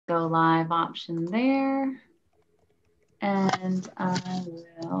go live option there. And I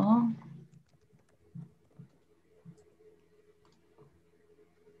will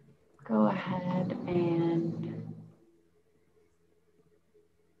go ahead and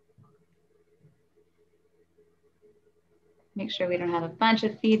make sure we don't have a bunch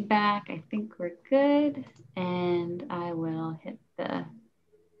of feedback. I think we're good. And I will hit the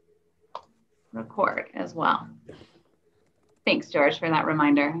record as well. Thanks, George, for that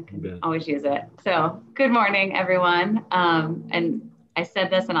reminder. I can always use it. So good morning, everyone. And I said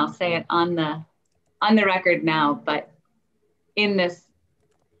this and I'll say it on the record now, but in this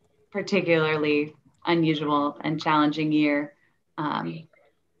particularly unusual and challenging year, and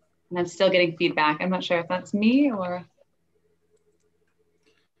I'm still getting feedback. I'm not sure if that's me or...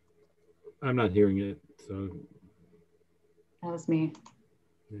 I'm not hearing it, so. That was me.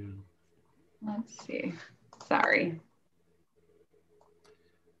 Yeah. Let's see. Sorry.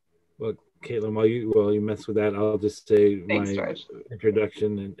 Well, Caitlin, while you mess with that, I'll just say thanks, my George.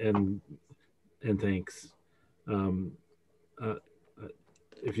 Introduction and thanks.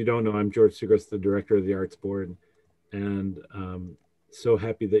 If you don't know, I'm George Segras, the director of the Arts Board, and so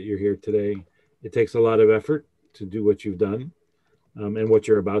happy that you're here today. It takes a lot of effort to do what you've done and what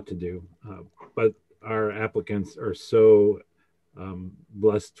you're about to do, but our applicants are so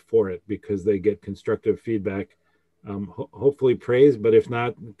blessed for it because they get constructive feedback, hopefully praise, but if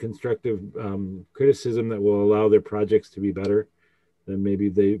not, constructive criticism that will allow their projects to be better than maybe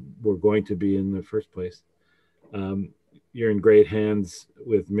they were going to be in the first place. You're in great hands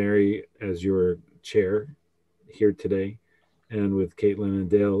with Mary as your chair here today, and with Caitlin and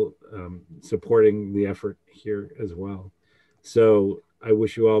Dale supporting the effort here as well. So I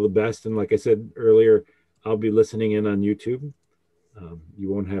wish you all the best. And like I said earlier, I'll be listening in on YouTube.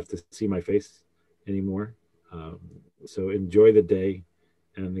 You won't have to see my face anymore. So enjoy the day.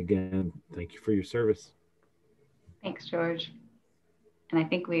 And again, thank you for your service. Thanks, George. And I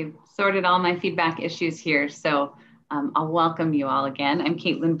think we've sorted all my feedback issues here. So I'll welcome you all again. I'm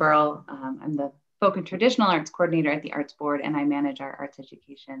Caitlin Burrell. I'm the Folk and Traditional Arts Coordinator at the Arts Board, and I manage our arts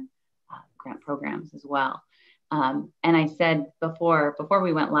education grant programs as well. And I said before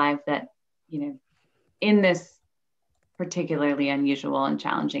we went live that, in this particularly unusual and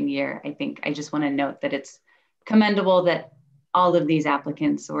challenging year, I think I just want to note that it's commendable that all of these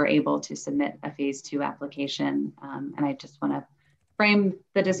applicants were able to submit a phase 2 application. And I just want to frame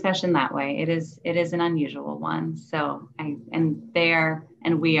the discussion that way. It is an unusual one. So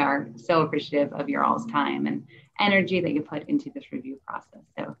we are so appreciative of your all's time and energy that you put into this review process.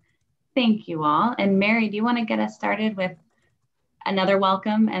 So thank you all. And Mary, do you want to get us started with another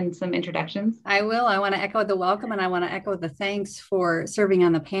welcome and some introductions? I will. I want to echo the welcome, and I want to echo the thanks for serving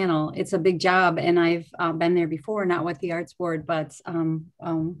on the panel. It's a big job, and I've been there before, not with the Arts Board, but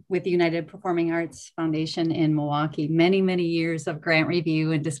with the United Performing Arts Foundation in Milwaukee. Many, many years of grant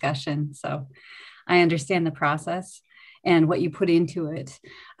review and discussion. So I understand the process and what you put into it.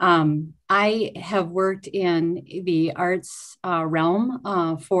 I have worked in the arts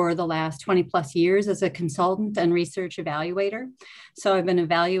realm for the last 20 plus years as a consultant and research evaluator. So I've been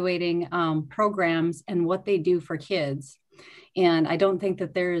evaluating programs and what they do for kids. And I don't think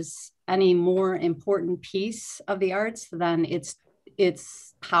that there's any more important piece of the arts than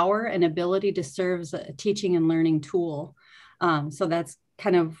its power and ability to serve as a teaching and learning tool. So that's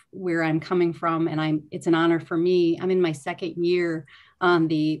kind of where I'm coming from. And it's an honor for me. I'm in my second year on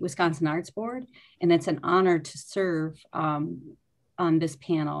the Wisconsin Arts Board, and it's an honor to serve on this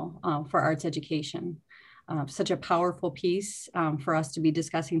panel for arts education. Such a powerful piece for us to be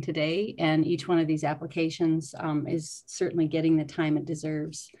discussing today. And each one of these applications is certainly getting the time it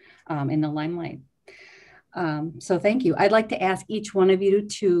deserves in the limelight. So thank you. I'd like to ask each one of you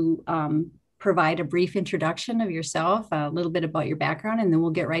to provide a brief introduction of yourself, a little bit about your background, and then we'll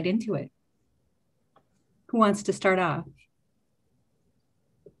get right into it. Who wants to start off?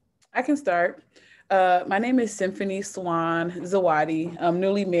 I can start. My name is Symphony Swan Zawadi. I'm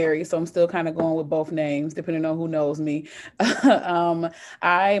newly married, so I'm still kind of going with both names, depending on who knows me.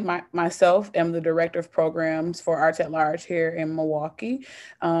 I myself am the director of programs for Arts at Large here in Milwaukee.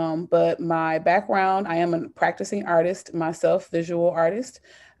 But my background, I am a practicing artist myself, visual artist.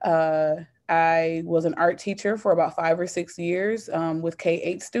 I was an art teacher for about 5 or 6 years with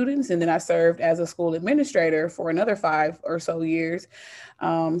K-8 students, and then I served as a school administrator for another 5 or so years.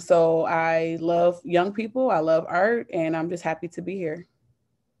 So I love young people, I love art, and I'm just happy to be here.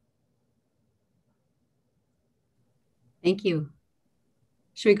 Thank you.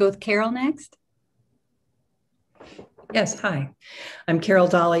 Should we go with Carol next? Yes, hi. I'm Carol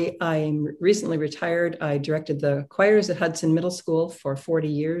Dolly. I'm recently retired. I directed the choirs at Hudson Middle School for 40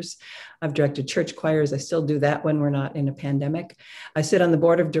 years. I've directed church choirs. I still do that when we're not in a pandemic. I sit on the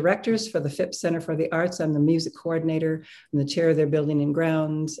board of directors for the Phipps Center for the Arts. I'm the music coordinator. I'm the chair of their building and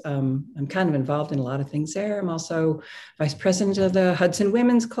grounds. I'm kind of involved in a lot of things there. I'm also vice president of the Hudson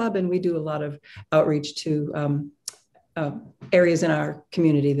Women's Club, and we do a lot of outreach to areas in our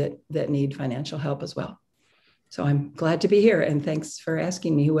community that need financial help as well. So I'm glad to be here, and thanks for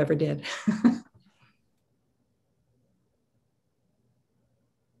asking me, whoever did.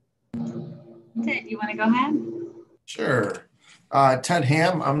 Ted, you want to go ahead? Sure. Ted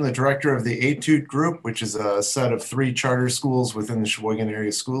Ham, I'm the director of the Etude Group, which is a set of 3 charter schools within the Sheboygan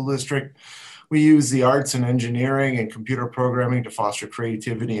Area School District. We use the arts and engineering and computer programming to foster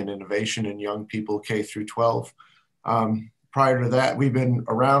creativity and innovation in young people K through 12. Prior to that, we've been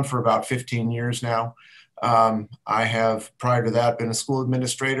around for about 15 years now. I have, prior to that, been a school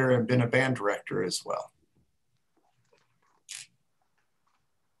administrator and been a band director as well.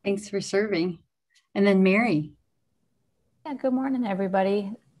 Thanks for serving. And then Mary. Yeah, good morning,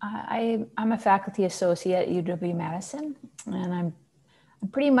 everybody. I'm a faculty associate at UW-Madison, and I'm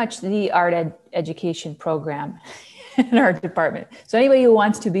pretty much the art education program in our department. So anybody who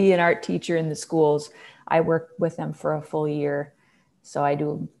wants to be an art teacher in the schools, I work with them for a full year. So I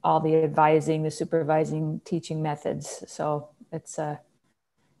do all the advising, the supervising, teaching methods. So it's a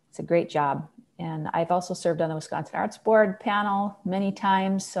great job. And I've also served on the Wisconsin Arts Board panel many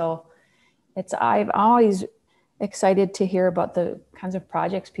times. So I'm always excited to hear about the kinds of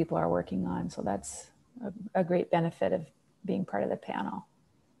projects people are working on. So that's a great benefit of being part of the panel.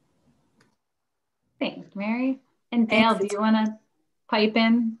 Thanks, Mary. And Dale, do you want to pipe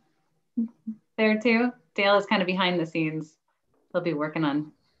in there too? Dale is kind of behind the scenes. He'll be working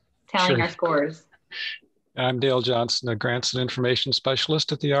on tallying our scores. I'm Dale Johnson, a Grants and Information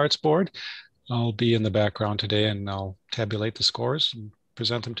Specialist at the Arts Board. I'll be in the background today, and I'll tabulate the scores and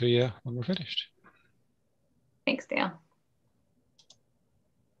present them to you when we're finished. Thanks, Dale.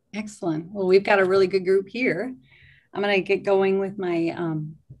 Excellent. Well, we've got a really good group here. I'm going to get going with my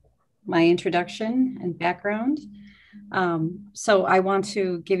my introduction and background. So I want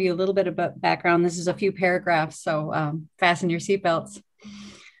to give you a little bit of background. This is a few paragraphs, so fasten your seatbelts.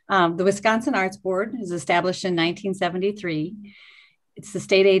 The Wisconsin Arts Board is established in 1973. It's the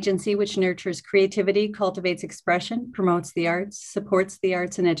state agency which nurtures creativity, cultivates expression, promotes the arts, supports the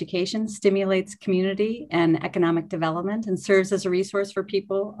arts and education, stimulates community and economic development, and serves as a resource for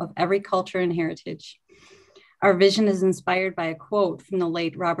people of every culture and heritage. Our vision is inspired by a quote from the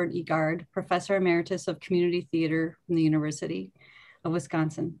late Robert E. Gard, Professor Emeritus of Community Theater from the University of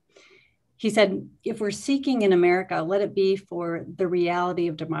Wisconsin. He said, "If we're seeking in America, let it be for the reality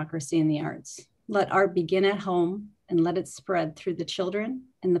of democracy in the arts. Let art begin at home and let it spread through the children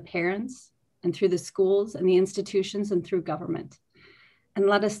and the parents and through the schools and the institutions and through government. And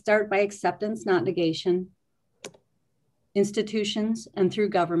let us start by acceptance, not negation. Institutions and through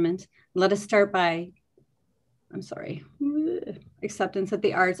government. Let us start by acceptance that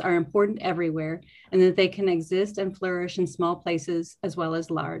the arts are important everywhere and that they can exist and flourish in small places as well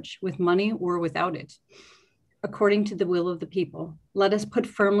as large, with money or without it, according to the will of the people. Let us put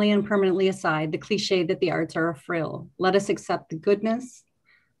firmly and permanently aside the cliche that the arts are a frill. Let us accept the goodness,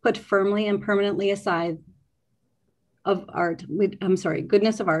 put firmly and permanently aside of art,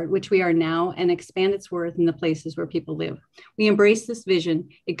 goodness of art, which we are now, and expand its worth in the places where people live. We embrace this vision.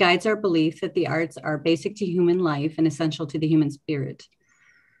 It guides our belief that the arts are basic to human life and essential to the human spirit."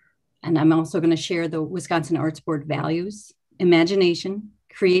 And I'm also going to share the Wisconsin Arts Board values: imagination,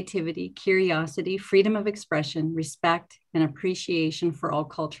 creativity, curiosity, freedom of expression, respect, and appreciation for all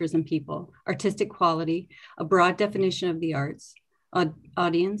cultures and people, artistic quality, a broad definition of the arts,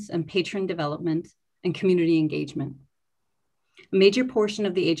 audience and patron development, and community engagement. A major portion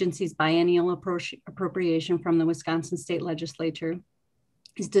of the agency's biennial appropriation from the Wisconsin State Legislature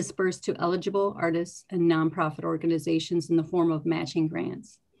is dispersed to eligible artists and nonprofit organizations in the form of matching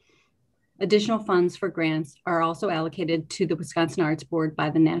grants. Additional funds for grants are also allocated to the Wisconsin Arts Board by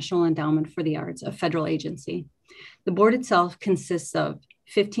the National Endowment for the Arts, a federal agency. The board itself consists of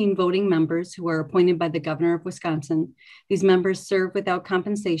 15 voting members who are appointed by the governor of Wisconsin. These members serve without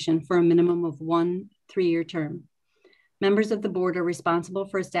compensation for a minimum of 1 3-year term. Members of the board are responsible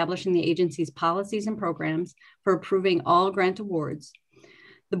for establishing the agency's policies and programs, for approving all grant awards.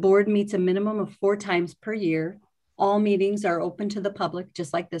 The board meets a minimum of 4 times per year. All meetings are open to the public,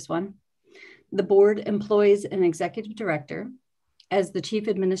 just like this one. The board employs an executive director, as the Chief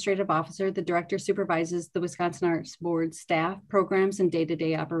Administrative Officer, the Director supervises the Wisconsin Arts Board staff, programs, and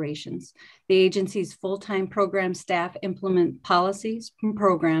day-to-day operations. The agency's full-time program staff implement policies and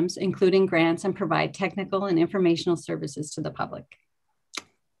programs, including grants, and provide technical and informational services to the public.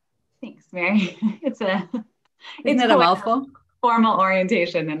 Thanks, Mary. Isn't it a mouthful? Formal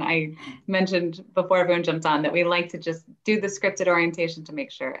orientation. And I mentioned before everyone jumped on that we like to just do the scripted orientation to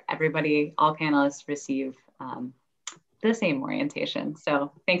make sure everybody, all panelists receive the same orientation.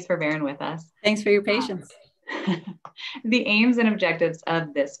 So thanks for bearing with us. Thanks for your patience. The aims and objectives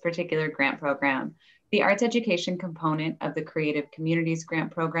of this particular grant program. The arts education component of the Creative Communities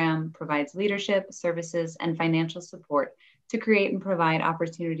Grant Program provides leadership, services, and financial support to create and provide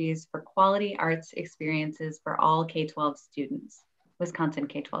opportunities for quality arts experiences for all K-12 students, Wisconsin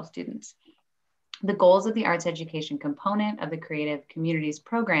K-12 students. The goals of the arts education component of the Creative Communities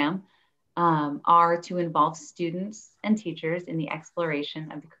Program are to involve students and teachers in the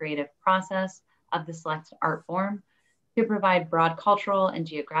exploration of the creative process of the selected art form, to provide broad cultural and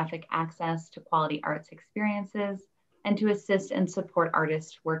geographic access to quality arts experiences, and to assist and support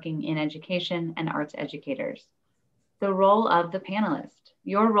artists working in education and arts educators. The role of the panelist.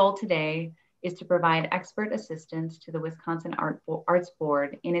 Your role today is to provide expert assistance to the Wisconsin Arts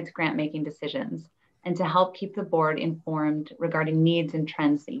Board in its grant-making decisions, and to help keep the board informed regarding needs and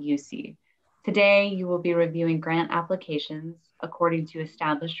trends that you see. Today, you will be reviewing grant applications according to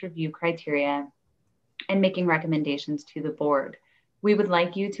established review criteria and making recommendations to the board. We would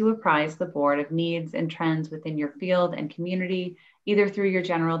like you to apprise the board of needs and trends within your field and community, either through your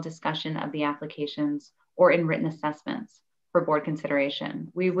general discussion of the applications or in written assessments for board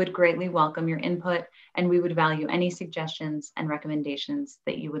consideration. We would greatly welcome your input, and we would value any suggestions and recommendations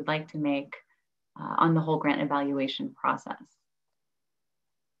that you would like to make on the whole grant evaluation process.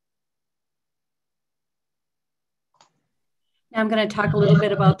 Now I'm going to talk a little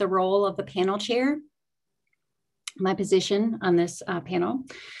bit about the role of the panel chair, my position on this panel.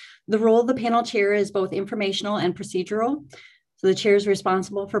 The role of the panel chair is both informational and procedural. So the chair is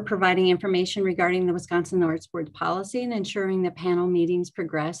responsible for providing information regarding the Wisconsin Arts Board policy and ensuring that panel meetings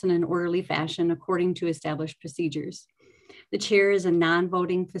progress in an orderly fashion according to established procedures. The chair is a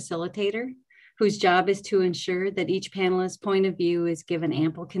non-voting facilitator whose job is to ensure that each panelist's point of view is given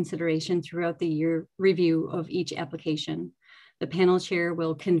ample consideration throughout the year review of each application. The panel chair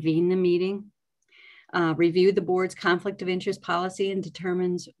will convene the meeting, review the board's conflict of interest policy, and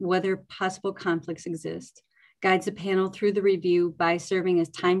determines whether possible conflicts exist, guides the panel through the review by serving as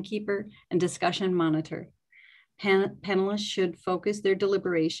timekeeper and discussion monitor. Panelists should focus their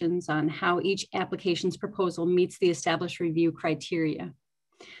deliberations on how each application's proposal meets the established review criteria.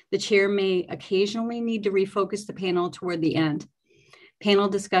 The chair may occasionally need to refocus the panel toward the end. Panel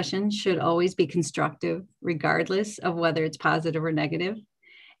discussion should always be constructive, regardless of whether it's positive or negative.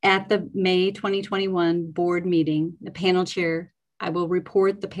 At the May 2021 board meeting, the panel chair, I will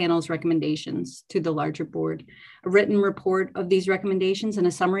report the panel's recommendations to the larger board. A written report of these recommendations and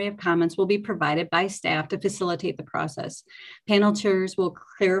a summary of comments will be provided by staff to facilitate the process. Panel chairs will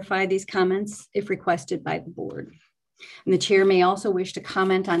clarify these comments if requested by the board. And the chair may also wish to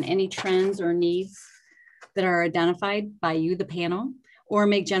comment on any trends or needs that are identified by you, the panel, or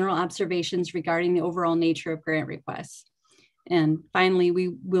make general observations regarding the overall nature of grant requests. And finally, we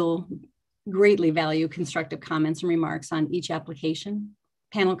will greatly value constructive comments and remarks on each application.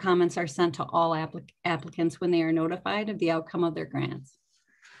 Panel comments are sent to all applicants when they are notified of the outcome of their grants.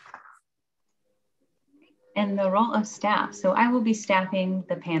 And the role of staff. So I will be staffing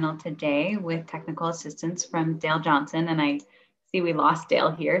the panel today with technical assistance from Dale Johnson, and I see we lost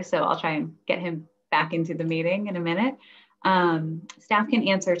Dale here, so I'll try and get him back into the meeting in a minute. Staff can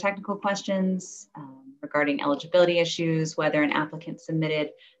answer technical questions regarding eligibility issues, whether an applicant submitted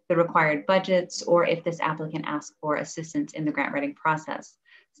the required budgets, or if this applicant asked for assistance in the grant writing process.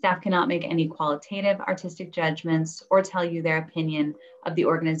 Staff cannot make any qualitative artistic judgments or tell you their opinion of the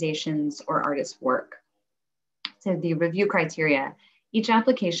organization's or artist's work. So the review criteria. Each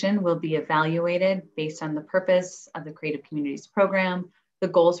application will be evaluated based on the purpose of the Creative Communities Program, the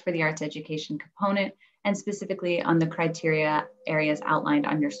goals for the arts education component, and specifically on the criteria areas outlined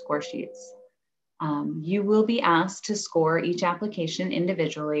on your score sheets. You will be asked to score each application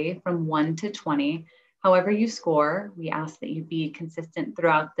individually from 1 to 20. However you score, we ask that you be consistent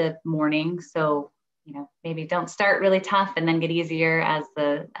throughout the morning. So, maybe don't start really tough and then get easier as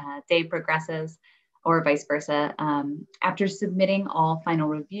the day progresses, or vice versa. After submitting all final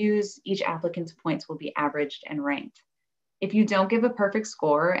reviews, each applicant's points will be averaged and ranked. If you don't give a perfect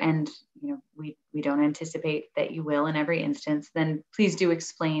score, and we don't anticipate that you will in every instance, then please do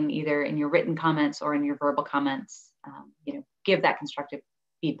explain either in your written comments or in your verbal comments give that constructive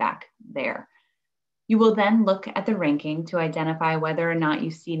feedback there. You will then look at the ranking to identify whether or not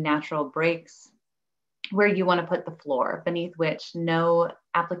you see natural breaks where you want to put the floor, beneath which no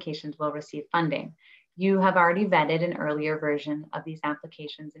applications will receive funding. You have already vetted an earlier version of these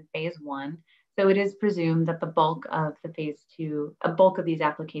applications in phase 1, so it is presumed that the bulk of these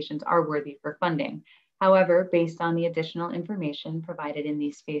applications are worthy for funding. However, based on the additional information provided in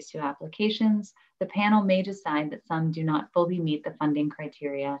these phase 2 applications, the panel may decide that some do not fully meet the funding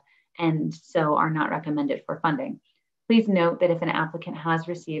criteria and so are not recommended for funding. Please note that if an applicant has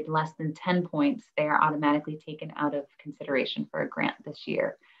received less than 10 points, they are automatically taken out of consideration for a grant this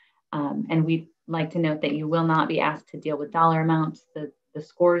year. And we'd like to note that you will not be asked to deal with dollar amounts. The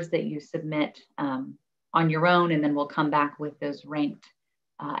scores that you submit on your own, and then we'll come back with those ranked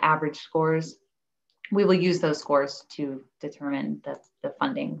average scores. We will use those scores to determine the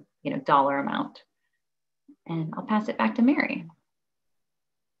funding, dollar amount. And I'll pass it back to Mary.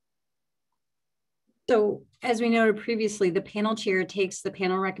 So as we noted previously, the panel chair takes the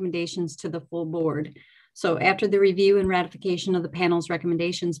panel recommendations to the full board. So after the review and ratification of the panel's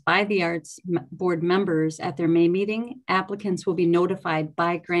recommendations by the Arts Board members at their May meeting, applicants will be notified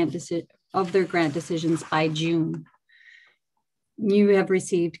by of their grant decisions by June. You have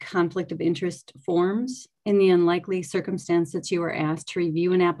received conflict of interest forms. In the unlikely circumstance that you are asked to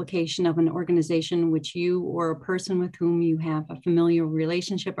review an application of an organization which you or a person with whom you have a familial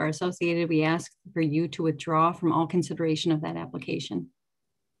relationship are associated, we ask for you to withdraw from all consideration of that application,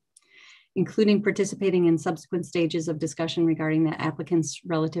 including participating in subsequent stages of discussion regarding the applicant's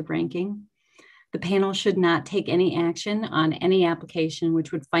relative ranking. The panel should not take any action on any application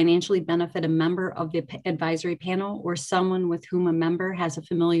which would financially benefit a member of the advisory panel or someone with whom a member has a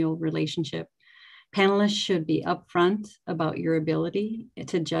familial relationship. Panelists should be upfront about your ability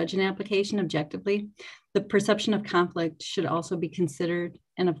to judge an application objectively. The perception of conflict should also be considered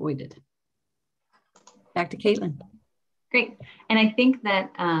and avoided. Back to Caitlin. Great. And I think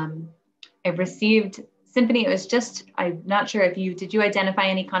that I've received, Symphony, it was just, I'm not sure if did you identify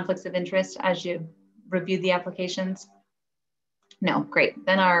any conflicts of interest as you reviewed the applications? No, great.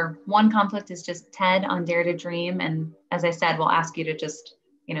 Then our one conflict is just Ted on Dare to Dream. And as I said, we'll ask you to just,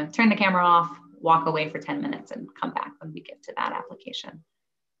 turn the camera off, walk away for 10 minutes and come back when we get to that application.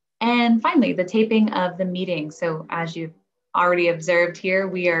 And finally, the taping of the meeting. So as you've already observed here,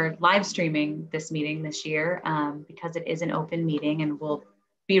 we are live streaming this meeting this year because it is an open meeting, and we'll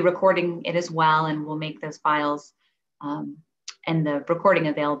be recording it as well, and we'll make those files and the recording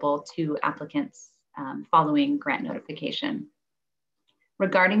available to applicants following grant notification.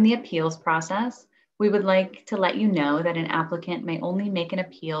 Regarding the appeals process, we would like to let you know that an applicant may only make an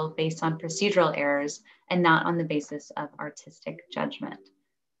appeal based on procedural errors and not on the basis of artistic judgment.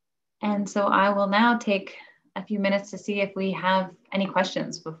 And so I will now take a few minutes to see if we have any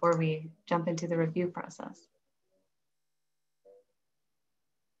questions before we jump into the review process.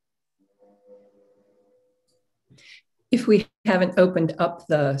 If we haven't opened up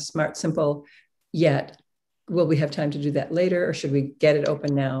the Smart Simple yet, will we have time to do that later, or should we get it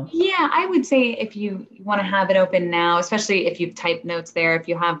open now? Yeah, I would say if you want to have it open now, especially if you've typed notes there, if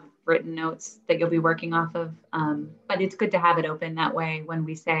you have written notes that you'll be working off of, but it's good to have it open that way. When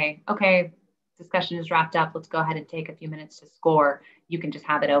we say, okay, discussion is wrapped up, let's go ahead and take a few minutes to score, you can just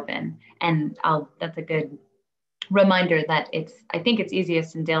have it open. And that's a good reminder that I think it's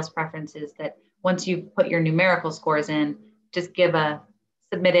easiest in Dale's preferences that once you put your numerical scores in, just give a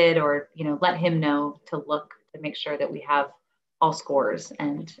submitted or, let him know to look to make sure that we have all scores,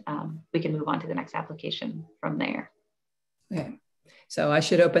 and we can move on to the next application from there. Okay, so I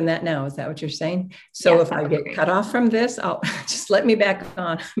should open that now. Is that what you're saying? So yes, if I get cut off from this, I'll just let me back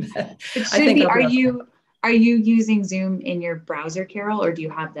on. It should be. Are you using Zoom in your browser, Carol, or do you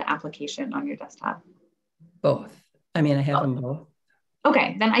have the application on your desktop? Both. I mean, I have them both.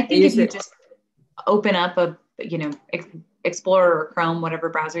 Okay, then I think if you just open up a, Explorer or Chrome, whatever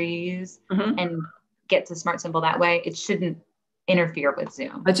browser you use, and get to Smart Simple that way, it shouldn't interfere with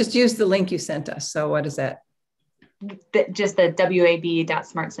Zoom. I just use the link you sent us. So what is that? Just the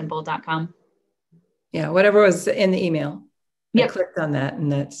wab.smartsimple.com. Yeah, whatever was in the email. Yep. I clicked on that,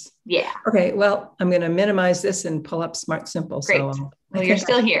 and that's okay. Well, I'm going to minimize this and pull up Smart Simple. Great. So well, you're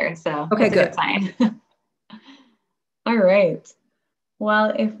still here, so okay, that's a good sign. All right.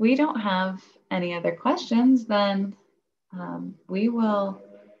 Well, if we don't have any other questions, then we will.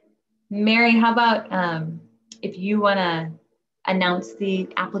 Mary, how about if you want to announce the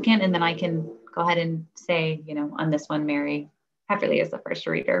applicant, and then I can go ahead and say, on this one, Mary Pepperly is the first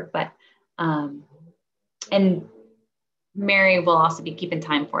reader, but and Mary will also be keeping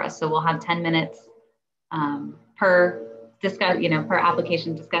time for us. So we'll have 10 minutes per per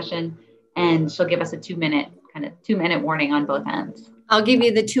application discussion, and she'll give us a 2-minute warning on both ends. I'll give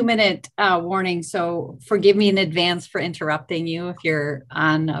you the 2-minute warning. So forgive me in advance for interrupting you if you're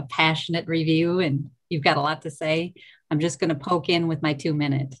on a passionate review and you've got a lot to say. I'm just going to poke in with my 2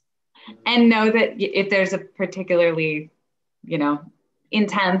 minutes. And know that if there's a particularly,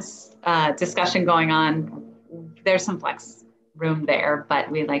 intense discussion going on, there's some flex room there,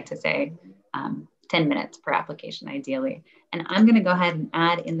 but we like to say 10 minutes per application ideally. And I'm going to go ahead and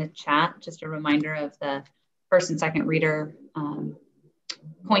add in the chat just a reminder of the first and second reader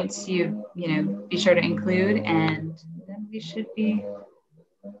points be sure to include, and then we should be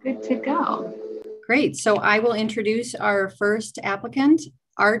good to go. Great. So I will introduce our first applicant,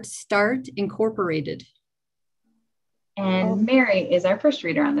 Art Start Incorporated. And Mary is our first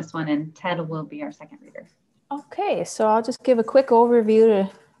reader on this one, and Ted will be our second reader. Okay, so I'll just give a quick overview to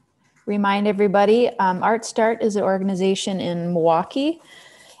remind everybody. Art Start is an organization in Milwaukee,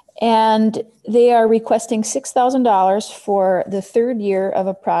 and they are requesting $6,000 for the third year of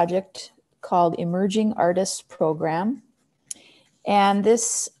a project called Emerging Artists Program. And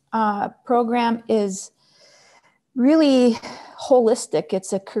this program is really holistic.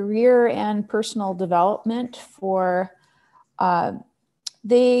 It's a career and personal development for,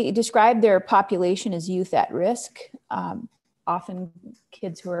 they describe their population as youth at risk, often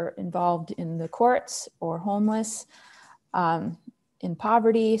kids who are involved in the courts or homeless, in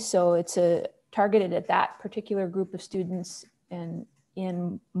poverty. So it's targeted at that particular group of students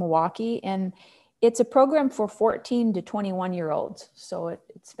in Milwaukee. And it's a program for 14 to 21-year-olds. So it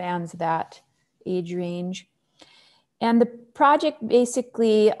spans that age range. And the project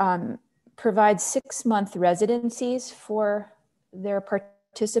basically provides 6-month residencies for their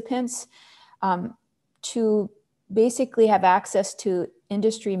participants to basically have access to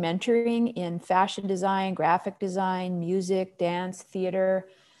industry mentoring in fashion design, graphic design, music, dance, theater.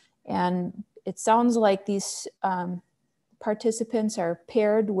 And it sounds like these participants are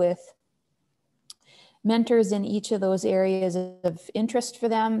paired with mentors in each of those areas of interest for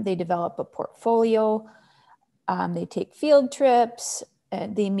them. They develop a portfolio. They take field trips.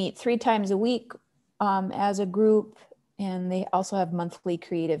 They meet 3 times a week as a group. And they also have monthly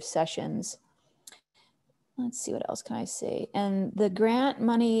creative sessions. Let's see, what else can I say? And the grant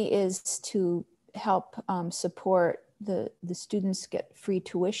money is to help support the students get free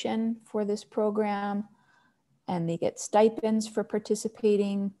tuition for this program, and they get stipends for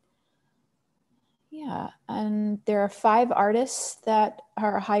participating. Yeah, and there are 5 artists that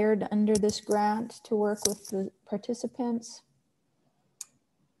are hired under this grant to work with the participants.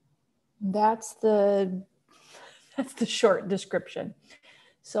 That's the short description.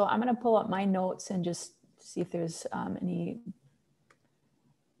 So I'm going to pull up my notes and just see if there's any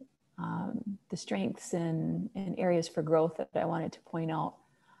the strengths and areas for growth that I wanted to point out.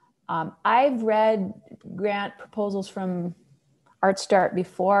 I've read grant proposals from Art Start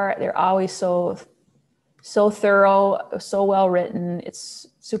before. They're always so thorough, so well written. It's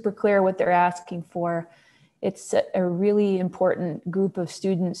super clear what they're asking for. It's a really important group of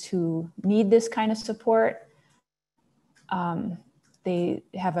students who need this kind of support. They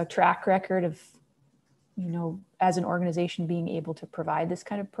have a track record of, as an organization being able to provide this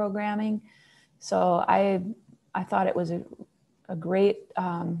kind of programming. So I thought it was a great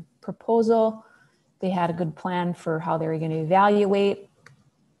proposal. They had a good plan for how they were going to evaluate.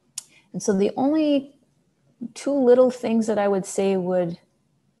 And so the only 2 little things that I would say would,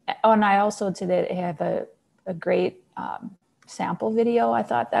 and I also today have a great sample video. I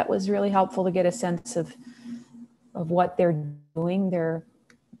thought that was really helpful to get a sense of what they're doing. Their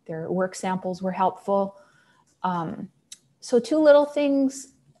work samples were helpful. So 2 little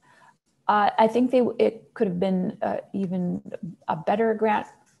things. I think it could have been even a better grant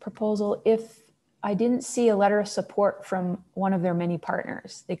proposal if I didn't see a letter of support from one of their many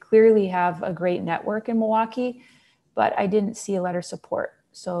partners. They clearly have a great network in Milwaukee, but I didn't see a letter of support.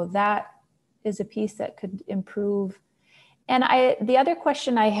 So that is a piece that could improve. And the other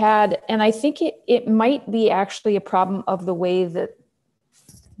question I had, and I think it might be actually a problem of the way that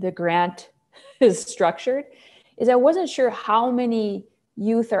the grant is structured, is I wasn't sure how many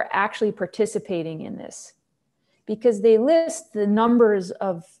youth are actually participating in this, because they list the numbers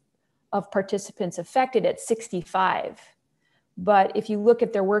of participants affected at 65. But if you look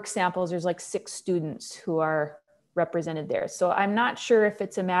at their work samples, there's like 6 students who are represented there. So I'm not sure if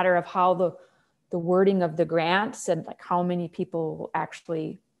it's a matter of how the wording of the grant said like how many people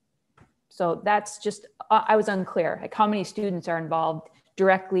actually, so that's just, I was unclear, like how many students are involved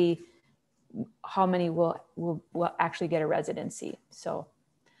directly, how many will actually get a residency. So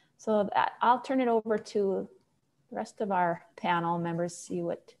that I'll turn it over to the rest of our panel members see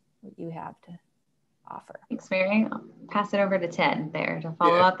what you have to offer. Thanks, Mary. I'll pass it over to Ted there to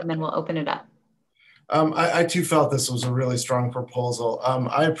follow up, and then we'll open it up. I too felt this was a really strong proposal.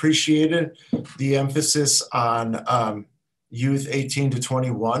 I appreciated the emphasis on youth 18 to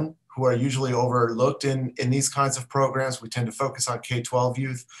 21, who are usually overlooked in these kinds of programs. We tend to focus on K-12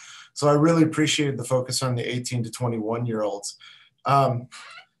 youth. So I really appreciated the focus on the 18 to 21-year-olds.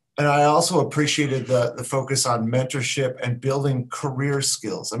 And I also appreciated the focus on mentorship and building career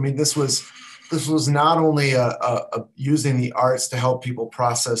skills. I mean, this was not only using the arts to help people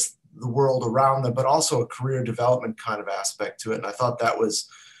process the world around them, but also a career development kind of aspect to it. And I thought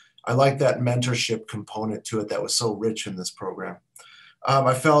I like that mentorship component to it that was so rich in this program.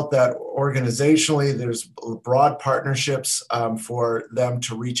 I felt that organizationally, there's broad partnerships for them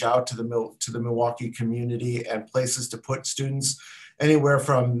to reach out to the Milwaukee community and places to put students anywhere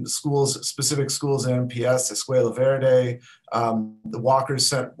from specific schools in MPS, Escuela Verde, the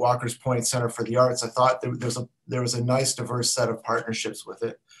Walker's Point Center for the Arts. I thought there was a nice diverse set of partnerships with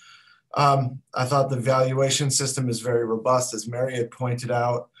it. I thought the valuation system is very robust, as Mary had pointed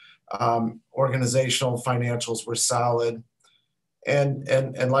out. Organizational financials were solid.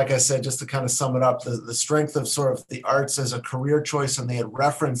 And like I said, just to kind of sum it up, the strength of sort of the arts as a career choice, and they had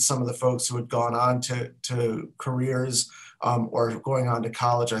referenced some of the folks who had gone on to careers or going on to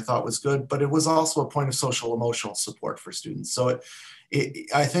college, I thought was good, but it was also a point of social emotional support for students. So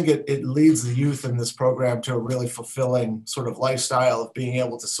I think it leads the youth in this program to a really fulfilling sort of lifestyle of being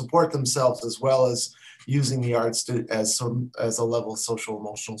able to support themselves as well as using the arts as a level of social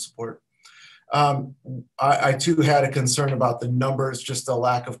emotional support. I too had a concern about the numbers, just a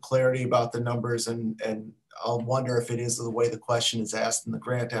lack of clarity about the numbers, and I'll wonder if it is the way the question is asked in the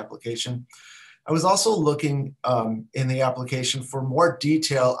grant application. I was also looking in the application for more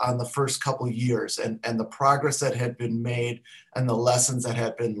detail on the first couple years and the progress that had been made and the lessons that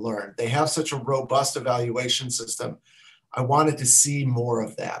had been learned. They have such a robust evaluation system. I wanted to see more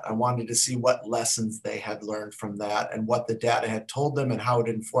of that. I wanted to see what lessons they had learned from that and what the data had told them and how it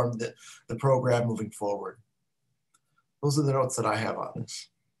informed the program moving forward. Those are the notes that I have on this.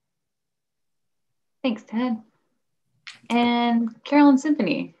 Thanks, Ted. And Carolyn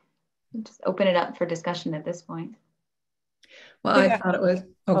Symphony. Just open it up for discussion at this point. Well, I thought it was,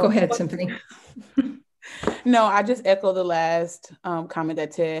 go ahead, Symphony. No, I just echo the last comment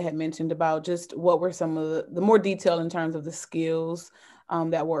that Ted had mentioned about just what were some of the more detail in terms of the skills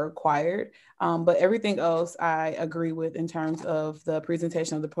that were acquired. But everything else I agree with in terms of the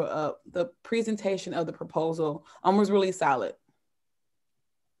presentation of the proposal was really solid.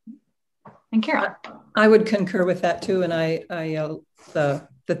 And Carol, I would concur with that too, and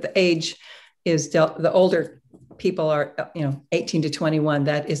that the age is the older people are 18 to 21.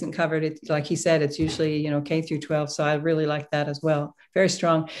 That isn't covered. It's like he said, it's usually K through 12. So I really like that as well. Very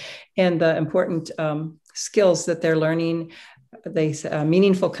strong, and the important skills that they're learning. They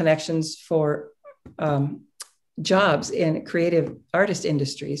meaningful connections for jobs in creative artist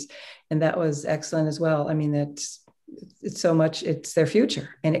industries, and that was excellent as well. I mean, it's so much, it's their future,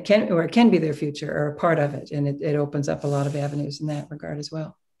 and it can be their future or a part of it. And it opens up a lot of avenues in that regard as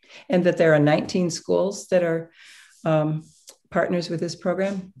well. And that there are 19 schools that are partners with this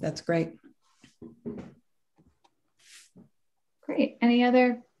program. That's great. Great. Any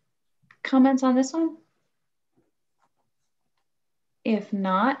other comments on this one? If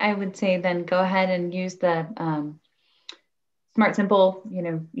not, I would say then go ahead and use the Smart Simple.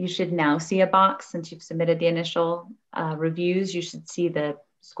 You should now see a box since you've submitted the initial reviews. You should see the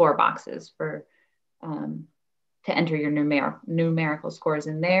score boxes for to enter your numerical scores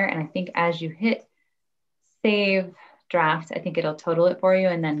in there. And I think as you hit save draft, I think it'll total it for you,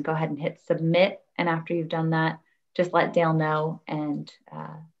 and then go ahead and hit submit. And after you've done that, just let Dale know, and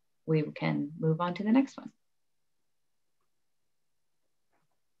we can move on to the next one.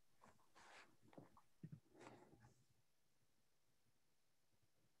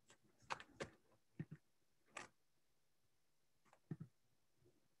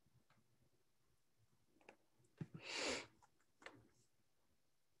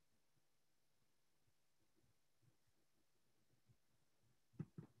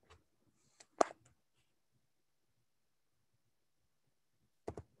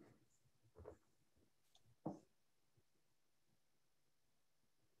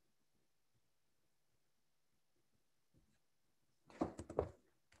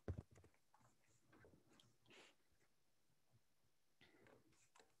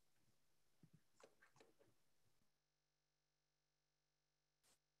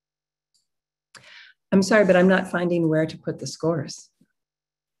 I'm sorry, but I'm not finding where to put the scores.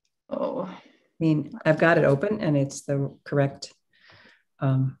 Oh, mean, I've got it open and it's the correct.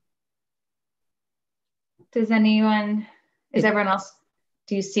 Does anyone, is everyone else,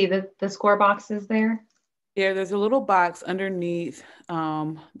 do you see the score boxes there? Yeah, there's a little box underneath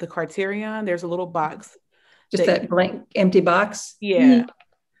the criterion. There's a little box. Just that blank, empty box? Yeah.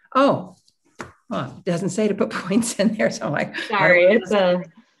 Oh, well, it doesn't say to put points in there. So I'm like, sorry,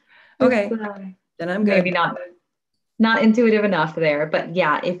 okay, then I'm good. Maybe not intuitive enough there, but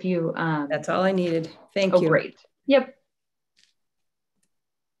yeah, if you. That's all I needed. Thank you. Great. Yep.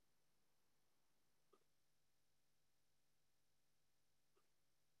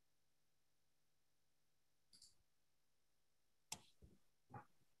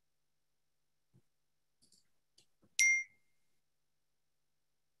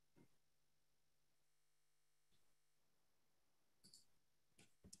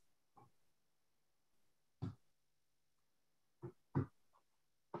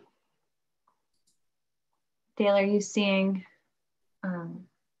 Dale, are you seeing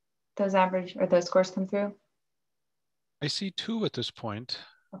those average or those scores come through? I see 2 at this point.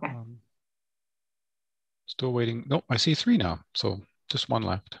 Okay. Still waiting. Nope, I see 3 now. So just 1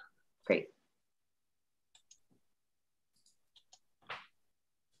 left. Great.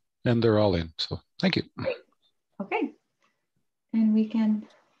 And they're all in. So thank you. Great. Okay. And we can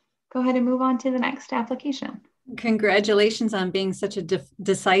go ahead and move on to the next application. Congratulations on being such a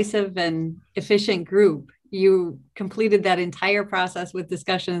decisive and efficient group. You completed that entire process with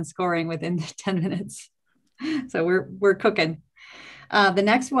discussion and scoring within 10 minutes. So we're cooking. The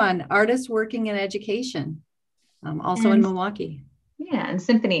next one, artists working in education, also in Milwaukee. Yeah, and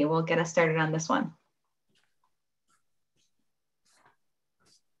Symphony will get us started on this one.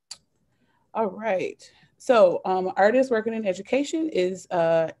 All right. So Artists Working in Education is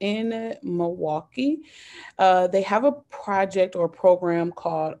in Milwaukee. They have a project or program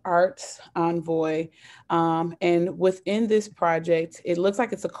called Arts Envoy. And within this project, it looks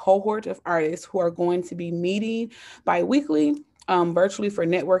like it's a cohort of artists who are going to be meeting bi-weekly virtually for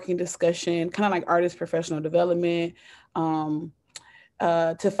networking discussion, kind of like artist professional development,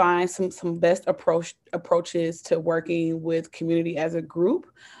 to find some best approaches to working with community as a group.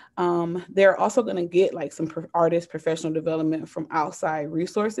 They're also going to get like some artist professional development from outside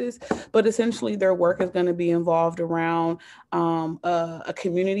resources, but essentially their work is going to be involved around a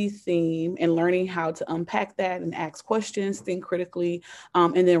community theme and learning how to unpack that and ask questions, think critically,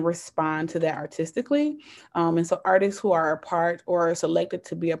 and then respond to that artistically. And so artists who are a part or are selected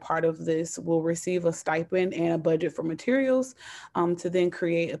to be a part of this will receive a stipend and a budget for materials to then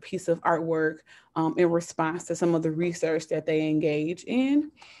create a piece of artwork in response to some of the research that they engage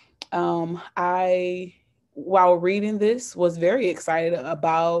in. I, while reading this, was very excited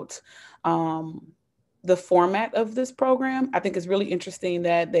about the format of this program. I think it's really interesting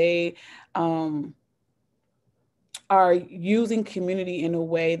that they are using community in a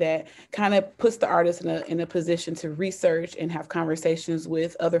way that kind of puts the artist in a position to research and have conversations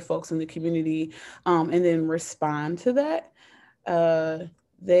with other folks in the community and then respond to that. Let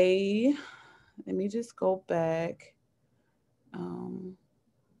me just go back.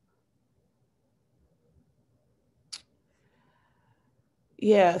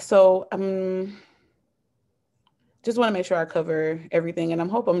 Yeah, so just want to make sure I cover everything, and I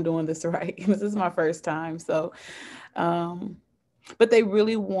hope I'm doing this right. This is my first time, so but they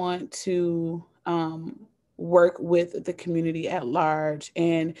really want to work with the community at large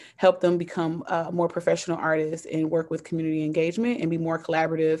and help them become more professional artists and work with community engagement and be more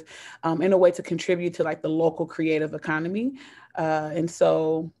collaborative in a way to contribute to like the local creative economy. And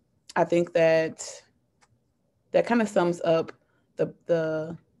so I think that kind of sums up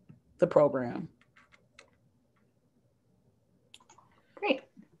the program. Great.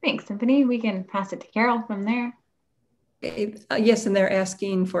 Thanks, Symphony. We can pass it to Carol from there. Yes, and they're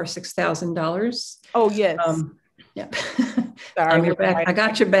asking for $6,000. Oh, yes. Yeah. Sorry, your back. I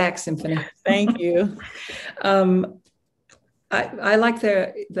got your back, Symphony. Thank you. I like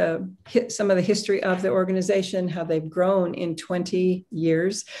some of the history of the organization, how they've grown in 20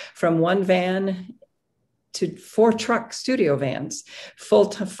 years from 1 van to 4 truck studio vans,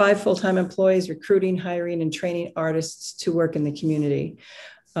 5 full-time employees, recruiting, hiring, and training artists to work in the community.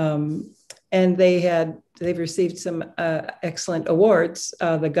 And they've received some excellent awards,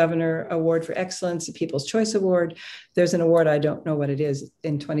 the Governor Award for Excellence, the People's Choice Award. There's an award, I don't know what it is,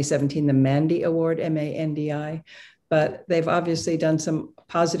 in 2017, the Mandy Award, M-A-N-D-I. But they've obviously done some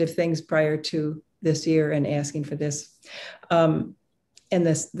positive things prior to this year and asking for this. And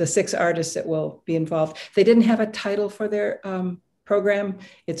the 6 artists that will be involved. They didn't have a title for their program.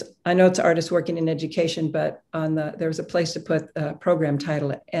 I know it's Artists Working in Education, but there was a place to put a program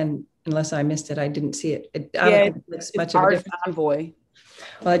title, and unless I missed it. I didn't see it. I Yeah, don't think it makes much it's of a Arts difference. Envoy.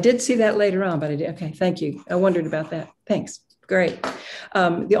 Well, I did see that later on, but I did. Okay, thank you. I wondered about that. Thanks. Great.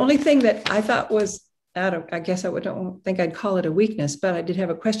 The only thing that I thought was I guess don't think I'd call it a weakness, but I did have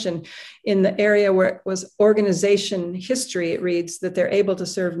a question in the area where it was organization history. It reads that they're able to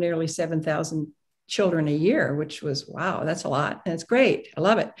serve nearly 7,000 children a year, which was, wow, that's a lot. And it's great. I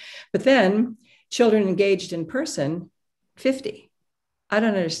love it. But then children engaged in person, 50. I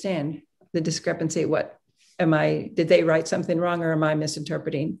don't understand the discrepancy. Did they write something wrong, or am I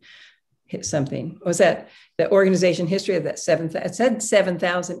misinterpreting something? Was that the organization history of that it said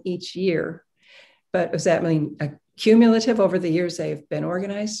 7,000 each year, but does that mean a cumulative over the years they've been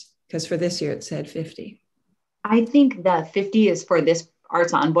organized? Because for this year it said 50. I think the 50 is for this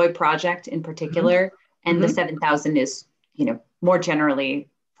Arts Envoy project in particular, and the 7,000 is, more generally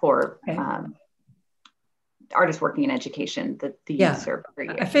for artists working in education that the youth serve every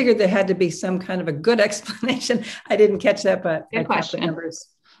year. I figured there had to be some kind of a good explanation. I didn't catch that, but good question. The numbers.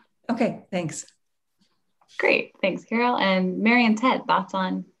 Okay, thanks. Great, thanks, Carol. And Mary and Ted, thoughts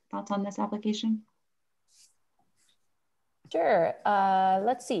on this application? Sure.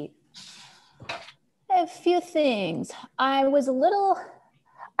 Let's see. A few things. I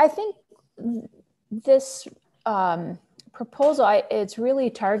think this proposal, it's really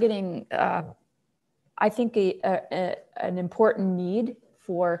targeting, I think, an important need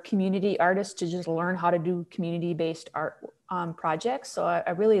for community artists to just learn how to do community-based art projects. So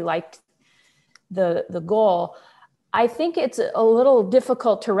I really liked the goal. I think it's a little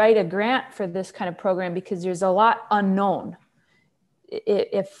difficult to write a grant for this kind of program because there's a lot unknown.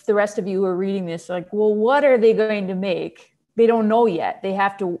 If the rest of you are reading this, like, well, what are they going to make? They don't know yet.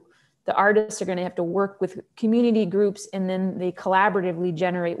 The artists are going to have to work with community groups, and then they collaboratively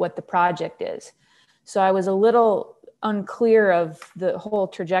generate what the project is. So I was a little unclear of the whole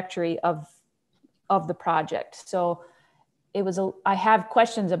trajectory of the project. So I have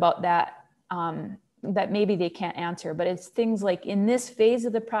questions about that, that maybe they can't answer, but it's things like, in this phase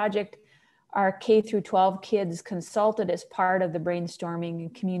of the project, are K through 12 kids consulted as part of the brainstorming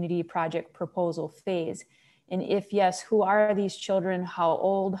and community project proposal phase? And if yes, who are these children? How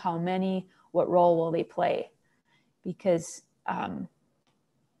old? How many? What role will they play? Because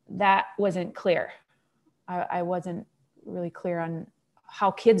that wasn't clear. I wasn't really clear on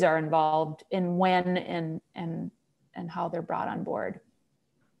how kids are involved and when and how they're brought on board.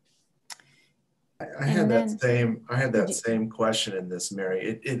 I had that same question in this,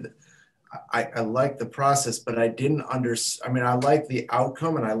 Mary. I like the process, but I didn't understand. I mean, I like the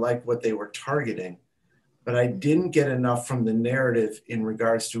outcome and I like what they were targeting, but I didn't get enough from the narrative in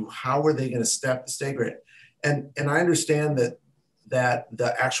regards to how are they going to stay great. And I understand that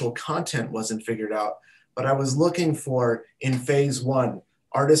the actual content wasn't figured out, but I was looking for, in phase 1,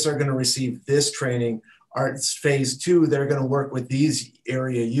 artists are going to receive this training. Arts phase 2, they're going to work with these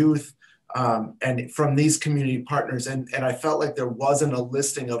area youth and from these community partners. And I felt like there wasn't a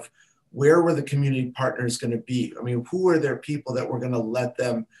listing of where were the community partners going to be? I mean, who are their people that were going to let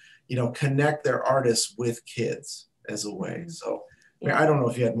them, connect their artists with kids as a way? So I mean, I don't know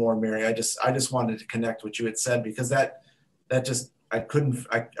if you had more, Mary. I just wanted to connect what you had said, because that just, I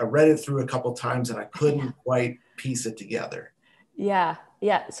read it through a couple times and I couldn't quite piece it together. Yeah.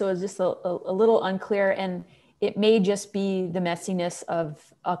 So it's just a little unclear, and it may just be the messiness of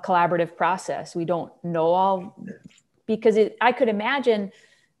a collaborative process. We don't know all, because I could imagine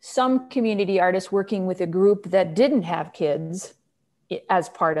some community artists working with a group that didn't have kids as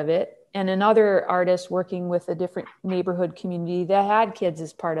part of it, and another artist working with a different neighborhood community that had kids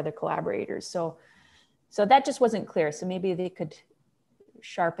as part of the collaborators. So that just wasn't clear. So maybe they could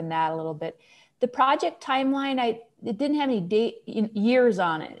sharpen that a little bit. The project timeline, it didn't have any years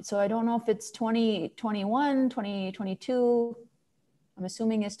on it. So I don't know if it's 2021, 2022. I'm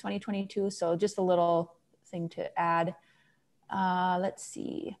assuming it's 2022. So just a little thing to add. Let's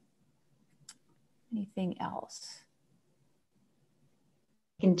see. Anything else?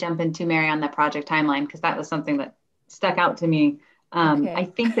 I can jump into Mary on the project timeline, because that was something that stuck out to me. Okay. I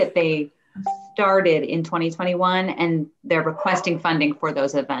think that they started in 2021 and they're requesting funding for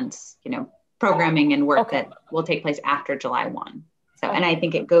those events, programming and work that will take place after July 1. So, and I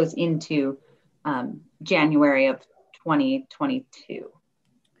think it goes into January of 2022.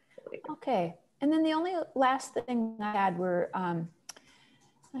 Okay. And then the only last thing I had were,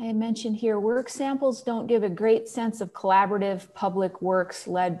 I mentioned here, work samples don't give a great sense of collaborative public works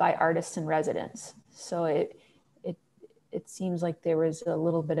led by artists and residents. So it seems like there was a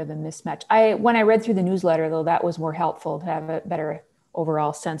little bit of a mismatch. When I read through the newsletter, though, that was more helpful to have a better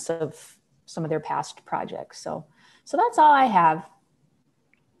overall sense of some of their past projects. So that's all I have.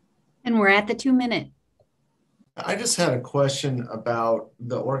 And we're at the 2-minute. I just had a question about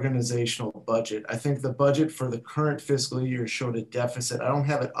the organizational budget. I think the budget for the current fiscal year showed a deficit. I don't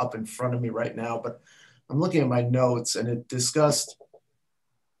have it up in front of me right now, but I'm looking at my notes, and it discussed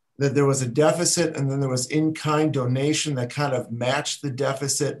that there was a deficit and then there was in-kind donation that kind of matched the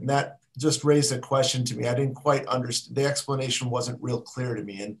deficit. And that just raised a question to me. I didn't quite understand. The explanation wasn't real clear to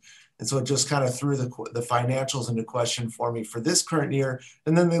me. And so it just kind of threw the financials into question for me for this current year.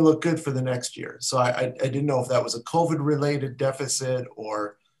 And then they look good for the next year. So I didn't know if that was a COVID related deficit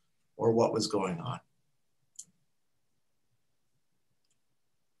or what was going on.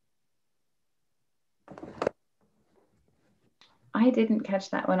 I didn't catch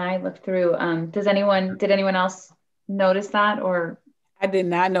that when I looked through. Did anyone else notice that, or? I did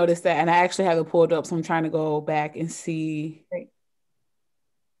not notice that. And I actually have it pulled up. So I'm trying to go back and see. Great.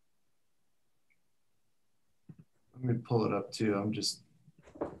 Let me pull it up too. I'm just.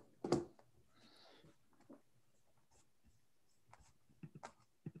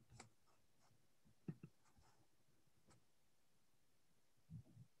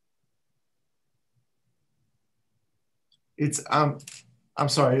 It's, I'm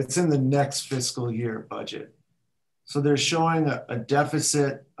sorry, it's in the next fiscal year budget. So they're showing a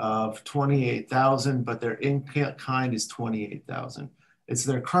deficit of 28,000, but their in-kind is 28,000. It's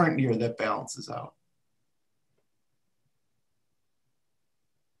their current year that balances out.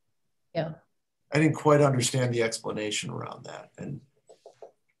 Yeah. I didn't quite understand the explanation around that. And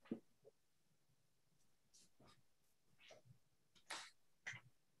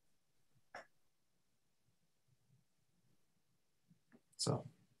so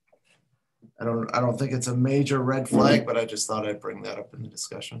I don't think it's a major red flag, but I just thought I'd bring that up in the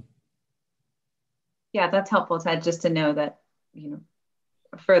discussion. Yeah, that's helpful, Ted, just to know that,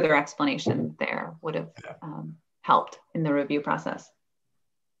 a further explanation there would have helped in the review process.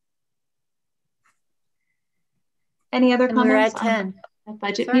 Any other And comments we're at 10. on the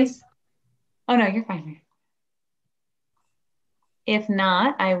budget Sorry. piece? Oh no, you're fine. If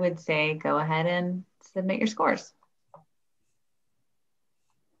not, I would say go ahead and submit your scores.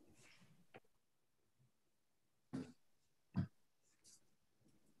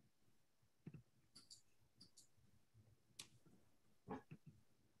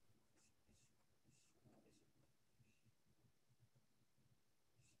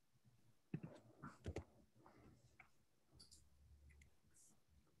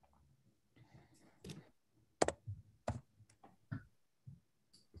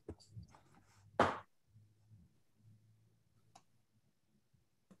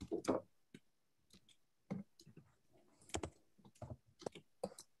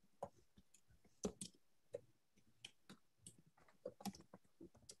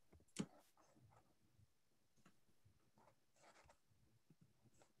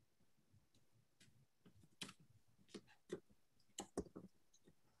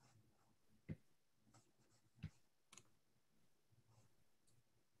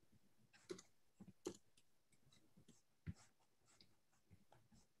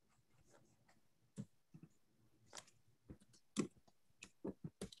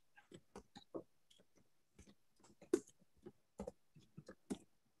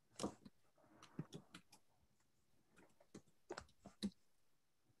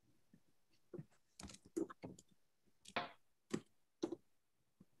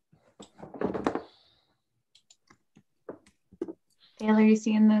 Dale, are you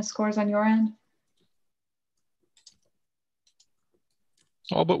seeing the scores on your end?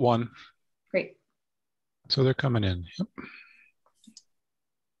 All but one. Great. So they're coming in. Yep.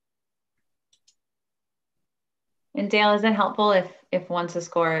 And Dale, is it helpful if once a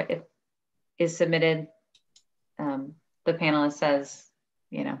score is submitted, the panelist says,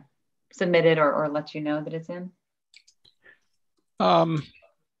 submitted or lets you know that it's in?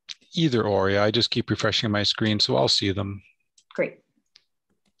 Either or, yeah. I just keep refreshing my screen, so I'll see them. Great.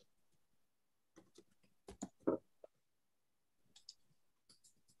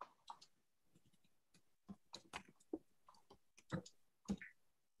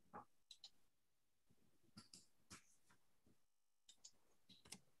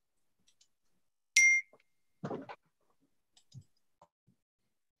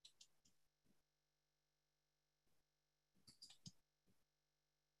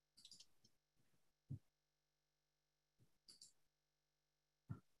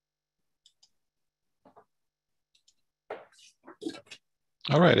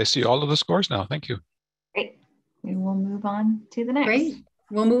 All right, I see all of the scores now. Thank you. Great. We will move on to the next. Great.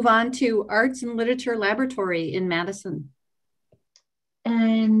 We'll move on to Arts and Literature Laboratory in Madison.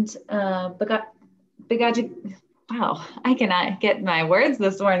 And Wow, I cannot get my words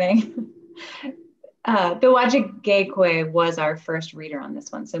this morning. Bewajigekwe was our first reader on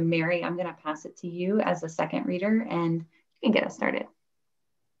this one. So Mary, I'm gonna pass it to you as the second reader and you can get us started.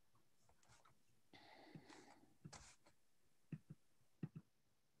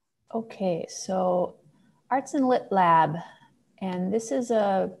 Okay, so Arts and Lit Lab, and this is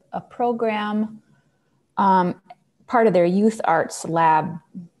a program, part of their youth arts lab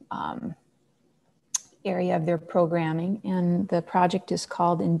area of their programming, and the project is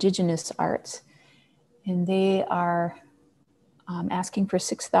called Indigenous Arts, and they are asking for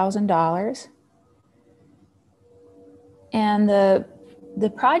 $6,000. And the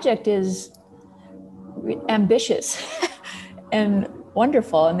project is ambitious and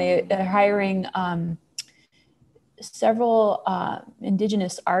wonderful, and they're hiring several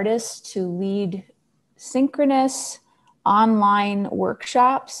Indigenous artists to lead synchronous online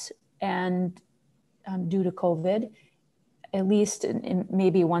workshops, and due to COVID, at least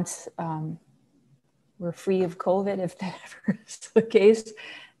maybe once we're free of COVID, if that ever is the case,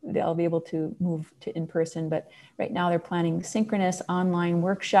 they'll be able to move to in-person. But right now they're planning synchronous online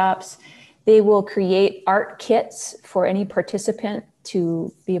workshops. They will create art kits for any participant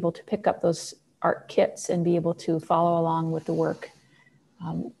to be able to pick up those art kits and be able to follow along with the work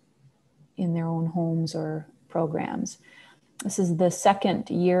in their own homes or programs. This is the second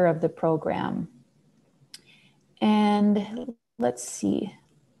year of the program. And let's see,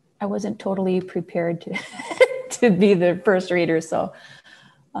 I wasn't totally prepared to, to be the first reader, so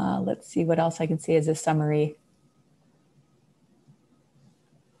let's see what else I can say as a summary.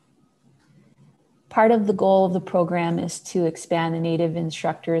 Part of the goal of the program is to expand the Native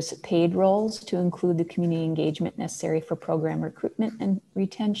instructors' paid roles to include the community engagement necessary for program recruitment and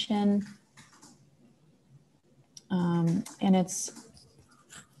retention. And it's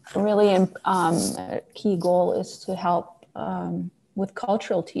really a key goal is to help with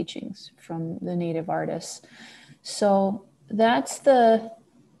cultural teachings from the Native artists. So that's a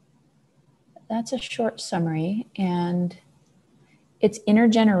short summary, and it's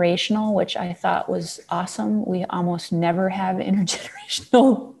intergenerational, which I thought was awesome. We almost never have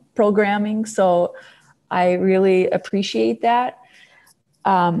intergenerational programming, so I really appreciate that.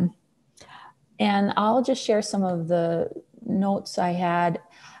 And I'll just share some of the notes I had.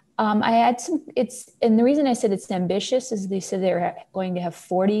 I had some, and the reason I said it's ambitious is they said they're going to have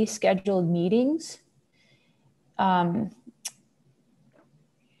 40 scheduled meetings. And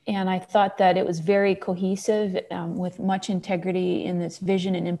I thought that it was very cohesive with much integrity in this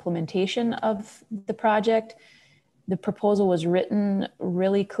vision and implementation of the project. The proposal was written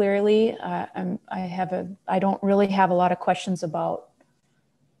really clearly. I don't really have a lot of questions about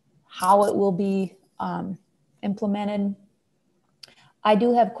how it will be implemented. I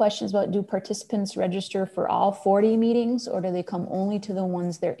do have questions about, do participants register for all 40 meetings, or do they come only to the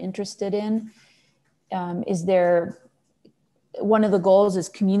ones they're interested in? Is there, one of the goals is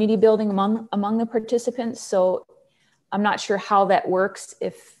community building among the participants. So I'm not sure how that works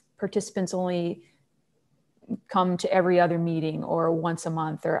if participants only come to every other meeting or once a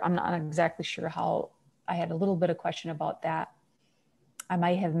month, or I'm not exactly sure how. I had a little bit of question about that. I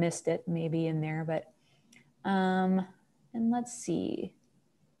might have missed it maybe in there, but, and let's see,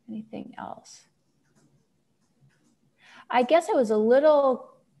 anything else? I guess I was a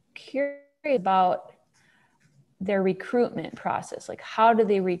little curious about their recruitment process. Like, how do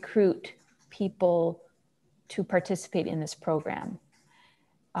they recruit people to participate in this program?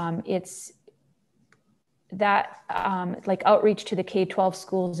 It's that like outreach to the K-12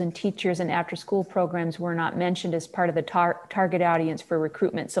 schools and teachers and after school programs were not mentioned as part of the target audience for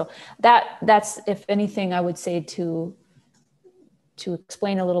recruitment. So that's, if anything, I would say to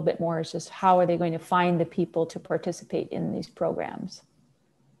explain a little bit more is just how are they going to find the people to participate in these programs?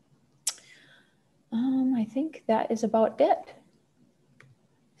 I think that is about it.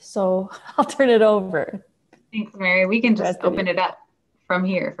 So I'll turn it over. Thanks, Mary. We can just open it up from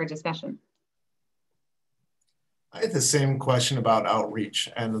here for discussion. I had the same question about outreach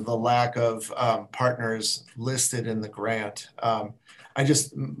and the lack of partners listed in the grant.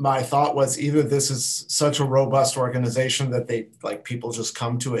 My thought was either this is such a robust organization that people just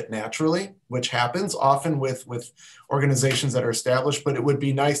come to it naturally, which happens often with organizations that are established, but it would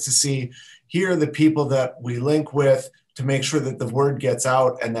be nice to see here are the people that we link with to make sure that the word gets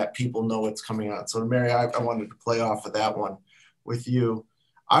out and that people know what's coming on. So Mary, I wanted to play off of that one with you.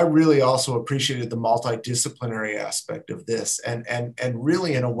 I really also appreciated the multidisciplinary aspect of this and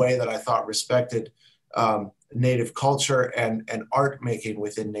really in a way that I thought respected Native culture and art making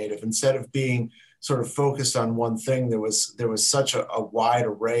within Native. Instead of being sort of focused on one thing, there was such a wide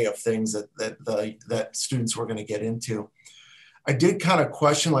array of things that students were going to get into. I did kind of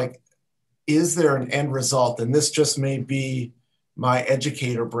question, like, is there an end result? And this just may be my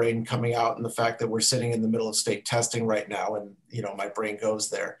educator brain coming out, and the fact that we're sitting in the middle of state testing right now, and my brain goes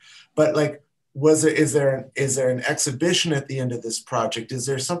there. But like, is there an exhibition at the end of this project? Is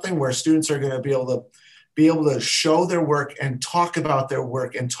there something where students are going to be able to show their work and talk about their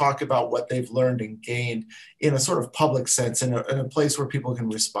work and talk about what they've learned and gained in a sort of public sense, in a place where people can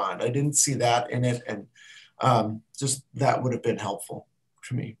respond? I didn't see that in it, and just that would have been helpful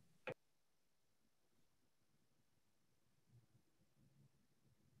to me.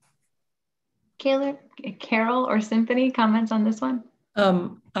 Carol or Symphony, comments on this one?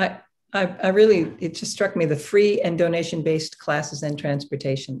 I really, it just struck me, the free and donation-based classes and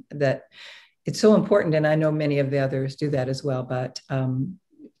transportation, that it's so important. And I know many of the others do that as well, but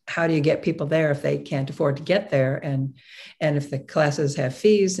how do you get people there if they can't afford to get there? And if the classes have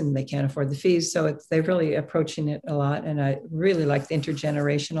fees and they can't afford the fees. So they're really approaching it a lot. And I really like the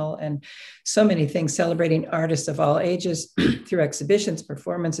intergenerational and so many things, celebrating artists of all ages through exhibitions,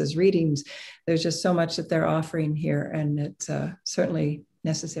 performances, readings. There's just so much that they're offering here, and it's certainly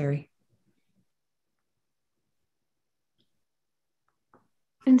necessary.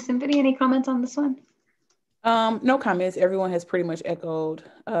 And Symphony, any comments on this one? No comments. Everyone has pretty much echoed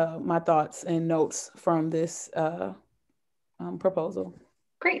my thoughts and notes from this proposal.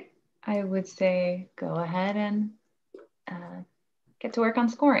 Great. I would say go ahead and get to work on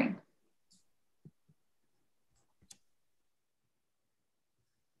scoring.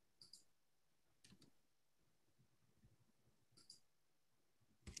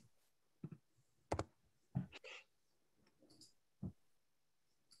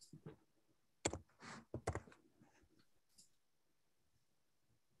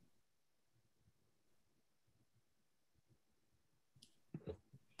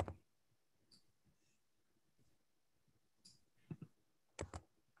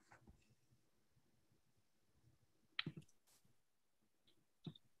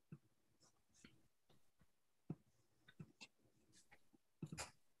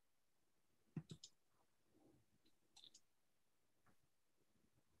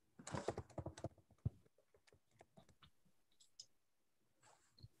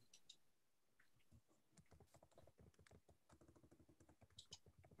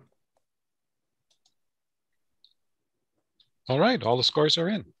 All right, all the scores are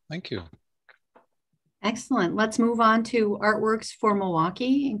in. Thank you. Excellent. Let's move on to Artworks for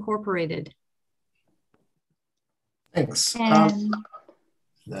Milwaukee Incorporated. Thanks. And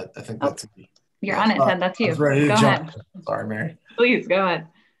I think that's me. You're on it, Ted. That's you. Go ahead. Sorry, Mary. Please go ahead.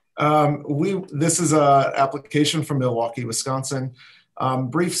 This is an application from Milwaukee, Wisconsin.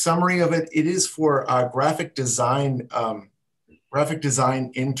 Brief summary of it. It is for graphic design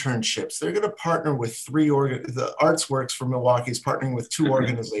internships. They're going to partner with the ArtsWorks for Milwaukee is partnering with two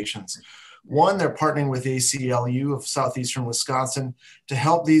organizations. One, they're partnering with ACLU of Southeastern Wisconsin to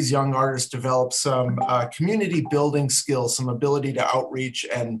help these young artists develop some community building skills, some ability to outreach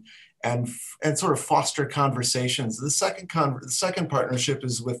and sort of foster conversations. The second partnership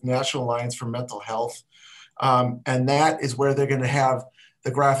is with National Alliance for Mental Health. And that is where they're going to have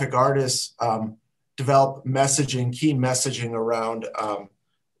the graphic artists develop key messaging around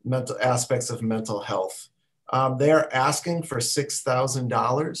mental aspects of mental health. They're asking for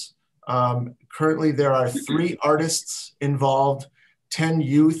 $6,000. Currently, there are 3 artists involved, 10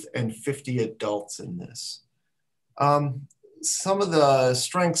 youth and 50 adults in this. Some of the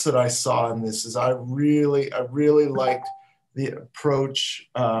strengths that I saw in this is I really liked the approach.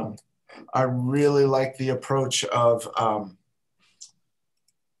 I really liked the approach of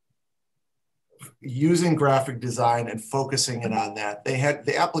using graphic design and focusing in on that.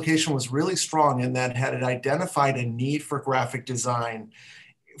 The application was really strong in that it identified a need for graphic design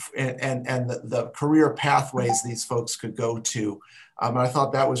and the career pathways these folks could go to. I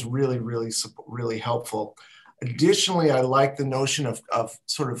thought that was really helpful. Additionally, I like the notion of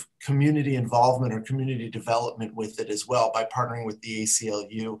sort of community involvement or community development with it as well by partnering with the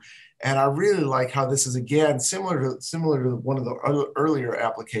ACLU. And I really like how this is, again, similar to one of the earlier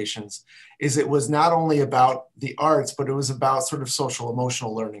applications, is it was not only about the arts, but it was about sort of social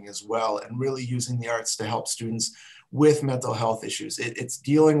emotional learning as well, and really using the arts to help students with mental health issues. It's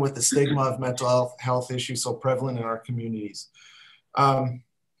dealing with the stigma of mental health issues so prevalent in our communities.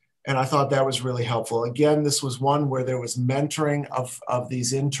 And I thought that was really helpful. Again, this was one where there was mentoring of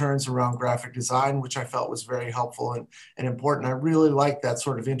these interns around graphic design, which I felt was very helpful and important. I really like that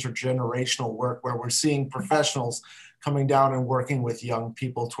sort of intergenerational work where we're seeing professionals coming down and working with young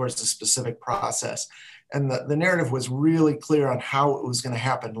people towards a specific process. And the narrative was really clear on how it was going to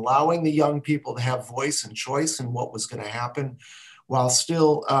happen, allowing the young people to have voice and choice in what was going to happen, while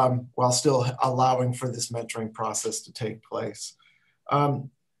still allowing for this mentoring process to take place.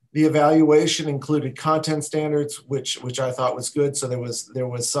 The evaluation included content standards, which I thought was good. So there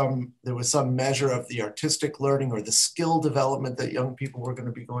was some measure of the artistic learning or the skill development that young people were going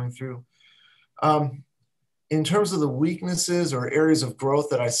to be going through. In terms of the weaknesses or areas of growth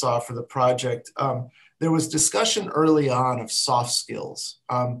that I saw for the project, there was discussion early on of soft skills.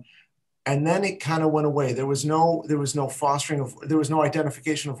 And then it kind of went away. There was no fostering of, there was no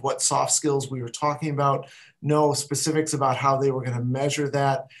identification of what soft skills we were talking about, no specifics about how they were going to measure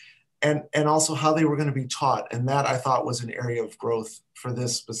that, and also how they were going to be taught. And that I thought was an area of growth for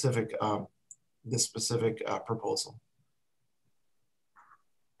this specific proposal.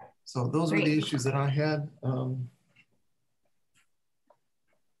 So those were the issues that I had. And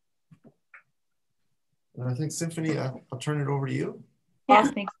I think Symphony, I'll turn it over to you. Yeah,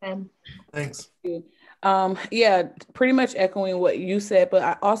 thanks, Ben. Thanks. Yeah, pretty much echoing what you said, but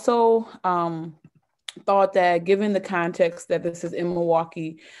I also thought that given the context that this is in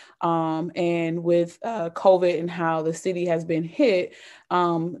Milwaukee, and with COVID and how the city has been hit,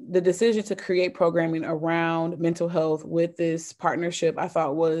 the decision to create programming around mental health with this partnership, I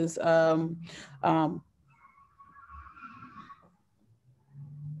thought was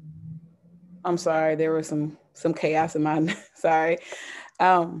I'm sorry, there was some chaos in my sorry.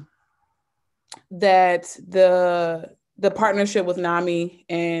 That the partnership with NAMI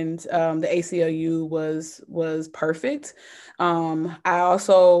and the ACLU was perfect. I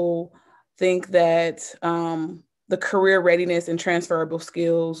also think that the career readiness and transferable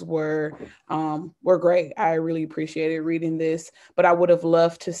skills were great. I really appreciated reading this, but I would have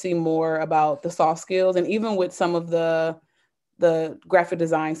loved to see more about the soft skills, and even with some of the graphic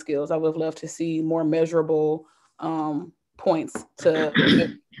design skills, I would have loved to see more measurable points to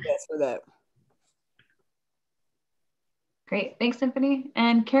yes for that. Great, thanks, Symphony.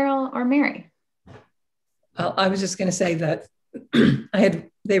 And Carol or Mary? I was just going to say that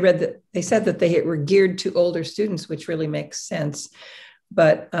they said that they were geared to older students, which really makes sense.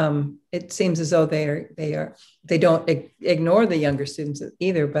 But it seems as though they don't ignore the younger students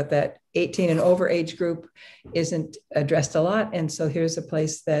either, but that 18 and over age group isn't addressed a lot. And so here's a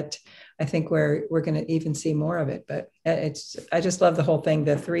place that I think we're going to even see more of it. But I just love the whole thing,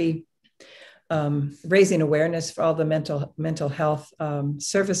 the three, raising awareness for all the mental health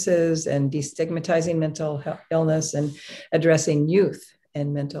services and destigmatizing mental illness and addressing youth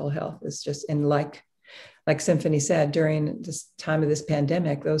and mental health is just, and like Symphony said, during this time of this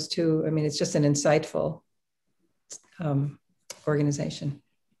pandemic, those two, I mean, it's just an insightful organization.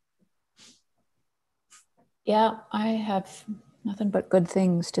 Yeah, I have nothing but good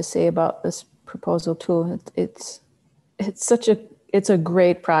things to say about this proposal too. It's a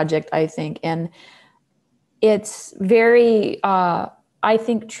great project, I think. And it's very, I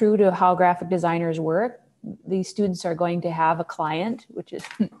think, true to how graphic designers work. These students are going to have a client, which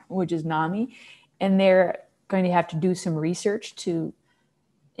is NAMI, and they're going to have to do some research to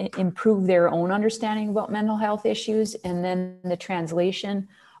improve their own understanding about mental health issues. And then the translation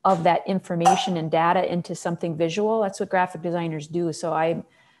of that information and data into something visual, that's what graphic designers do. So I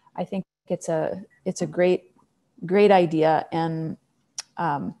think it's a great idea. And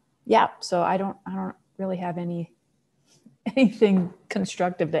yeah, so I don't really have anything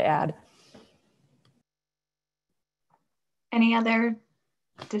constructive to add. Any other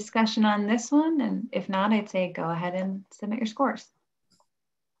discussion on this one? And if not, I'd say go ahead and submit your scores.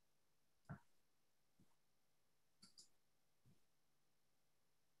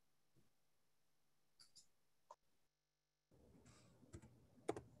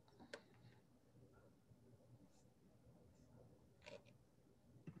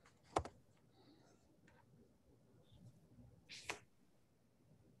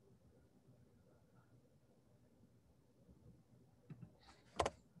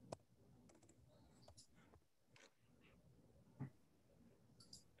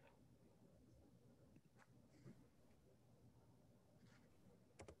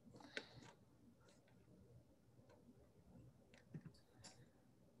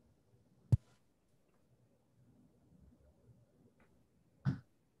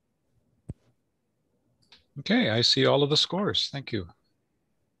 Okay, I see all of the scores. Thank you.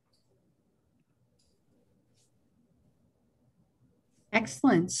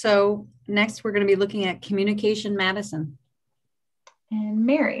 Excellent. So next we're going to be looking at Communication Madison. And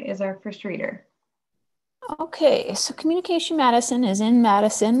Mary is our first reader. Okay, so Communication Madison is in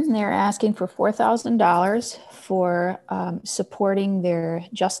Madison. They're asking for $4,000 for supporting their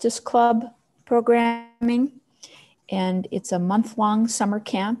Justice Club programming. And it's a month-long summer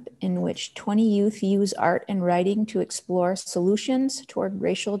camp in which 20 youth use art and writing to explore solutions toward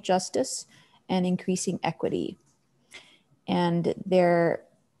racial justice and increasing equity. And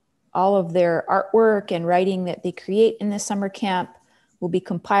all of their artwork and writing that they create in this summer camp will be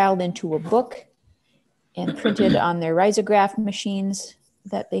compiled into a book and printed on their risograph machines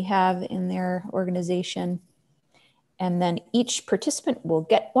that they have in their organization. And then each participant will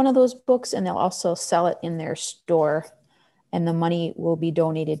get one of those books, and they'll also sell it in their store. And the money will be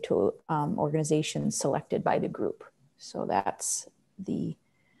donated to organizations selected by the group. So that's the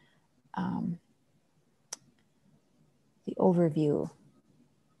overview.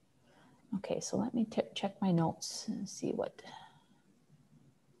 Okay, so let me check my notes and see what.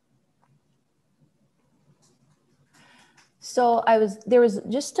 So there was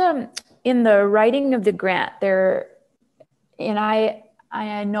just in the writing of the grant there, and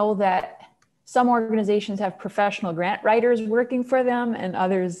I know that some organizations have professional grant writers working for them and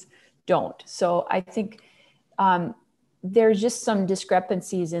others don't. So I think there's just some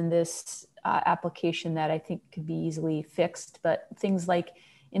discrepancies in this application that I think could be easily fixed. But things like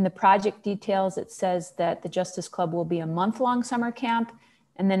in the project details, it says that the Justice Club will be a month-long summer camp.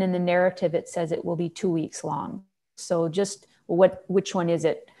 And then in the narrative, it says it will be 2 weeks long. So just which one is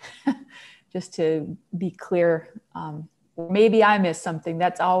it? Just to be clear, maybe I missed something.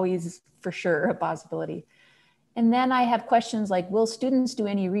 That's always for sure a possibility. And then I have questions like, will students do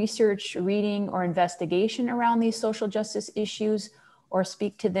any research, reading, or investigation around these social justice issues, or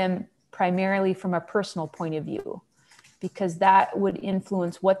speak to them primarily from a personal point of view? Because that would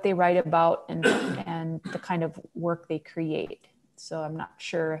influence what they write about and the kind of work they create. So I'm not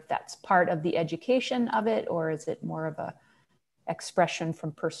sure if that's part of the education of it, or is it more of a expression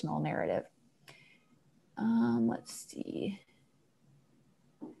from personal narrative. Let's see.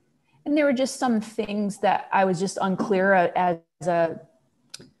 And there were just some things that I was just unclear as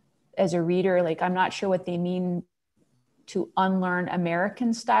a reader. Like, I'm not sure what they mean to unlearn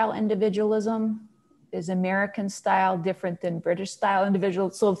American style individualism. Is American style different than British style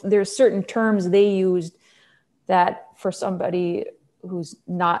individual? So there's certain terms they used that for somebody who's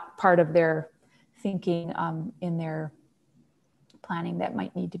not part of their thinking in their planning, that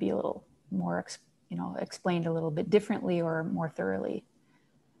might need to be a little more, explained a little bit differently or more thoroughly.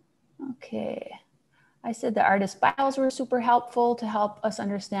 Okay. I said the artist bios were super helpful to help us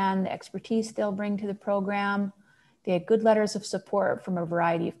understand the expertise they'll bring to the program. They had good letters of support from a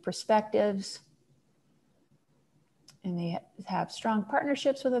variety of perspectives. And they have strong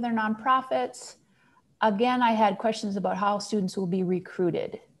partnerships with other nonprofits. Again, I had questions about how students will be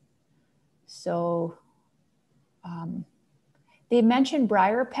recruited. So they mentioned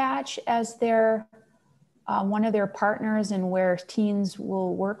Briar Patch as their one of their partners and where teens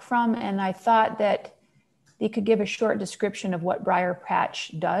will work from. And I thought that they could give a short description of what Briar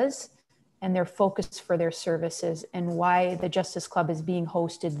Patch does and their focus for their services and why the Justice Club is being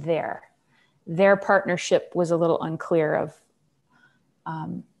hosted there. Their partnership was a little unclear of.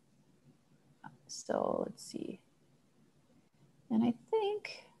 So let's see. And I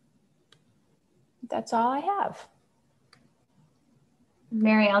think that's all I have.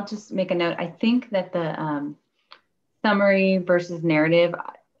 Mary, I'll just make a note. I think that the summary versus narrative,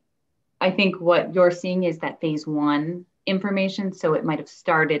 I think what you're seeing is that phase one information. So it might have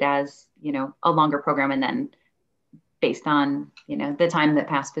started as, a longer program, and then based on, the time that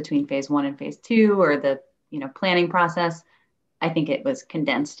passed between phase one and phase two, or the, planning process, I think it was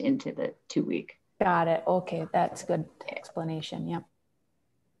condensed into the 2 week. Got it. Okay. That's good explanation. Yep.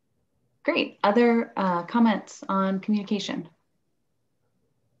 Great. Other comments on communication?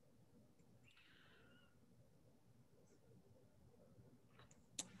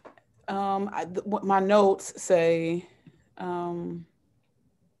 My notes say the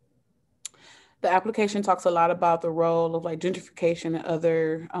application talks a lot about the role of gentrification and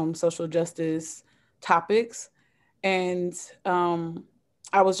other social justice topics. And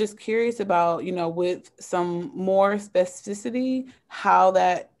I was just curious about, with some more specificity, how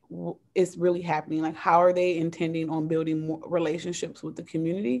that is really happening. Like, how are they intending on building more relationships with the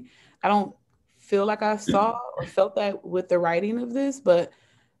community? I don't feel like I saw or felt that with the writing of this, but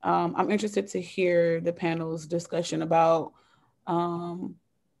I'm interested to hear the panel's discussion about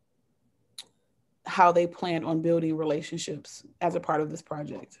how they plan on building relationships as a part of this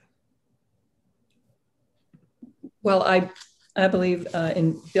project. Well, I believe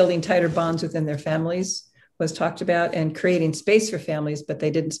in building tighter bonds within their families was talked about, and creating space for families, but they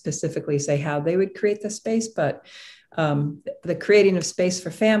didn't specifically say how they would create the space. But the creating of space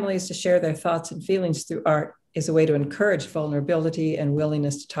for families to share their thoughts and feelings through art is a way to encourage vulnerability and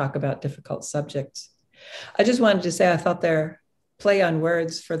willingness to talk about difficult subjects. I just wanted to say I thought their play on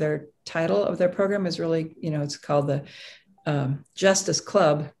words for their title of their program is really, it's called the Justice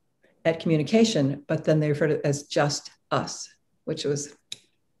Club at Communication, but then they refer to it as Just Us, which was,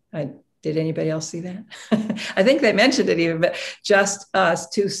 did anybody else see that? I think they mentioned it even, but Just Us,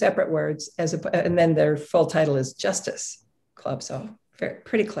 two separate words, and then their full title is Justice Club. So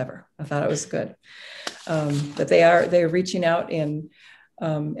pretty clever. I thought it was good. But they're reaching out in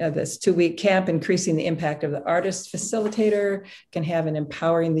this 2-week camp, increasing the impact of the artist facilitator, can have in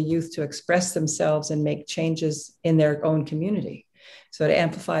empowering the youth to express themselves and make changes in their own community. So it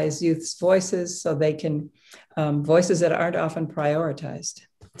amplifies youth's voices so they can, voices that aren't often prioritized.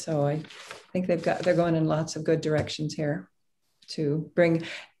 So I think they're going in lots of good directions here to bring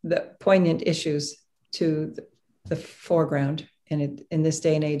the poignant issues to the foreground. And in this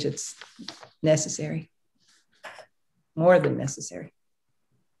day and age, it's necessary, more than necessary.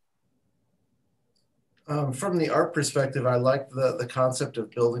 From the art perspective, I like the concept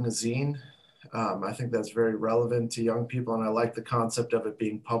of building a zine. I think that's very relevant to young people, and I like the concept of it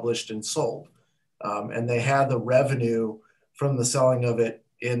being published and sold. And they had the revenue from the selling of it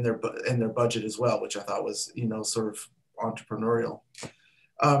in their budget as well, which I thought was, sort of entrepreneurial.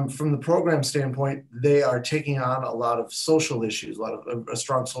 From the program standpoint, they are taking on a lot of social issues, a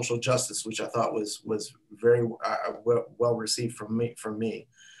strong social justice, which I thought was very well received from me.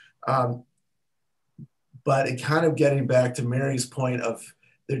 But it kind of getting back to Mary's point of,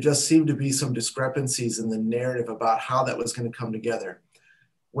 there just seemed to be some discrepancies in the narrative about how that was going to come together.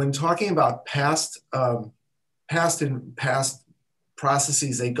 When talking about past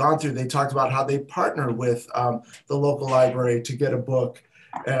processes they'd gone through, they talked about how they partnered with the local library to get a book,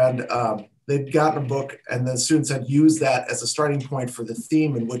 and they'd gotten a book, and the students had used that as a starting point for the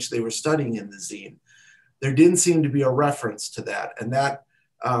theme in which they were studying in the zine. There didn't seem to be a reference to that, and that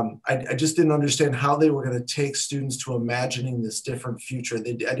I just didn't understand how they were going to take students to imagining this different future. I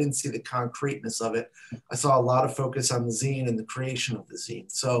didn't see the concreteness of it. I saw a lot of focus on the zine and the creation of the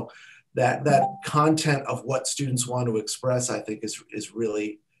zine. So that content of what students want to express, I think, is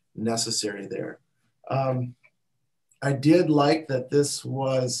really necessary there. I did like that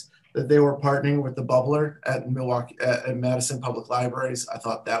that they were partnering with the Bubbler at Madison Public Libraries. I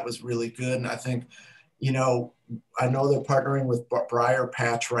thought that was really good. And I think, I know they're partnering with Briar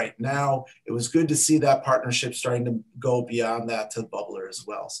Patch right now. It was good to see that partnership starting to go beyond that to the Bubbler as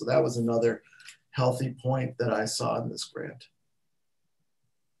well. So that was another healthy point that I saw in this grant.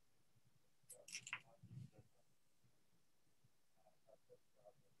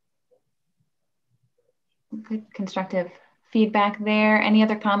 Good constructive feedback there. Any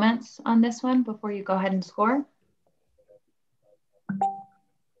other comments on this one before you go ahead and score?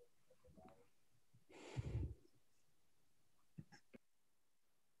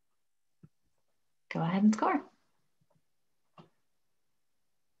 Go ahead and score.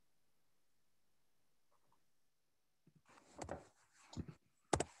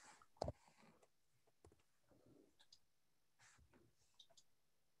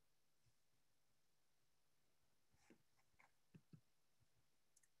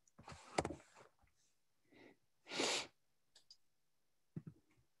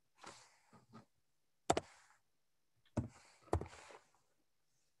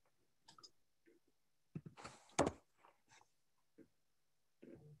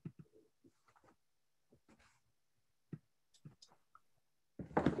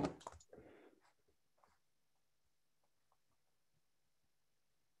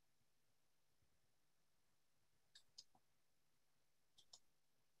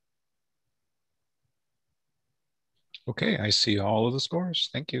 Okay, I see all of the scores.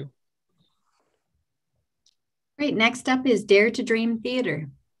 Thank you. Great. Next up is Dare to Dream Theater.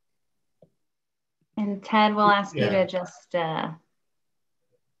 And Ted, we'll ask you to just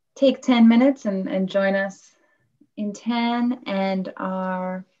take 10 minutes and join us in 10. And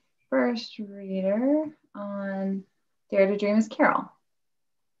our first reader on Dare to Dream is Carol.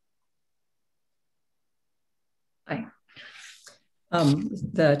 Hi.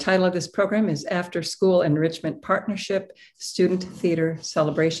 The title of this program is After School Enrichment Partnership Student Theater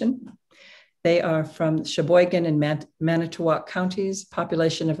Celebration. They are from Sheboygan and Manitowoc counties,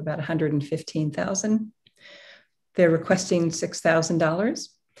 population of about 115,000. They're requesting $6,000.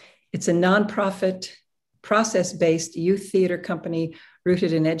 It's a nonprofit process-based youth theater company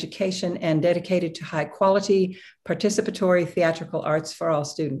rooted in education and dedicated to high quality, participatory theatrical arts for all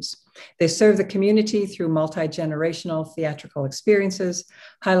students. They serve the community through multi-generational theatrical experiences,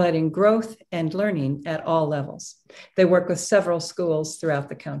 highlighting growth and learning at all levels. They work with several schools throughout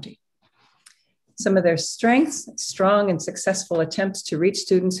the county. Some of their strengths: strong and successful attempts to reach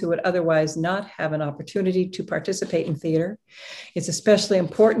students who would otherwise not have an opportunity to participate in theater. It's especially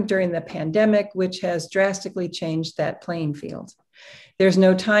important during the pandemic, which has drastically changed that playing field. There's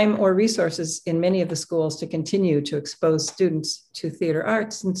no time or resources in many of the schools to continue to expose students to theater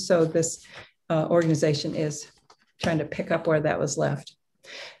arts, and so this organization is trying to pick up where that was left.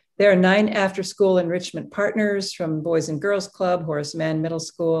 There are 9 after-school enrichment partners from Boys and Girls Club, Horace Mann Middle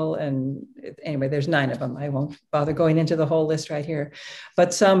School, and anyway, there's 9 of them. I won't bother going into the whole list right here.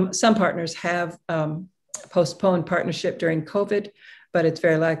 But some partners have postponed partnership during COVID, but it's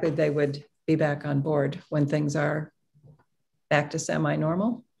very likely they would be back on board when things are back to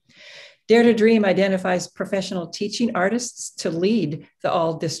semi-normal. Dare to Dream identifies professional teaching artists to lead the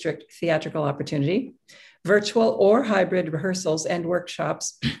all-district theatrical opportunity. Virtual or hybrid rehearsals and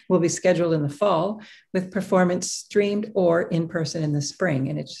workshops will be scheduled in the fall, with performance streamed or in person in the spring.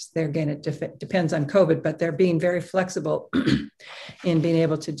 And it's just, there again, it depends on COVID, but they're being very flexible in being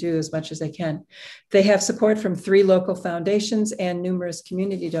able to do as much as they can. They have support from 3 local foundations and numerous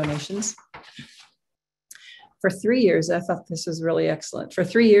community donations. For 3 years, I thought this was really excellent. For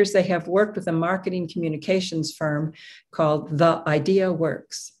 3 years, they have worked with a marketing communications firm called The Idea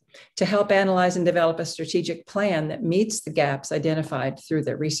Works to help analyze and develop a strategic plan that meets the gaps identified through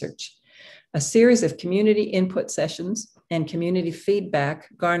their research. A series of community input sessions and community feedback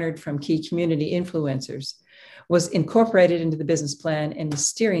garnered from key community influencers was incorporated into the business plan and is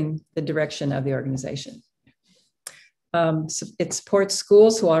steering the direction of the organization. It supports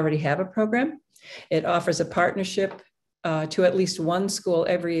schools who already have a program. It offers a partnership to at least 1 school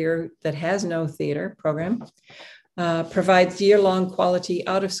every year that has no theater program. Provides year-long quality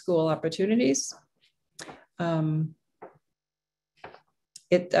out-of-school opportunities.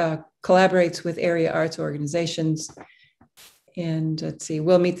 It collaborates with area arts organizations, and let's see,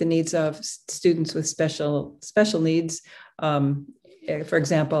 will meet the needs of students with special needs, for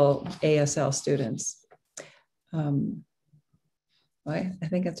example, ASL students. I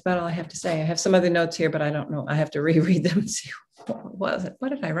think that's about all I have to say. I have some other notes here, but I don't know. I have to reread them and see what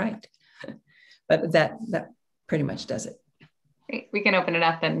did I write? But that pretty much does it. Great. We can open it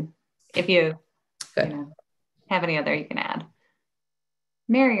up, and if you have any other, you can add.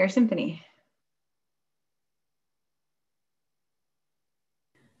 Mary or Symphony?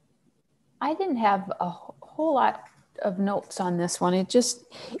 I didn't have a whole lot of notes on this one.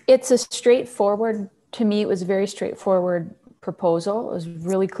 It's a straightforward, to me, it was a very straightforward proposal. It was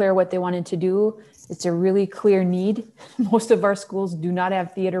really clear what they wanted to do. It's a really clear need. Most of our schools do not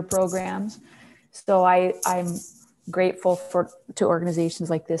have theater programs. So I'm grateful to organizations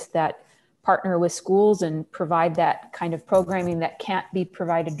like this that partner with schools and provide that kind of programming that can't be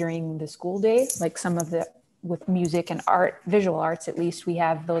provided during the school day, like some of the, with music and art, visual arts, at least we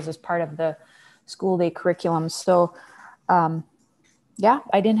have those as part of the school day curriculum. So yeah,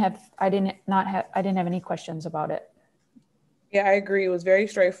 I didn't have any questions about it. Yeah, I agree. It was very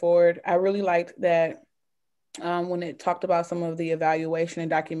straightforward. I really liked that when it talked about some of the evaluation and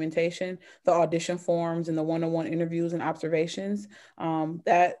documentation, the audition forms and the one-on-one interviews and observations.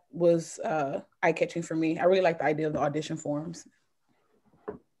 That was eye-catching for me. I really like the idea of the audition forms.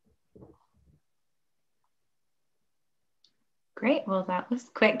 Great. Well, that was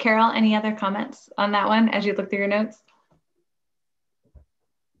quick. Carol, any other comments on that one as you look through your notes?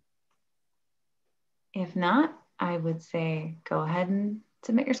 If not, I would say go ahead and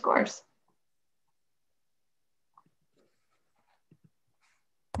submit your scores.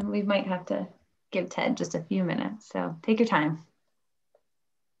 And we might have to give Ted just a few minutes, so take your time.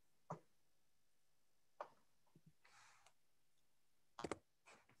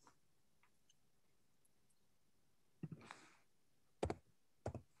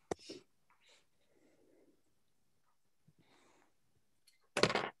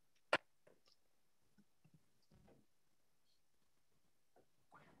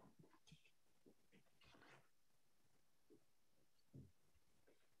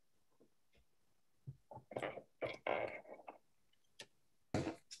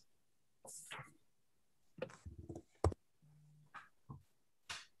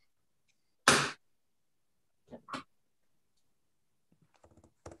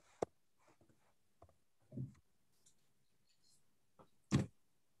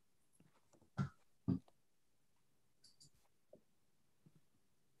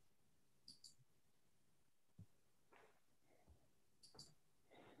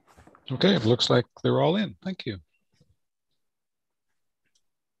 Okay, it looks like they're all in. Thank you.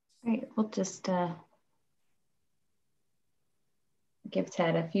 Great, we'll just give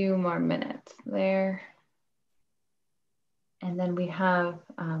Ted a few more minutes there. And then we have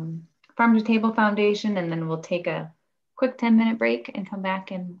Farm to Table Foundation, and then we'll take a quick 10-minute break and come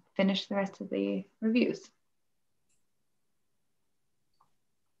back and finish the rest of the reviews.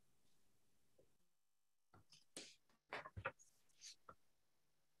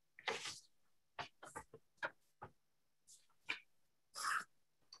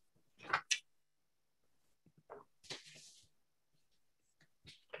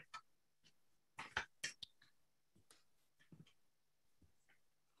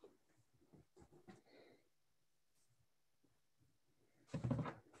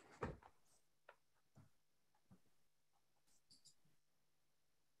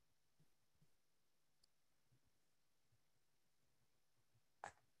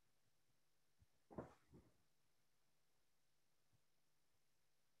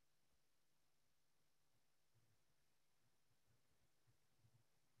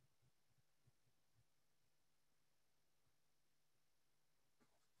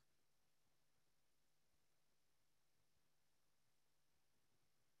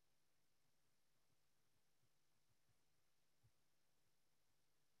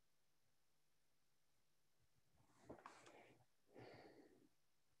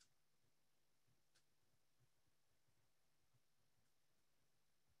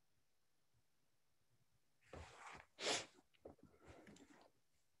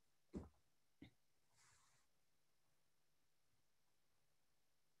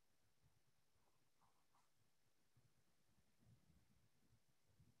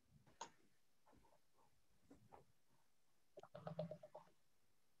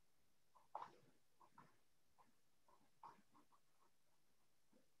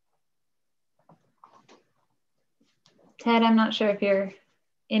 Ted, I'm not sure if you're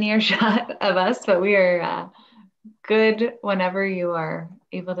in earshot of us, but we are good whenever you are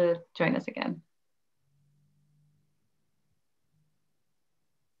able to join us again.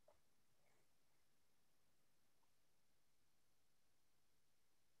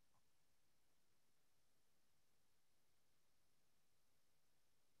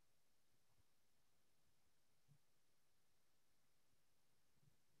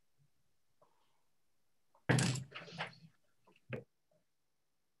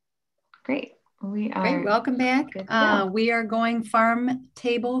 Great. We are Great. Welcome back. good. We are going Farm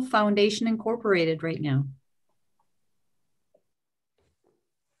Table Foundation Incorporated right now.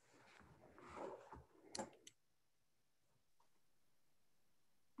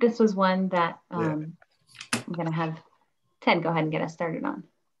 This was one that I'm going to have Ted go ahead and get us started on.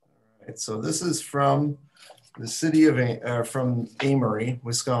 All right, so this is from the city of from Amory,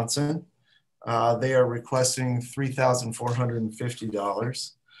 Wisconsin. They are requesting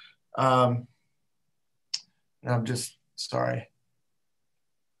 $3,450. And I'm just sorry.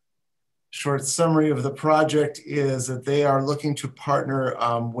 Short summary of the project is that they are looking to partner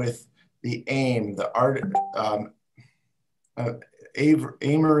with the AIM, the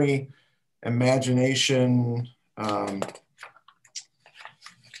Amory Imagination.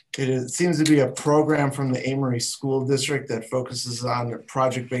 It seems to be a program from the Amory School District that focuses on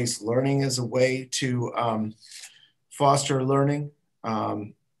project-based learning as a way to foster learning.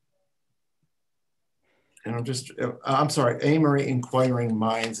 And I'm sorry, Amory Inquiring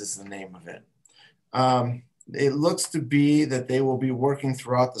Minds is the name of it. It looks to be that they will be working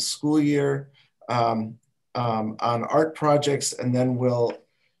throughout the school year on art projects, and then we'll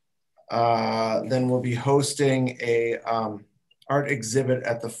be hosting a art exhibit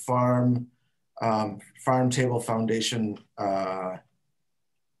at the Farm Table Foundation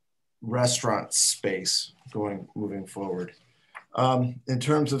restaurant space moving forward. In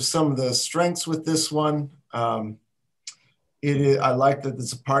terms of some of the strengths with this one, I like that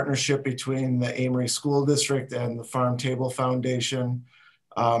it's a partnership between the Amory School District and the Farm Table Foundation.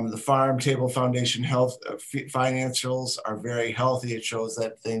 The Farm Table Foundation financials are very healthy. It shows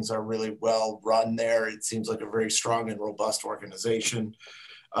that things are really well run there. It seems like a very strong and robust organization.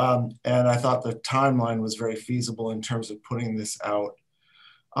 And I thought the timeline was very feasible in terms of putting this out.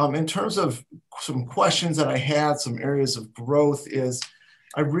 In terms of some questions that I had, some areas of growth is,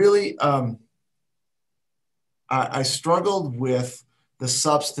 I really, I struggled with the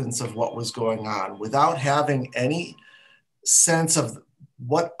substance of what was going on without having any sense of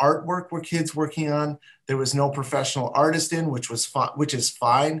what artwork were kids working on. There was no professional artist in, which is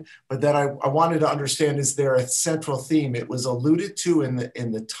fine. But then I wanted to understand, is there a central theme? It was alluded to in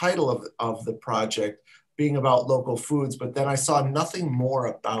the title of the project, being about local foods, but then I saw nothing more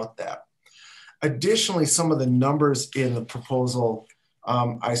about that. Additionally, some of the numbers in the proposal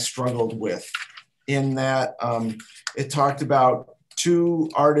I struggled with, in that it talked about 2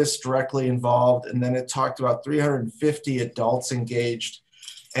 artists directly involved, and then it talked about 350 adults engaged,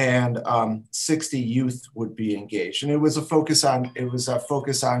 and 60 youth would be engaged. And it was a focus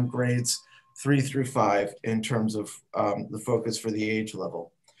on grades 3 through 5 in terms of the focus for the age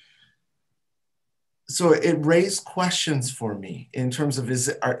level. So it raised questions for me in terms of, is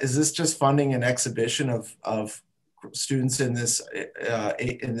this just funding an exhibition of students in this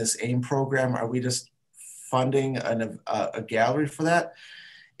AIM program? Are we just funding a gallery for that?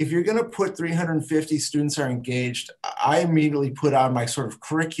 If you're going to put 350 students are engaged, I immediately put on my sort of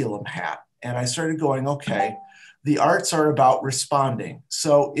curriculum hat, and I started going, okay, the arts are about responding.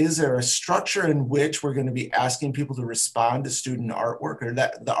 So is there a structure in which we're going to be asking people to respond to student artwork, or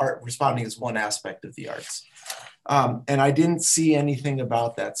that the art responding is one aspect of the arts? And I didn't see anything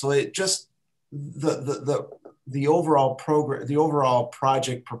about that. So it just, the overall program, the overall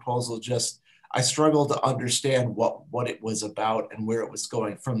project proposal, just, I struggled to understand what it was about and where it was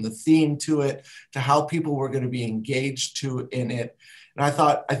going, from the theme to it, to how people were going to be engaged in it. And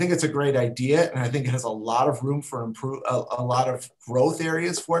I think it's a great idea, and I think it has a lot of room for a lot of growth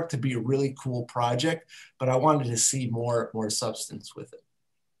areas for it to be a really cool project, but I wanted to see more substance with it.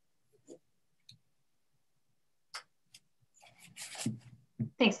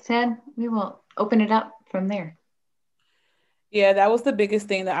 Thanks, Ted. We will open it up from there. Yeah, that was the biggest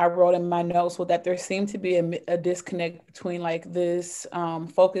thing that I wrote in my notes, was that there seemed to be a disconnect between like this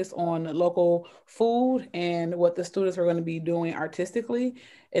focus on local food and what the students were going to be doing artistically.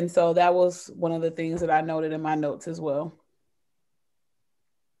 And so that was one of the things that I noted in my notes as well.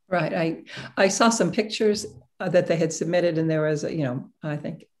 Right. I saw some pictures that they had submitted, and there was, I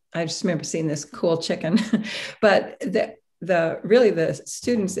think I just remember seeing this cool chicken, but the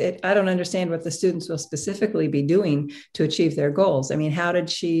students, I don't understand what the students will specifically be doing to achieve their goals. I mean, how did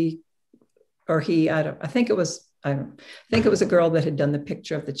she or he, I think it was a girl that had done the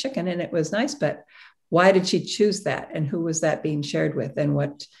picture of the chicken, and it was nice, but why did she choose that? And who was that being shared with? And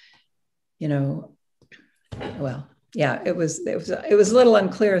what, well, yeah, it was a little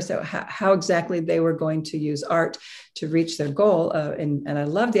unclear as to how exactly they were going to use art to reach their goal. And I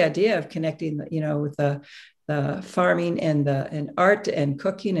love the idea of connecting, with the farming and art and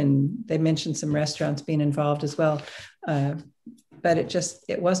cooking, and they mentioned some restaurants being involved as well. But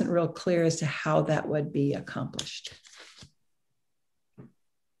it wasn't real clear as to how that would be accomplished.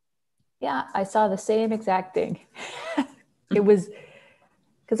 Yeah, I saw the same exact thing. It was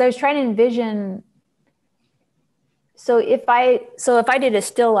because I was trying to envision. So if I did a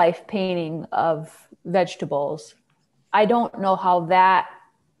still life painting of vegetables, I don't know how that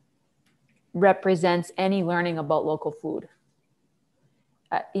represents any learning about local food.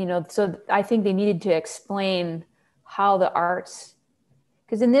 So I think they needed to explain how the arts,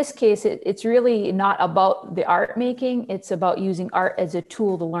 because in this case, it's really not about the art making, it's about using art as a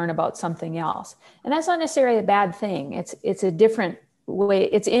tool to learn about something else. And that's not necessarily a bad thing. It's a different way,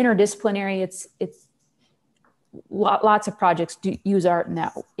 it's interdisciplinary, it's lots of projects do use art in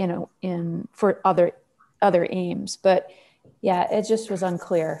that, for other aims, but yeah, it just was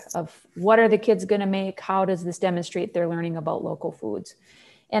unclear of what are the kids going to make? How does this demonstrate their learning about local foods?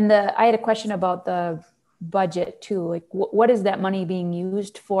 And I had a question about the budget too. Like, what is that money being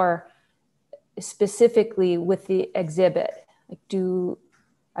used for specifically with the exhibit? Like,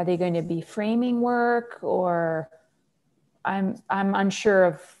 are they going to be framing work, or I'm unsure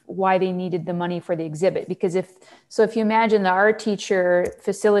of why they needed the money for the exhibit, because if you imagine the art teacher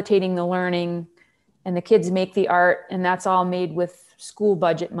facilitating the learning, and the kids make the art, and that's all made with school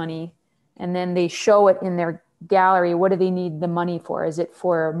budget money, and then they show it in their gallery, what do they need the money for? Is it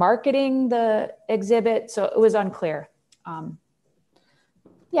for marketing the exhibit? So it was unclear.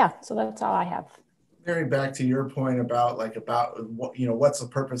 Yeah, so that's all I have. Going back to your point about what, what's the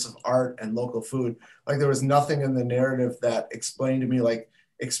purpose of art and local food? Like, there was nothing in the narrative that explained to me like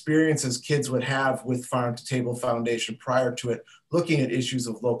experiences kids would have with Farm to Table Foundation prior to it, looking at issues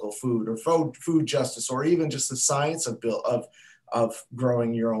of local food or food justice, or even just the science of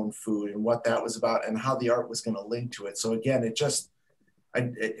growing your own food and what that was about and how the art was going to link to it. So again, it just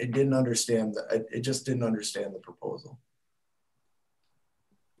didn't understand the proposal.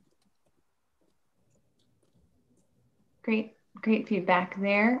 Great feedback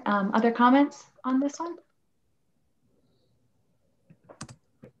there. Other comments on this one?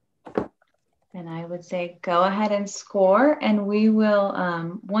 Then I would say go ahead and score, and we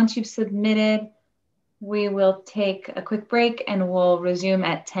will, once you've submitted, we will take a quick break and we'll resume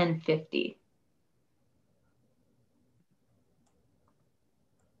at 10:50.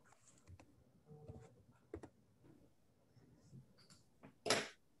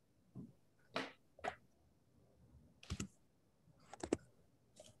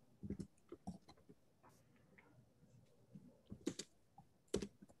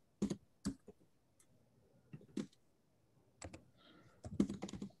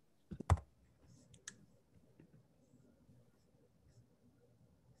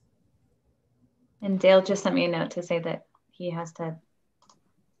 And Dale just sent me a note to say that he has to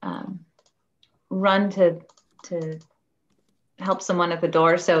run to help someone at the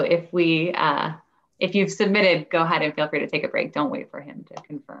door. So if you've submitted, go ahead and feel free to take a break. Don't wait for him to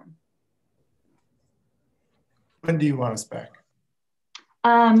confirm. When do you want us back?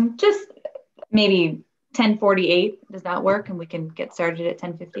 Just maybe 10:48. Does that work? And we can get started at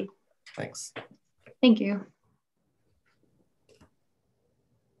 10:50. Thanks. Thank you.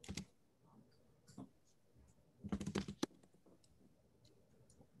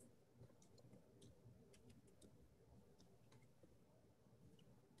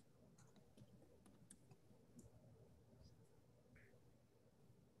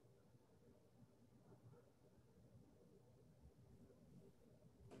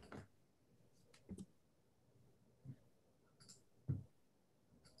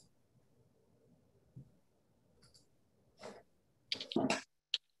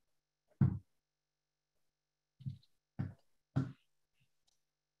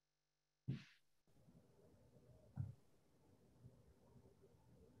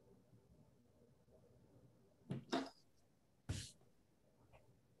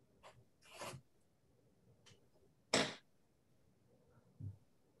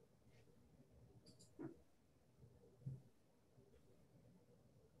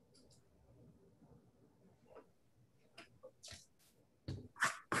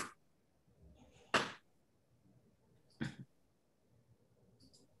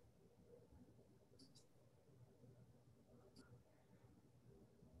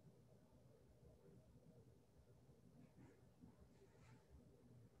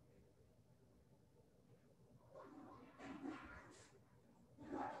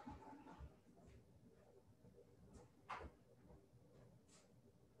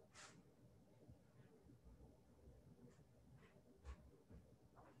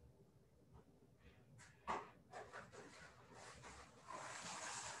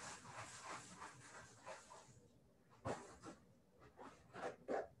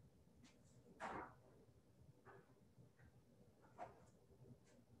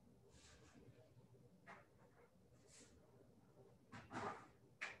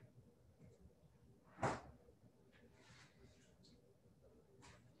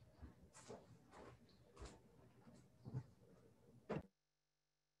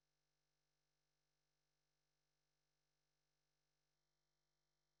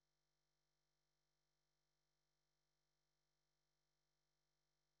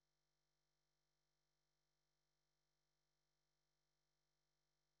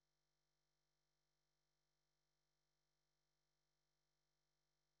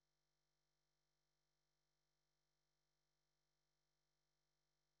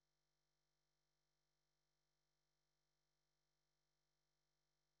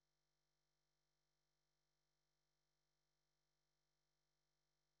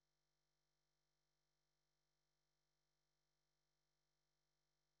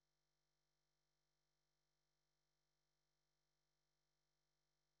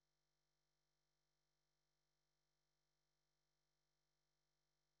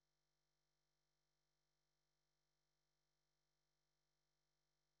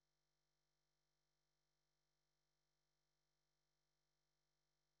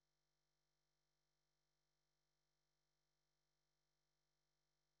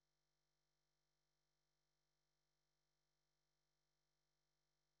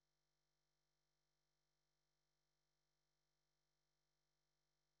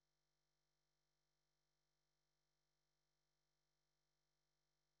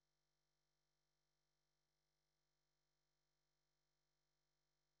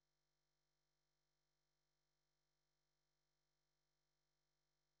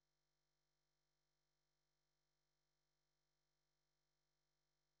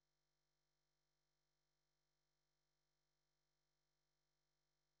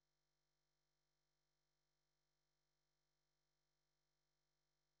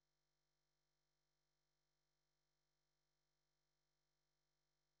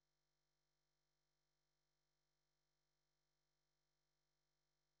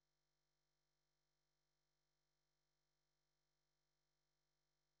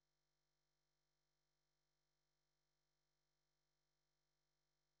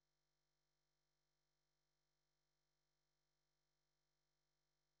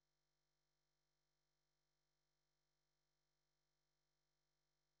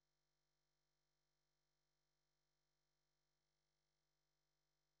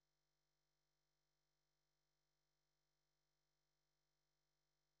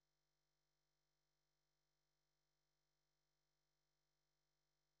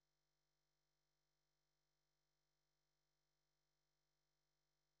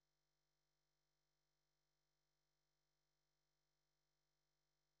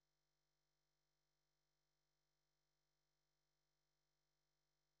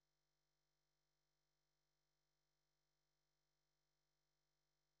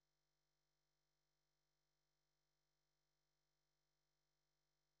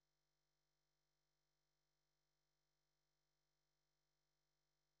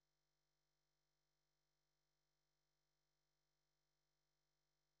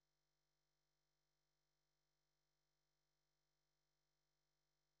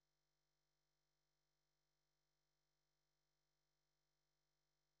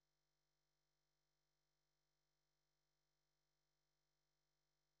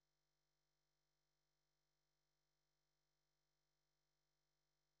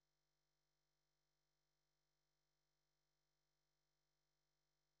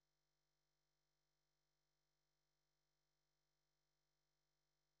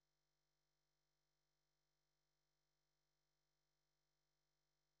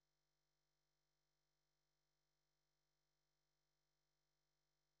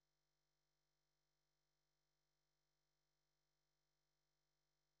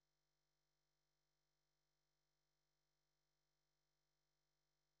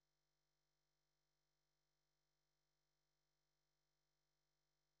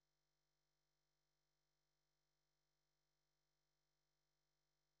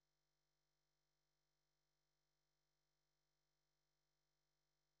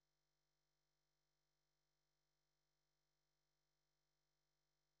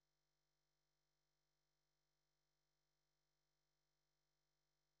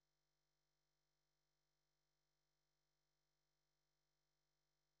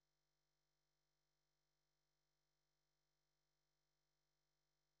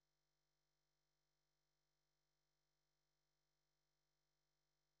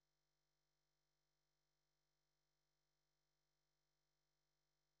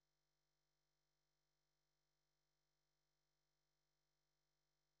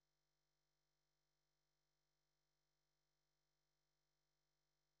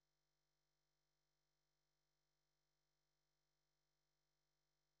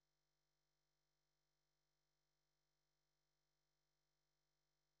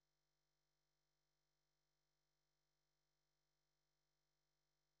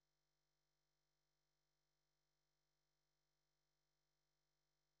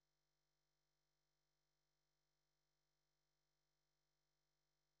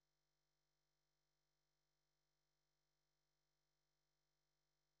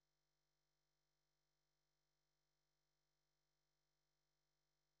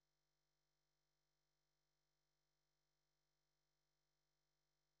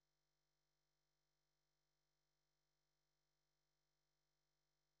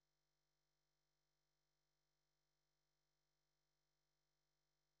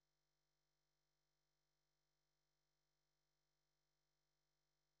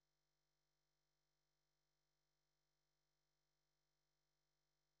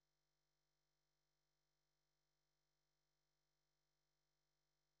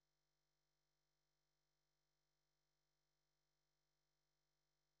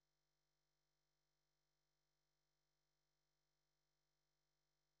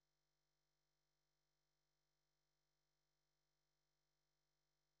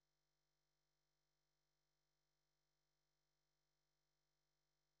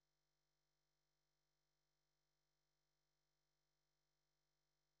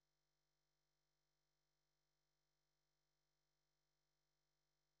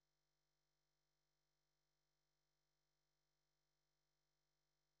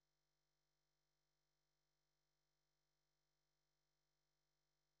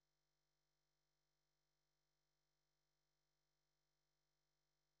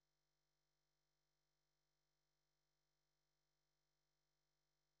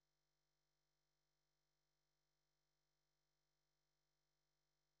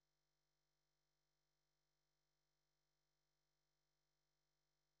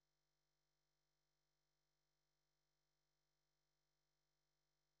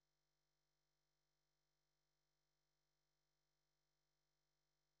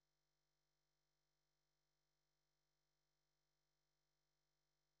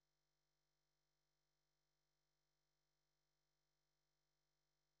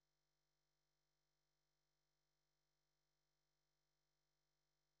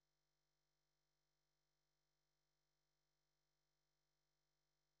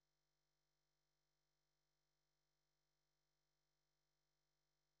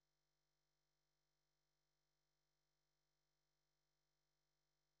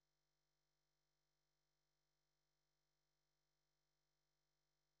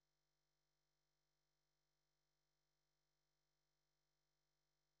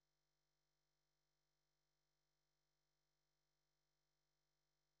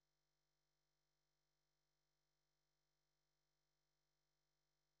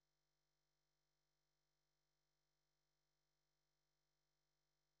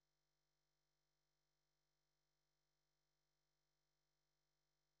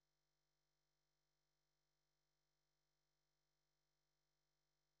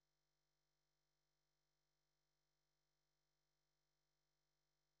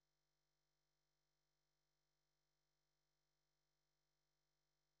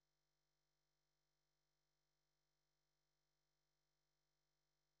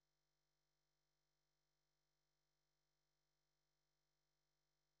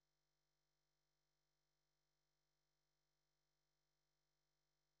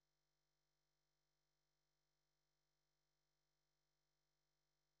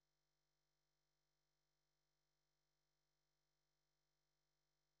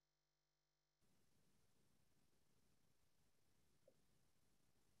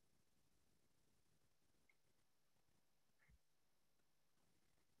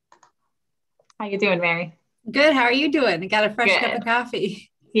 How you doing, Mary? Good. How are you doing? Got a fresh cup Good. of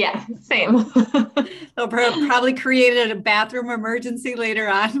coffee. Yeah, same. They'll probably created a bathroom emergency later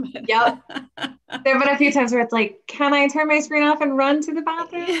on. Yep. There have been a few times where it's like, can I turn my screen off and run to the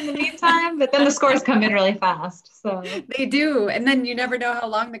bathroom in the meantime? But then the scores come in really fast. So They do. And then you never know how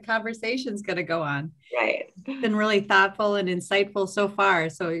long the conversation's going to go on. right. It's been really thoughtful and insightful so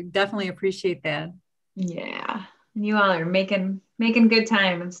far. So definitely appreciate that. Yeah. You all are making good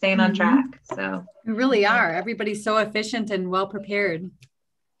time and staying on track. So we really are. Everybody's so efficient and well prepared.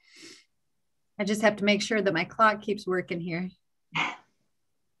 I just have to make sure that my clock keeps working here.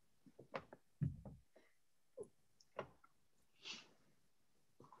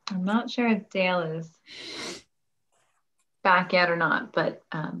 I'm not sure if Dale is back yet or not, but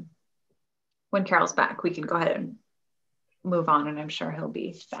when Carol's back, we can go ahead and move on, and I'm sure he'll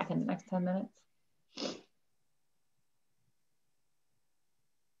be back in the next 10 minutes.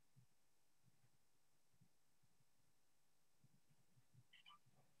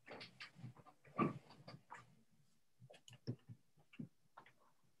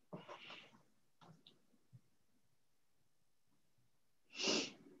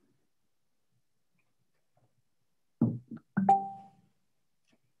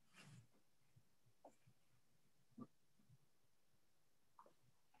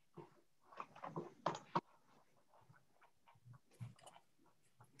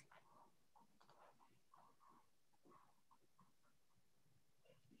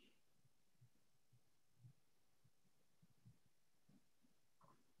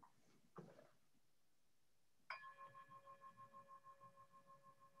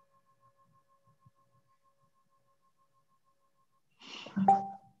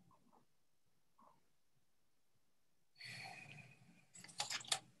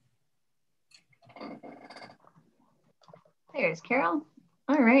 There's Carol.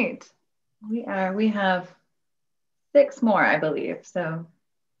 All right. We have 6 more, I believe. So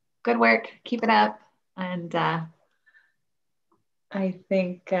good work. Keep it up. And I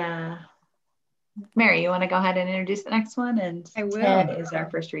think, Mary, you want to go ahead and introduce the next one? And I will. Ted is our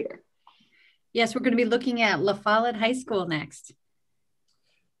first reader. Yes, we're going to be looking at La Follette High School next.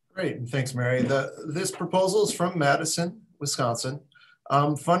 Great, and thanks, Mary. This proposal is from Madison, Wisconsin.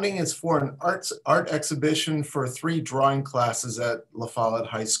 Funding is for an art exhibition for 3 drawing classes at La Follette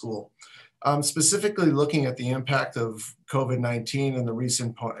High School. Specifically looking at the impact of COVID-19 and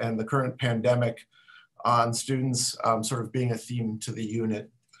the current pandemic on students, sort of being a theme to the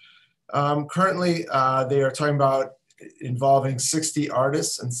unit. Currently, they are talking about involving 60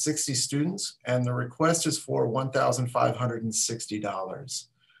 artists and 60 students, and the request is for $1,560.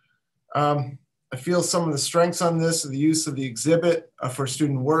 I feel some of the strengths on this, the use of the exhibit for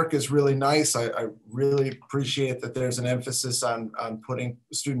student work is really nice. I really appreciate that there's an emphasis on putting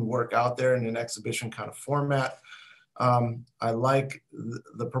student work out there in an exhibition kind of format. I like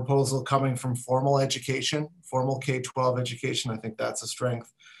the proposal coming from formal education, formal K-12 education. I think that's a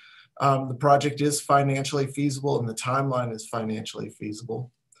strength. The project is financially feasible and the timeline is financially feasible.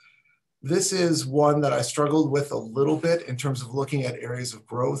 This is one that I struggled with a little bit in terms of looking at areas of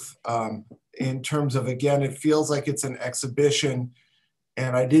growth. In terms of, again, it feels like it's an exhibition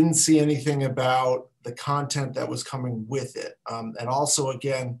and I didn't see anything about the content that was coming with it. And also,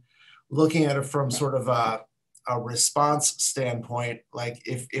 again, looking at it from sort of a response standpoint, like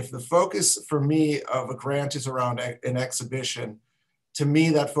if the focus for me of a grant is around an exhibition, to me,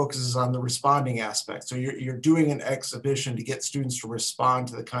 that focuses on the responding aspect. So you're doing an exhibition to get students to respond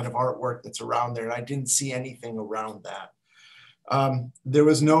to the kind of artwork that's around there. And I didn't see anything around that. There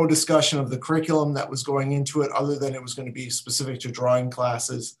was no discussion of the curriculum that was going into it other than it was going to be specific to drawing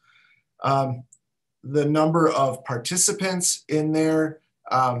classes. The number of participants in there,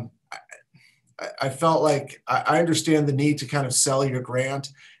 I felt like I understand the need to kind of sell your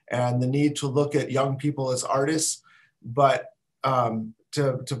grant and the need to look at young people as artists, but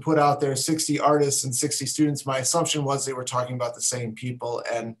to put out there 60 artists and 60 students, my assumption was they were talking about the same people.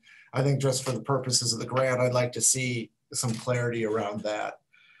 And I think just for the purposes of the grant, I'd like to see some clarity around that.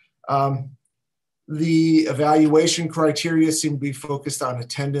 The evaluation criteria seem to be focused on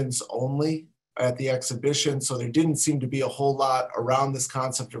attendance only at the exhibition. So there didn't seem to be a whole lot around this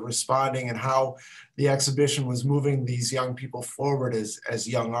concept of responding and how the exhibition was moving these young people forward as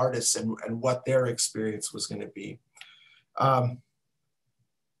young artists and what their experience was going to be.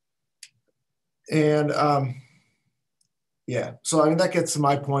 Yeah, so I mean, that gets to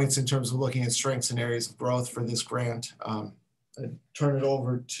my points in terms of looking at strengths and areas of growth for this grant. I turn it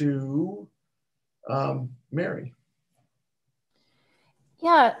over to Mary.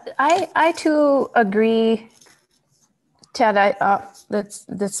 Yeah, I too agree Ted,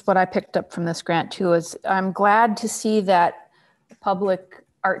 that's what I picked up from this grant too. Is I'm glad to see that a public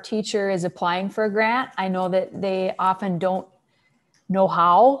art teacher is applying for a grant. I know that they often don't know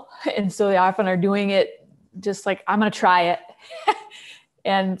how, and so they often are doing it just like, I'm going to try it.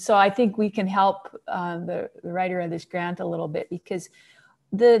 And so I think we can help the writer of this grant a little bit, because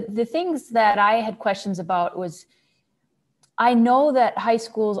the things that I had questions about was, I know that high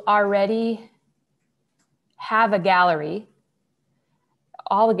schools already have a gallery.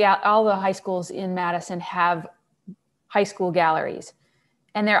 All the high schools in Madison have high school galleries,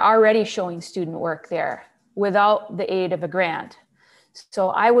 and they're already showing student work there without the aid of a grant. So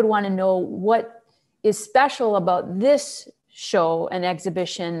I would want to know what is special about this show and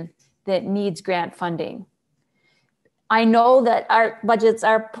exhibition that needs grant funding. I know that our budgets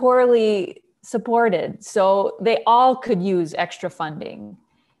are poorly supported, so they all could use extra funding.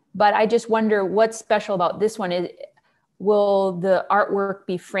 But I just wonder what's special about this one. Will the artwork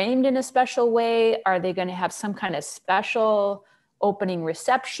be framed in a special way? Are they going to have some kind of special opening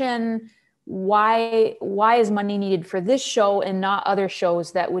reception? Why is money needed for this show and not other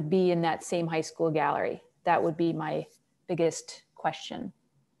shows that would be in that same high school gallery? That would be my biggest question.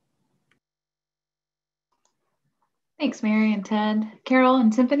 Thanks, Mary and Ted. Carol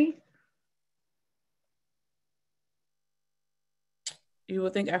and Symphony? You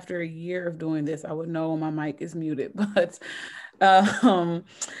would think after a year of doing this, I would know when my mic is muted, but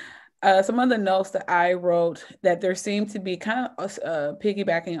some of the notes that I wrote, that there seemed to be kind of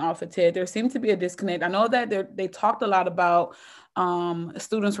piggybacking off of Ted, there seemed to be a disconnect. I know that they talked a lot about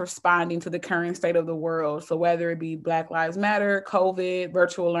students responding to the current state of the world. So whether it be Black Lives Matter, COVID,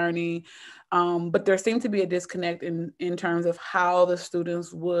 virtual learning, but there seemed to be a disconnect in terms of how the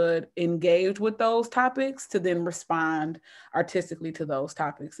students would engage with those topics to then respond artistically to those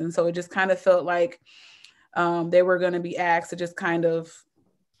topics. And so it just kind of felt like they were going to be asked to just kind of,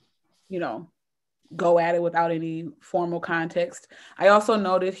 go at it without any formal context. I also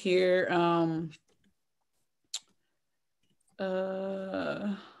noted here,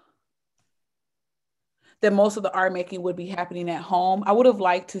 that most of the art making would be happening at home. I would have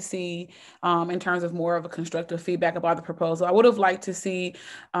liked to see, in terms of more of a constructive feedback about the proposal, I would have liked to see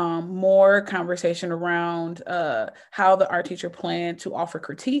more conversation around how the art teacher planned to offer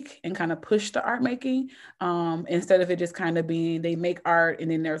critique and kind of push the art making, instead of it just kind of being, they make art and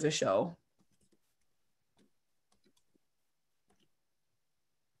then there's a show.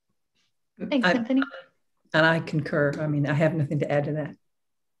 Thanks, Symphony. And I concur. I mean, I have nothing to add to that.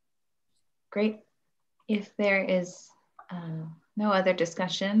 Great. If there is no other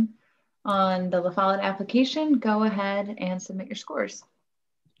discussion on the La Follette application, go ahead and submit your scores.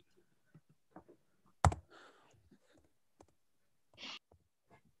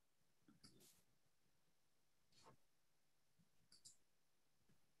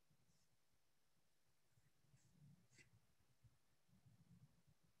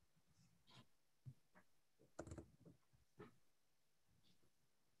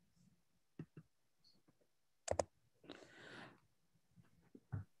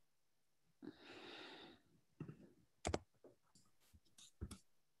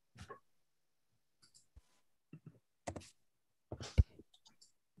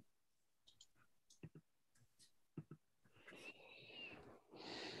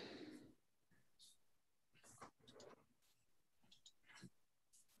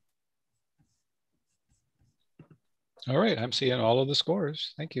 All right, I'm seeing all of the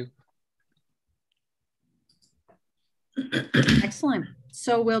scores. Thank you. Excellent.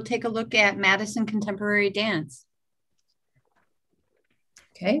 So we'll take a look at Madison Contemporary Dance.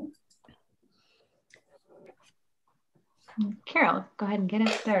 Okay. Carol, go ahead and get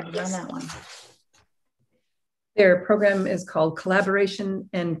us started on that one. Their program is called Collaboration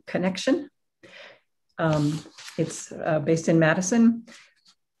and Connection. It's based in Madison.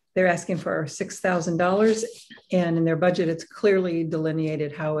 They're asking for $6,000, and in their budget, it's clearly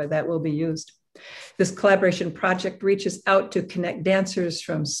delineated how that will be used. This collaboration project reaches out to connect dancers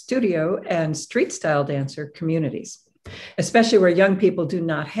from studio and street style dancer communities, especially where young people do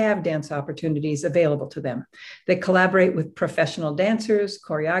not have dance opportunities available to them. They collaborate with professional dancers,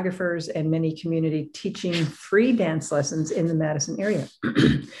 choreographers, and many community teaching free dance lessons in the Madison area.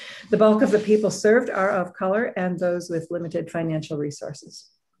 The bulk of the people served are of color and those with limited financial resources.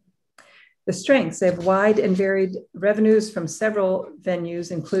 The strengths, they have wide and varied revenues from several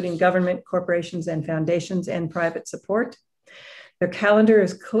venues, including government, corporations, and foundations, and private support. Their calendar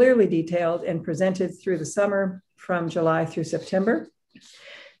is clearly detailed and presented through the summer from July through September.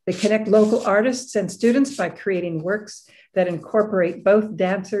 They connect local artists and students by creating works that incorporate both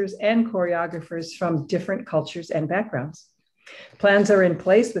dancers and choreographers from different cultures and backgrounds. Plans are in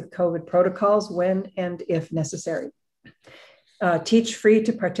place with COVID protocols when and if necessary. Teach free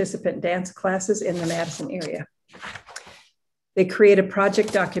to participant dance classes in the Madison area. They create a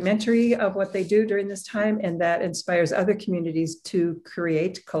project documentary of what they do during this time, and that inspires other communities to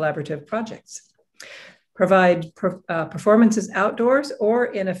create collaborative projects. Provide performances outdoors or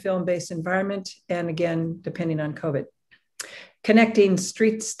in a film-based environment, and again, depending on COVID. Connecting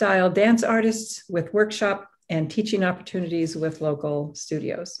street-style dance artists with workshop and teaching opportunities with local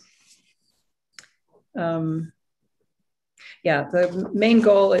studios. The main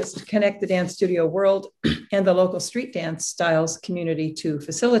goal is to connect the dance studio world and the local street dance styles community to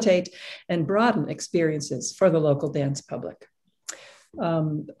facilitate and broaden experiences for the local dance public.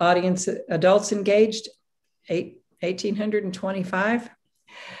 Audience, adults engaged, 1,825.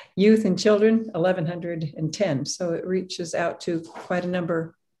 Youth and children, 1,110. So it reaches out to quite a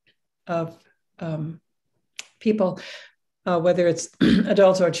number of people, whether it's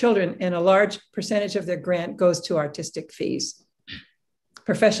adults or children, and a large percentage of their grant goes to artistic fees.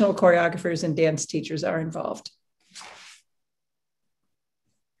 Professional choreographers and dance teachers are involved.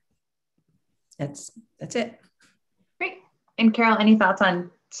 That's it. Great. And Carol, any thoughts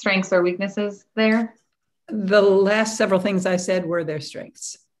on strengths or weaknesses there? The last several things I said were their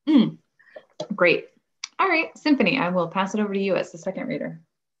strengths. Great. All right, Symphony, I will pass it over to you as the second reader.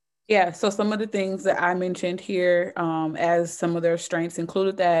 Yeah, so some of the things that I mentioned here as some of their strengths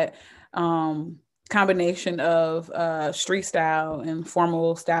included that combination of street style and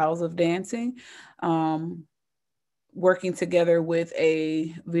formal styles of dancing, working together with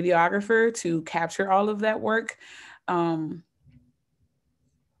a videographer to capture all of that work. I'm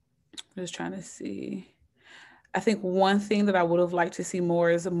just trying to see. I think one thing that I would have liked to see more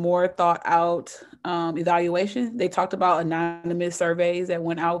is a more thought out evaluation. They talked about anonymous surveys that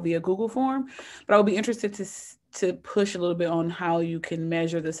went out via Google form, but I would be interested to push a little bit on how you can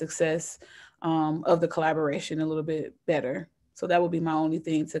measure the success of the collaboration a little bit better. So that would be my only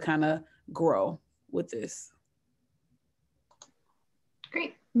thing to kind of grow with this.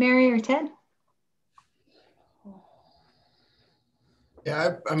 Great. Mary or Ted?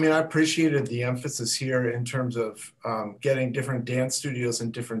 Yeah, I mean, I appreciated the emphasis here in terms of getting different dance studios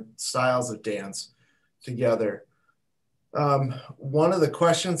and different styles of dance together. One of the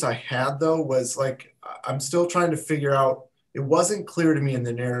questions I had though was like, I'm still trying to figure out, it wasn't clear to me in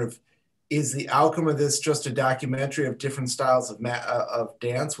the narrative, is the outcome of this just a documentary of different styles of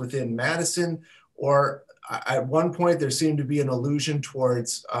dance within Madison? Or at one point there seemed to be an allusion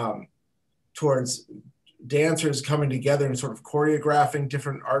towards dancers coming together and sort of choreographing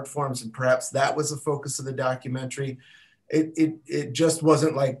different art forms, and perhaps that was the focus of the documentary. It just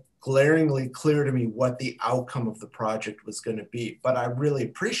wasn't like glaringly clear to me what the outcome of the project was going to be, but I really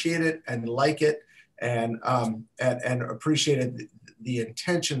appreciate it and like it, and appreciated the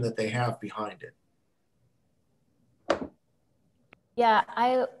intention that they have behind it. Yeah,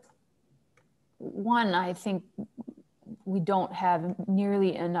 I think we don't have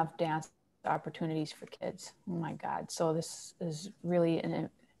nearly enough dance opportunities for kids. Oh my God. So this is really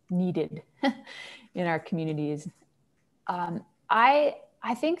needed in our communities. I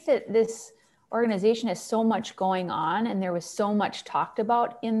think that this organization has so much going on, and there was so much talked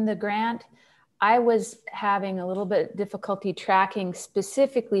about in the grant. I was having a little bit difficulty tracking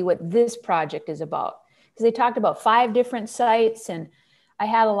specifically what this project is about, because they talked about 5 different sites, and I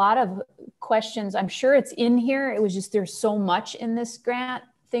had a lot of questions. I'm sure it's in here. It was just, there's so much in this grant.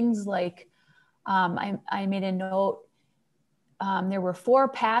 Things like, I made a note, there were 4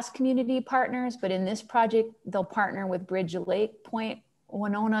 past community partners, but in this project, they'll partner with Bridge Lake Point,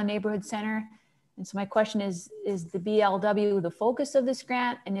 Winona Neighborhood Center. And so my question is the BLW the focus of this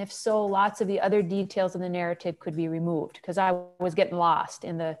grant? And if so, lots of the other details in the narrative could be removed, because I was getting lost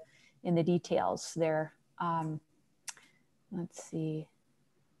in the details there. Let's see.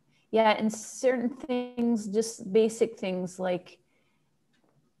 Yeah, and certain things, just basic things like,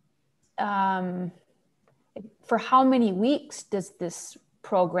 for how many weeks does this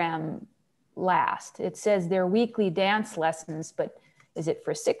program last? It says they're weekly dance lessons, but is it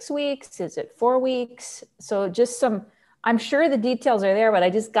for 6 weeks? Is it 4 weeks? So just some, I'm sure the details are there, but I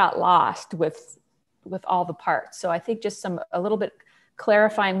just got lost with all the parts. So I think just a little bit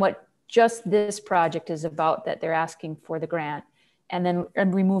clarifying what just this project is about that they're asking for the grant, and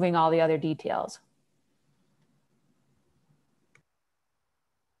removing all the other details.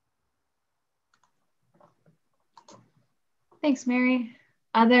 Thanks, Mary.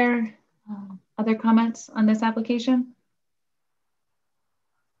 Other comments on this application?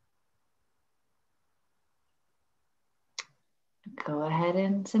 go ahead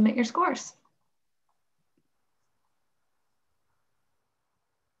and submit your scores.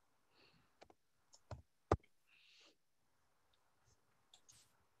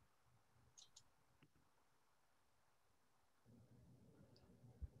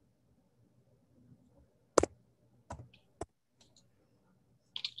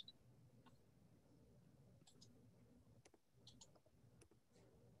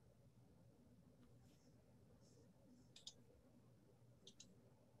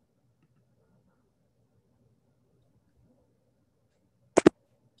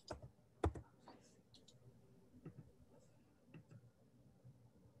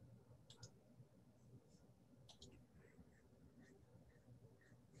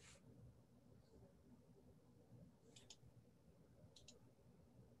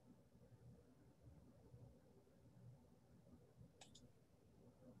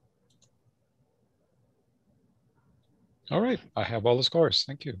 All right, I have all the scores.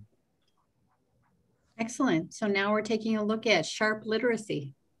 Thank you. Excellent. So now we're taking a look at sharp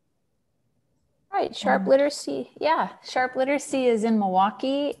literacy. Right, sharp literacy. Yeah, sharp literacy is in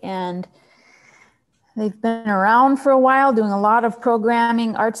Milwaukee, and they've been around for a while doing a lot of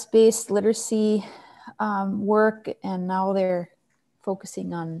programming, arts-based literacy work, and now they're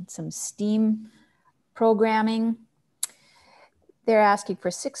focusing on some STEAM programming. They're asking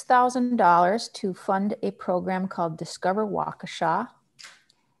for $6,000 to fund a program called Discover Waukesha.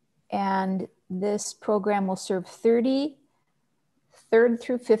 And this program will serve 30 3rd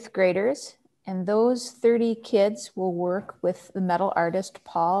through 5th graders. And those 30 kids will work with the metal artist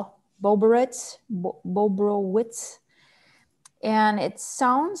Paul Bobrowitz. And it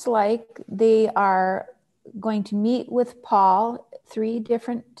sounds like they are going to meet with Paul 3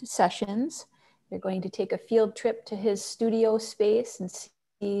 different sessions. They're going to take a field trip to his studio space and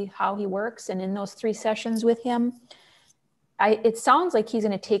see how he works. And in those 3 sessions with him, it sounds like he's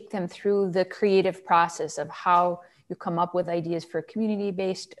going to take them through the creative process of how you come up with ideas for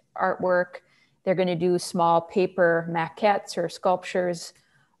community-based artwork. They're going to do small paper maquettes or sculptures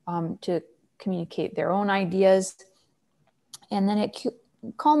to communicate their own ideas. And then it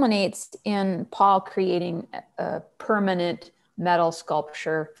culminates in Paul creating a permanent metal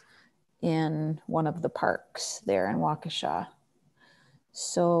sculpture in one of the parks there in Waukesha.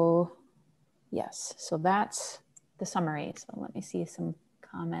 So yes, so that's the summary. So let me see some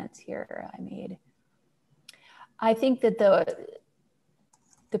comments here I made. I think that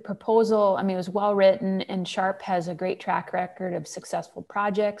the proposal, I mean, it was well written, and Sharp has a great track record of successful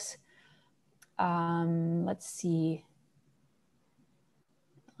projects. Let's see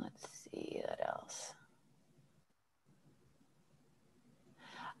what else.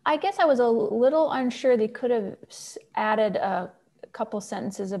 I guess I was a little unsure. They could have added a couple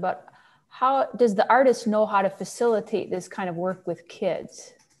sentences about how does the artist know how to facilitate this kind of work with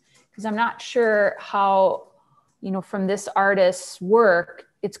kids? Because I'm not sure how, you know, from this artist's work,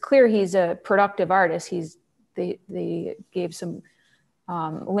 it's clear he's a productive artist. They gave some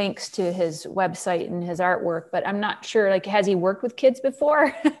links to his website and his artwork, but I'm not sure, like, has he worked with kids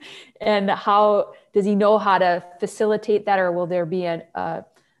before? And how does he know how to facilitate that? Or will there be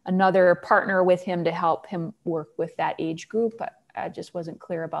another partner with him to help him work with that age group? I just wasn't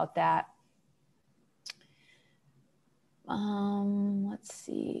clear about that. Let's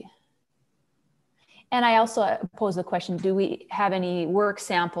see. And I also posed the question, do we have any work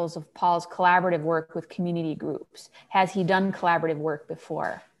samples of Paul's collaborative work with community groups? Has he done collaborative work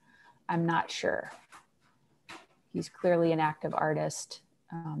before? I'm not sure. He's clearly an active artist.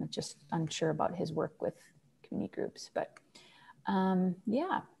 Just unsure about his work with community groups, but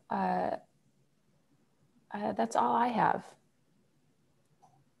yeah, that's all I have.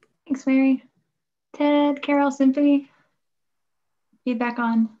 Thanks, Mary. Ted, Carol, Symphony, feedback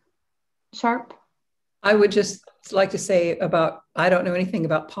on Sharp? I would just like to say about, I don't know anything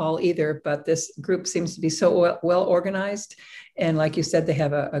about Paul either, but this group seems to be so well organized. And like you said, they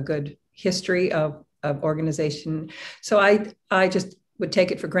have a good history of organization. So I just would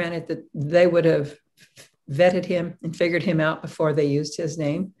take it for granted that they would have vetted him and figured him out before they used his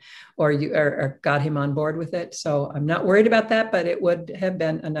name or got him on board with it. So I'm not worried about that, but it would have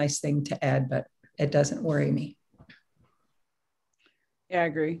been a nice thing to add, but it doesn't worry me. Yeah, I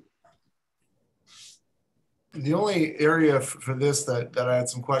agree. The only area for this that I had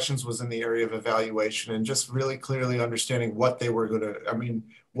some questions was in the area of evaluation and just really clearly understanding what they were going to,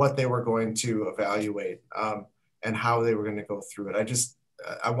 what they were going to evaluate and how they were going to go through it.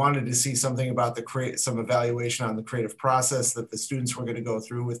 I wanted to see something about some evaluation on the creative process that the students were going to go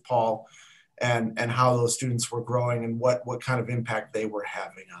through with Paul and how those students were growing and what kind of impact they were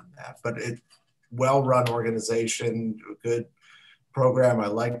having on that. But well-run organization, good program. I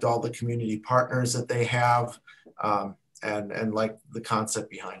liked all the community partners that they have, and like the concept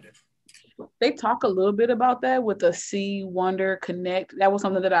behind it. They talk a little bit about that with the See, Wonder, Connect. That was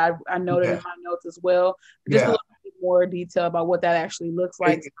something that I noted in my notes as well. Just a little bit more detail about what that actually looks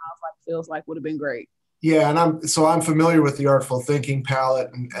like, sounds like, feels like would have been great. Yeah, and I'm familiar with the artful thinking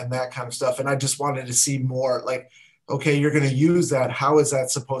palette and that kind of stuff. And I just wanted to see more like, okay, you're going to use that. How is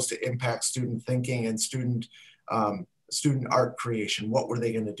that supposed to impact student thinking and student art creation? What were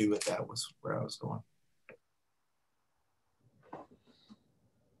they going to do with that was where I was going.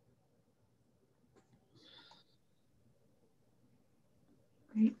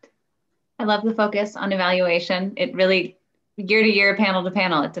 Great. I love the focus on evaluation. It really, year to year, panel to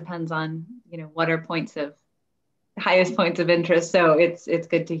panel, it depends on, what are highest points of interest. So it's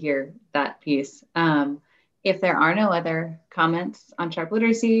good to hear that piece. If there are no other comments on sharp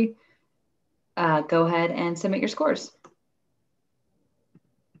literacy, go ahead and submit your scores.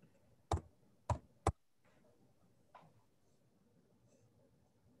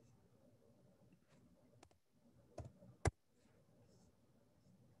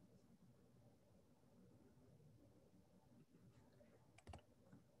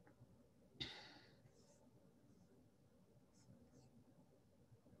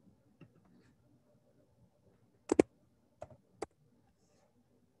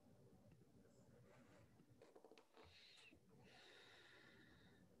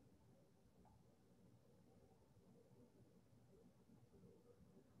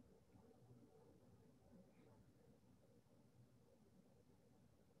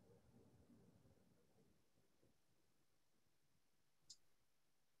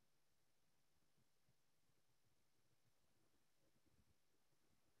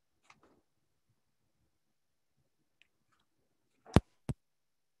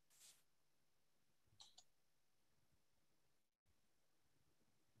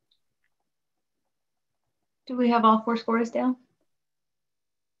 Do we have all 4 scores, Dale?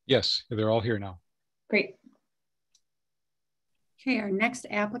 Yes, they're all here now. Great. Okay, our next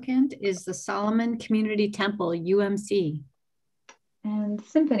applicant is the Solomon Community Temple, UMC. And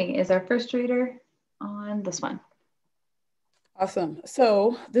Symphony is our first reader on this one. Awesome.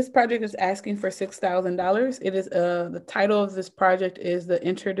 So this project is asking for $6,000. It is the title of this project is the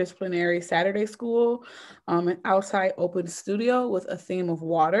Interdisciplinary Saturday School, an outside open studio with a theme of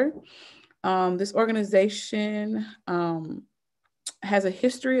water. This organization has a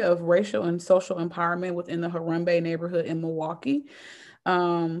history of racial and social empowerment within the Harambe neighborhood in Milwaukee.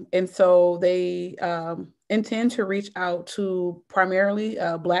 And so they intend to reach out to primarily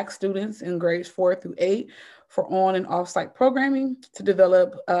Black students in grades 4 through 8 for on and off-site programming to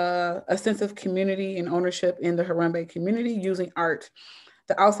develop a sense of community and ownership in the Harambe community using art.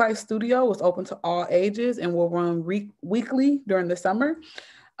 The outside studio was open to all ages and will run weekly during the summer.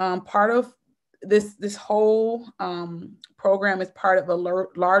 Part of this whole program is part of a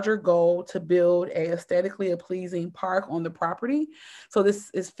larger goal to build a aesthetically pleasing park on the property. So this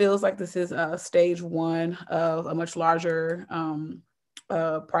feels like this is stage 1 of a much larger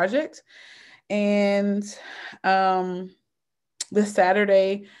project. And the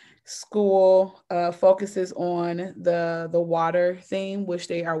Saturday school focuses on the water theme, which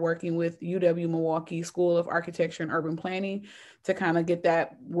they are working with UW Milwaukee School of Architecture and Urban Planning to kind of get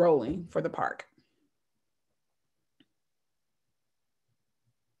that rolling for the park.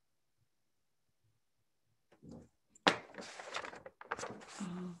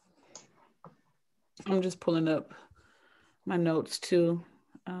 I'm just pulling up my notes too.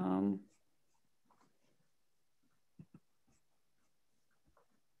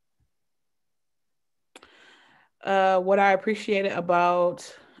 What I appreciated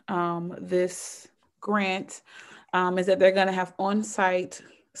about this grant is that they're going to have on-site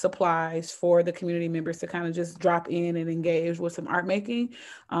supplies for the community members to kind of just drop in and engage with some art making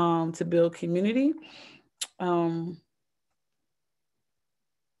to build community.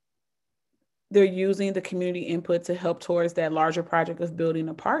 They're using the community input to help towards that larger project of building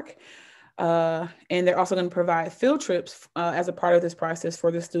a park. And they're also going to provide field trips as a part of this process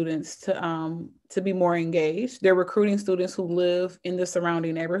for the students to be more engaged. They're recruiting students who live in the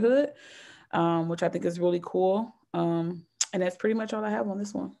surrounding neighborhood, which I think is really cool. And that's pretty much all I have on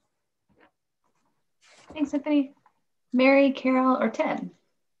this one. Thanks, Symphony. Mary, Carol, or Ted?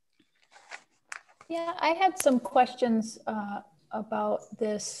 Yeah, I had some questions about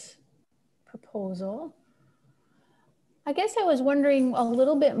this proposal. I guess I was wondering a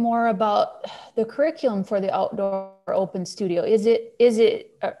little bit more about the curriculum for the outdoor open studio. Is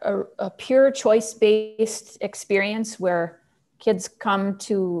it a pure choice-based experience where kids come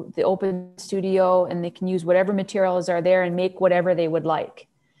to the open studio and they can use whatever materials are there and make whatever they would like.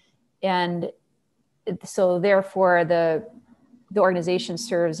 And so therefore the organization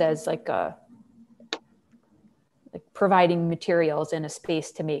serves as like providing materials and a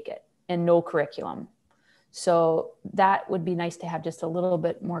space to make it, and no curriculum. So that would be nice to have just a little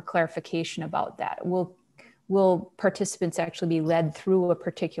bit more clarification about that. Will participants actually be led through a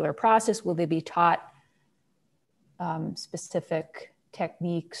particular process? Will they be taught specific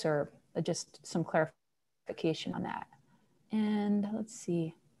techniques, or just some clarification on that? And let's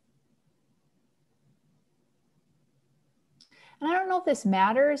see. And I don't know if this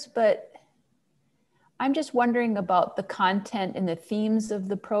matters, but I'm just wondering about the content and the themes of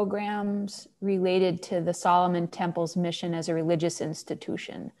the programs related to the Solomon Temple's mission as a religious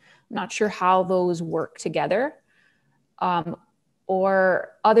institution. I'm not sure how those work together,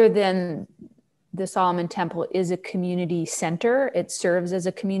 or other than the Solomon Temple is a community center. It serves as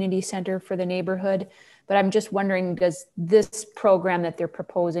a community center for the neighborhood. But I'm just wondering, does this program that they're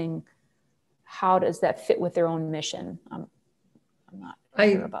proposing, how does that fit with their own mission? I'm not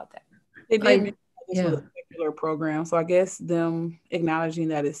sure about that. They did this was a secular program, so I guess them acknowledging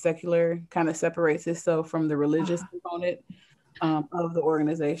that it's secular kind of separates itself from the religious component of the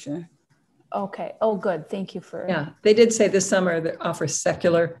organization. Okay. Oh, good. Thank you for. Yeah, they did say this summer that offers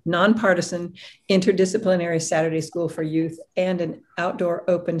secular, nonpartisan, interdisciplinary Saturday school for youth and an outdoor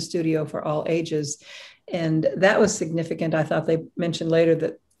open studio for all ages. And that was significant. I thought they mentioned later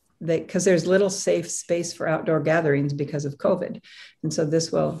that because there's little safe space for outdoor gatherings because of COVID. And so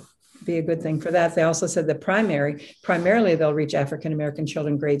this will be a good thing for that. They also said that primarily they'll reach African-American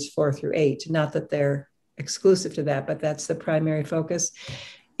children grades 4 through 8. Not that they're exclusive to that, but that's the primary focus.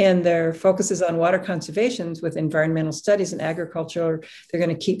 And their focus is on water conservations with environmental studies and agriculture. They're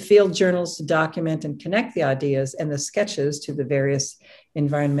going to keep field journals to document and connect the ideas and the sketches to the various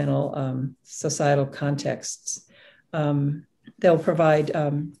environmental societal contexts. They'll provide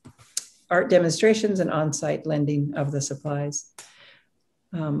art demonstrations and on-site lending of the supplies.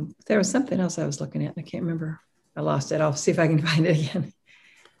 There was something else I was looking at. I can't remember. I lost it. I'll see if I can find it again.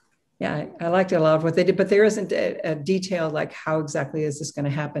 Yeah, I liked a lot of what they did, but there isn't a detail like how exactly is this going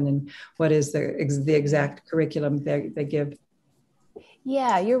to happen and what is the exact curriculum they give.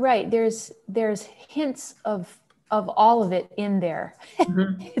 Yeah, you're right. There's hints of all of it in there.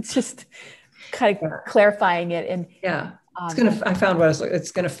 Mm-hmm. It's just kind of clarifying it. And yeah, I found what I was looking.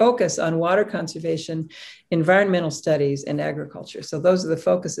 It's going to focus on water conservation, environmental studies, and agriculture. So those are the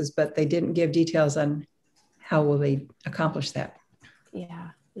focuses, but they didn't give details on how will they accomplish that.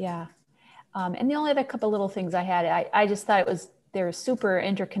 Yeah. And the only other couple little things I had, I just thought they're super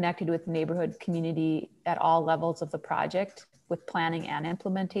interconnected with the neighborhood community at all levels of the project, with planning and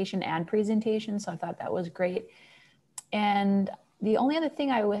implementation and presentation. So I thought that was great. And the only other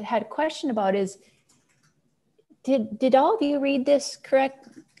thing I had a question about is, did all of you read this correct?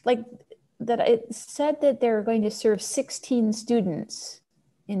 Like that it said that they're going to serve 16 students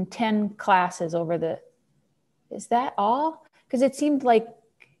in 10 classes is that all? Because it seemed like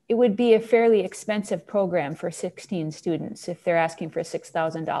it would be a fairly expensive program for 16 students if they're asking for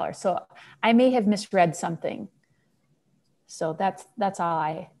 $6,000. So I may have misread something. So that's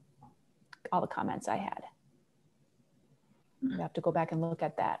all the comments I had. You have to go back and look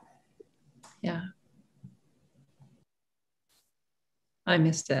at that. Yeah. I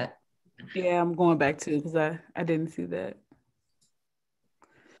missed that. Yeah, I'm going back too because I didn't see that.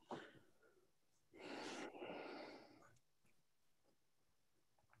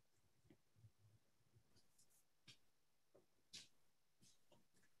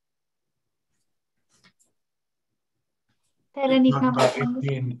 Ted, any comments? About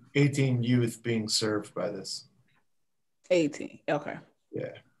 18 youth being served by this. 18, okay.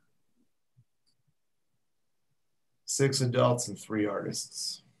 Yeah. 6 adults and 3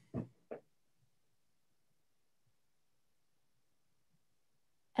 artists. And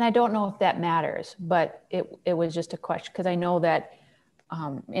I don't know if that matters, but it was just a question, because I know that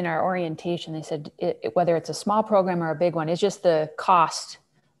in our orientation, they said whether it's a small program or a big one, it's just the cost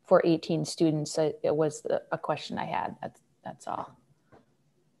for 18 students. It was a question I had. That's all.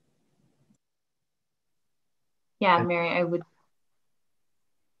 Yeah, Mary, I would.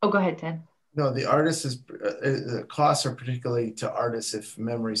 Oh, go ahead, Ted. No, the artist the costs are particularly to artists, if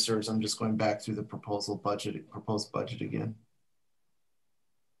memory serves. I'm just going back through the proposed budget again.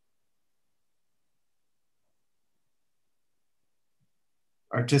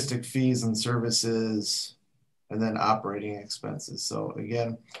 Artistic fees and services, and then operating expenses. So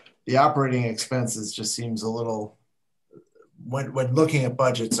again, the operating expenses just seems a little when looking at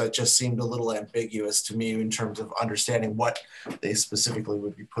budgets, that just seemed a little ambiguous to me in terms of understanding what they specifically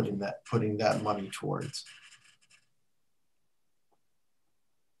would be putting that money towards.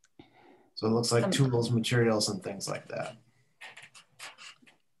 So it looks like tools, materials, and things like that.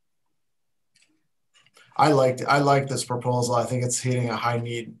 I like this proposal. I think it's hitting a high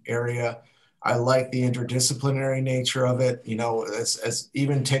need area. I like the interdisciplinary nature of it. You know, as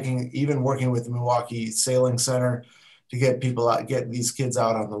even working with the Milwaukee Sailing Center to get people out, get these kids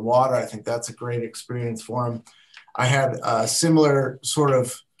out on the water. I think that's a great experience for them. I had a similar sort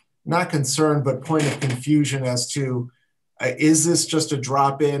of, not concern, but point of confusion as to, is this just a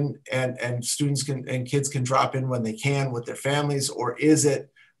drop in and students and kids can drop in when they can with their families, or is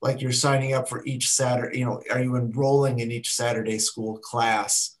it like you're signing up for each Saturday, you know, are you enrolling in each Saturday school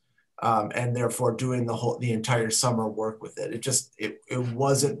class and therefore doing the entire summer work with it? It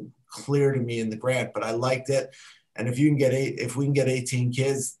wasn't clear to me in the grant, but I liked it. And if we can get 18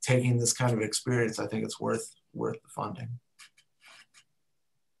 kids taking this kind of experience, I think it's worth the funding.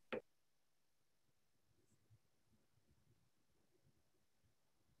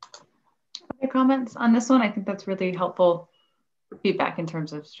 Other comments on this one? I think that's really helpful feedback in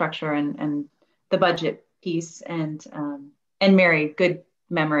terms of structure and the budget piece, and Mary, good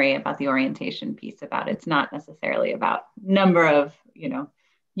memory about the orientation piece about it's not necessarily about number of, you know,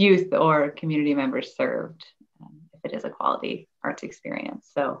 youth or community members served, if it is a quality arts experience.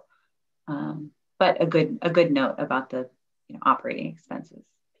 So, but a good note about the, you know, operating expenses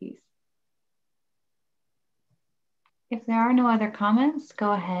piece. If there are no other comments,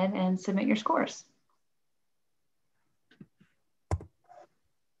 go ahead and submit your scores.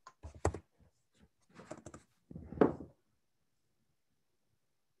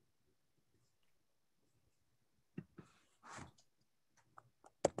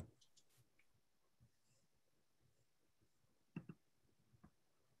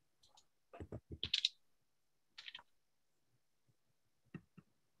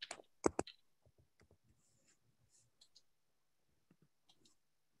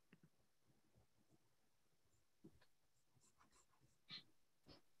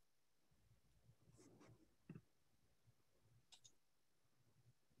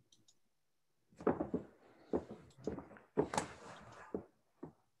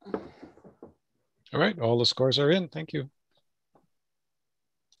 All right, all the scores are in. Thank you.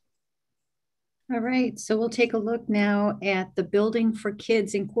 All right, so we'll take a look now at the Building for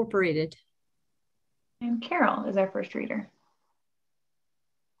Kids Incorporated. And Carol is our first reader.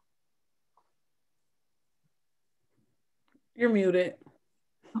 You're muted.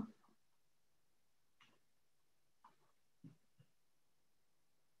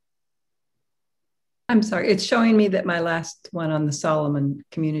 I'm sorry, it's showing me that my last one on the Solomon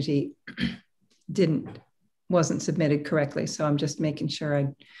community wasn't submitted correctly. So I'm just making sure I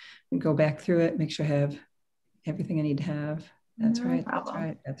go back through it, make sure I have everything I need to have. That's right, that's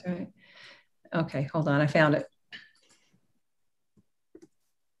right, that's right. Okay, hold on, I found it.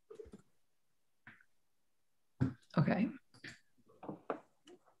 Okay.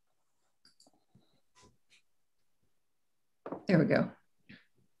 There we go.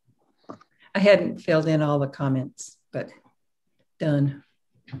 I hadn't filled in all the comments, but done.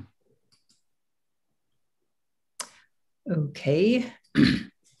 Okay.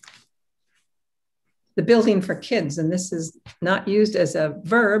 The building for kids, and this is not used as a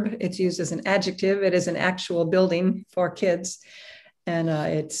verb, it's used as an adjective. It is an actual building for kids. And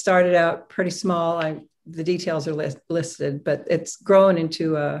it started out pretty small. The details are listed, but it's grown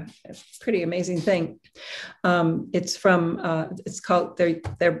into a pretty amazing thing. It's called,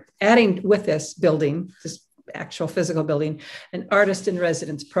 they're adding with this building, this actual physical building, an artist in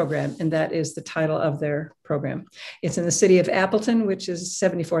residence program, and that is the title of their program. It's in the city of Appleton, which is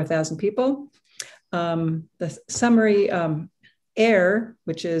 74,000 people. The summary AIR,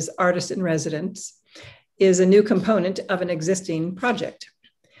 which is artist in residence, is a new component of an existing project.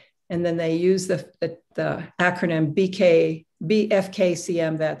 And then they use the acronym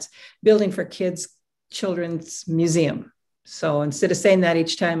BFKCM, that's Building for Kids Children's Museum. So instead of saying that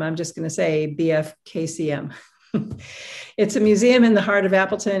each time, I'm just going to say BFKCM. It's a museum in the heart of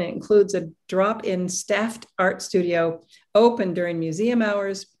Appleton. It includes a drop-in staffed art studio open during museum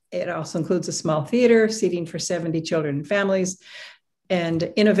hours. It also includes a small theater, seating for 70 children and families, and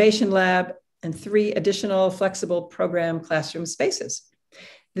innovation lab, and 3 additional flexible program classroom spaces.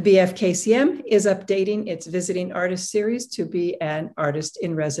 The BFKCM is updating its Visiting Artist series to be an Artist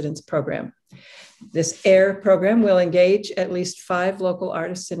in Residence program. This AIR program will engage at least 5 local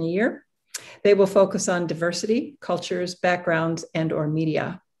artists in a year. They will focus on diversity, cultures, backgrounds, and/or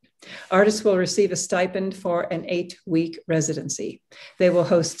media. Artists will receive a stipend for an 8-week residency. They will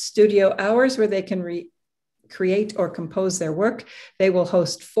host studio hours where they can create or compose their work. They will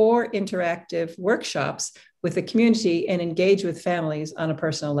host 4 interactive workshops with the community and engage with families on a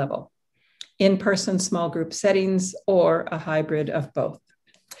personal level, in-person small group settings, or a hybrid of both.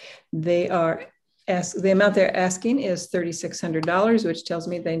 The amount they're asking is $3,600, which tells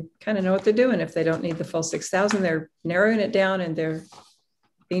me they kind of know what they're doing. If they don't need the full 6,000, they're narrowing it down and they're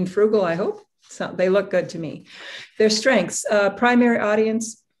being frugal, I hope. So they look good to me. Their strengths, primary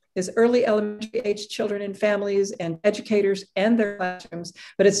audience is early elementary age children and families and educators and their classrooms,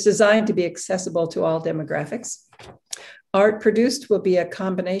 but it's designed to be accessible to all demographics. Art produced will be a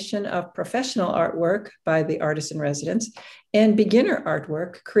combination of professional artwork by the artists in residence and beginner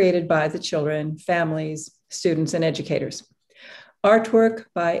artwork created by the children, families, students, and educators. Artwork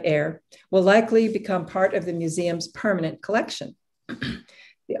by AIR will likely become part of the museum's permanent collection.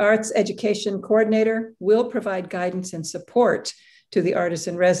 The arts education coordinator will provide guidance and support to the artists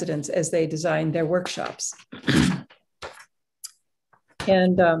in residence as they design their workshops.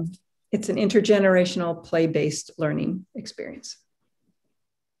 And it's an intergenerational play-based learning experience.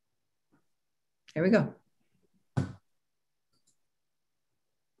 Here we go.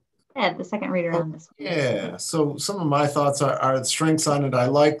 Ed, the second reader on this one. Yeah, so some of my thoughts are the strengths on it. I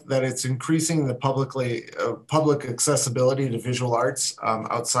like that it's increasing the public accessibility to visual arts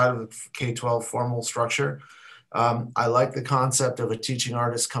outside of the K-12 formal structure. I like the concept of a teaching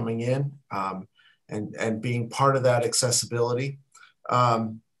artist coming in and being part of that accessibility.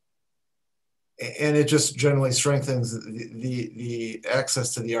 And it just generally strengthens the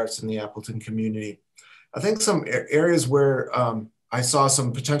access to the arts in the Appleton community. I think some areas where I saw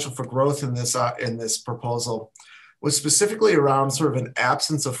some potential for growth in this proposal was specifically around sort of an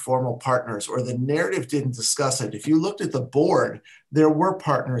absence of formal partners, or the narrative didn't discuss it. If you looked at the board, there were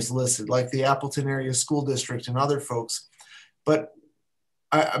partners listed, like the Appleton Area School District and other folks. But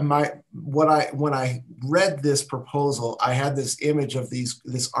when I read this proposal, I had this image of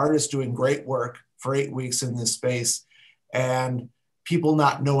this artist doing great work for 8 weeks in this space, and people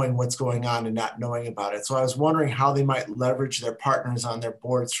not knowing what's going on and not knowing about it. So I was wondering how they might leverage their partners on their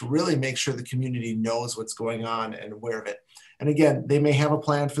boards to really make sure the community knows what's going on and aware of it. And again, they may have a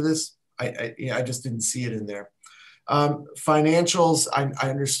plan for this. I just didn't see it in there. Financials, I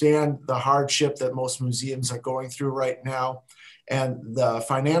understand the hardship that most museums are going through right now. And the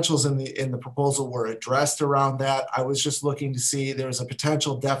financials in the proposal were addressed around that. I was just looking to see there was a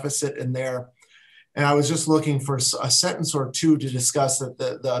potential deficit in there. And I was just looking for a sentence or two to discuss that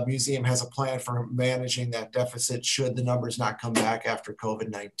the museum has a plan for managing that deficit should the numbers not come back after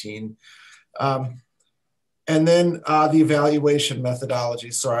COVID-19. And then the evaluation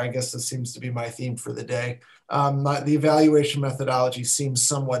methodology. Sorry, I guess this seems to be my theme for the day. The evaluation methodology seems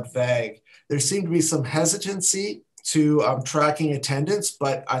somewhat vague. There seemed to be some hesitancy to tracking attendance,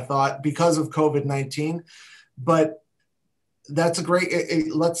 but I thought because of COVID-19, but that's a great,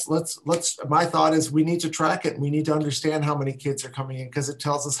 my thought is we need to track it. We need to understand how many kids are coming in, because it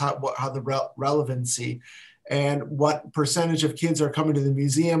tells us how the relevancy and what percentage of kids are coming to the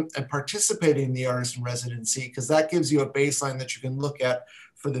museum and participating in the artist in residency, because that gives you a baseline that you can look at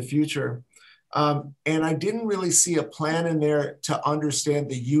for the future. And I didn't really see a plan in there to understand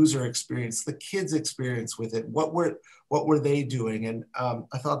the user experience, the kids' experience with it. What were they doing? And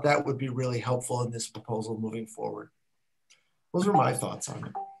I thought that would be really helpful in this proposal moving forward. Those are my thoughts on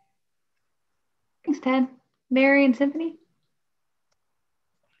it. Thanks, Ted. Mary and Symphony?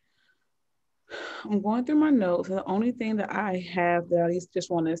 I'm going through my notes, and the only thing that I have that I just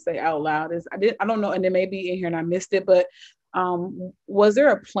want to say out loud is I don't know, and it may be in here and I missed it, but was there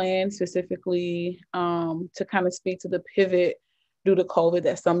a plan specifically to kind of speak to the pivot due to COVID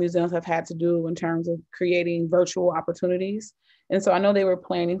that some museums have had to do in terms of creating virtual opportunities? And so I know they were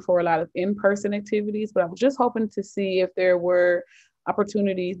planning for a lot of in-person activities, but I was just hoping to see if there were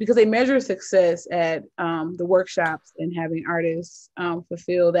opportunities, because they measure success at the workshops and having artists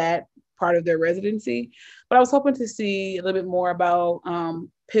fulfill that part of their residency. But I was hoping to see a little bit more about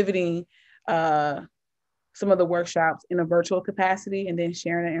pivoting some of the workshops in a virtual capacity and then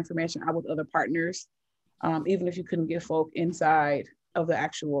sharing that information out with other partners, even if you couldn't get folk inside of the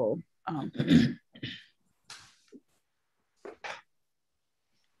actual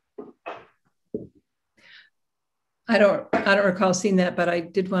I don't recall seeing that, but I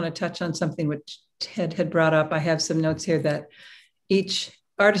did want to touch on something which Ted had brought up. I have some notes here that each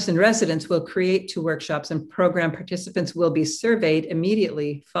artists in residence will create 2 workshops, and program participants will be surveyed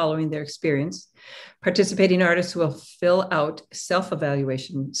immediately following their experience. Participating artists will fill out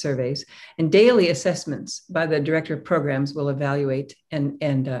self-evaluation surveys, and daily assessments by the director of programs will evaluate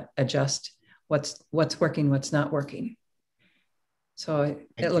and adjust what's working, what's not working. So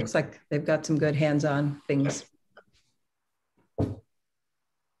it looks like they've got some good hands-on things.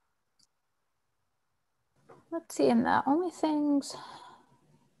 Let's see, and the only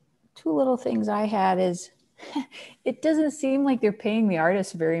two little things I had is, it doesn't seem like they're paying the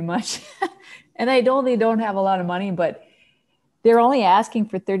artists very much. And I know they don't have a lot of money, but they're only asking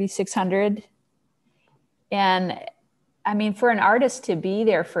for $3,600. And I mean, for an artist to be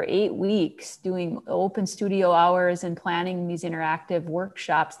there for 8 weeks doing open studio hours and planning these interactive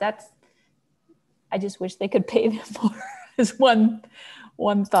workshops, I just wish they could pay them more is one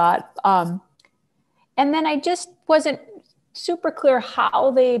thought. And then I just wasn't super clear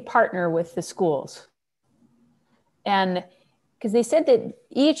how they partner with the schools. And because they said that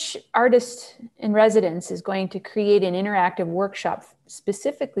each artist in residence is going to create an interactive workshop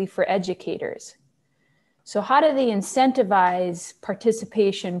specifically for educators. So how do they incentivize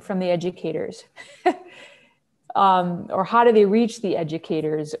participation from the educators? Or how do they reach the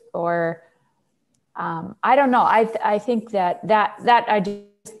educators? Or I don't know. I think that I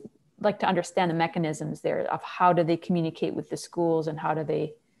just like to understand the mechanisms there of how do they communicate with the schools, and how do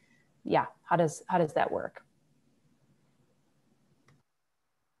they, how does that work?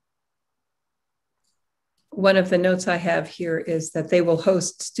 One of the notes I have here is that they will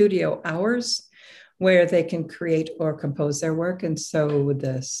host studio hours where they can create or compose their work. And so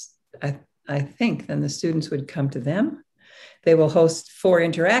I think then the students would come to them. They will host 4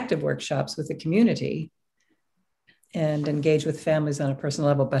 interactive workshops with the community and engage with families on a personal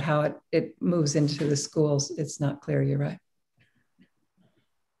level, but how it moves into the schools, it's not clear. You're right.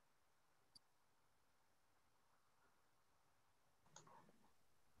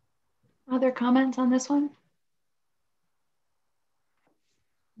 Other comments on this one?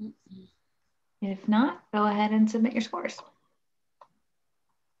 If not, go ahead and submit your scores.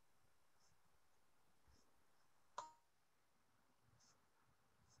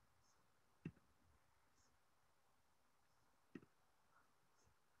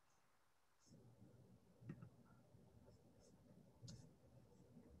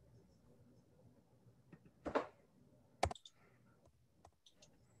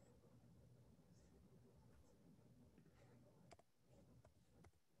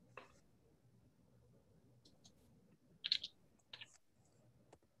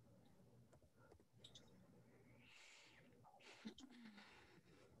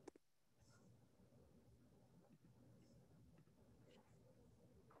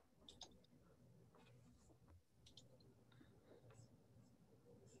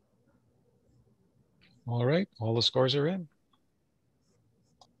 All right, all the scores are in.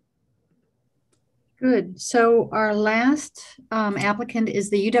 Good. So our last applicant is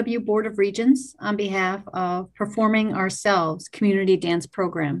the UW Board of Regents on behalf of Performing Ourselves Community Dance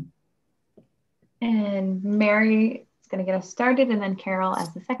Program. And Mary is going to get us started, and then Carol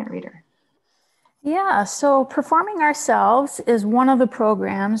as the second reader. Yeah, so Performing Ourselves is one of the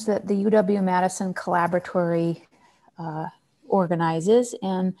programs that the UW-Madison Collaboratory organizes,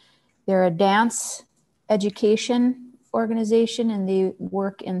 and they're a dance education organization, and they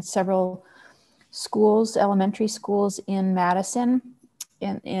work in several schools, elementary schools in Madison,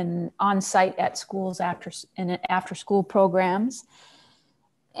 in on-site at schools in after school programs.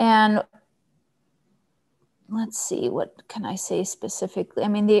 And let's see, what can I say specifically? I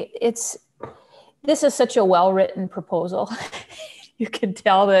mean, this is such a well-written proposal. You can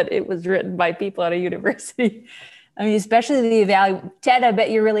tell that it was written by people at a university. I mean, especially Ted, I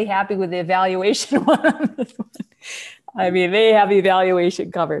bet you're really happy with the evaluation one on this one. I mean, they have the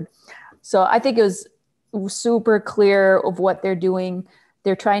evaluation covered. So I think it was super clear of what they're doing.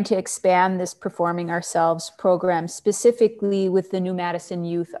 They're trying to expand this Performing Ourselves program, specifically with the New Madison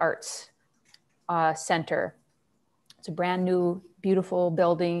Youth Arts Center. It's a brand new, beautiful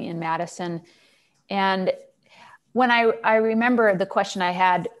building in Madison. And when I remember the question I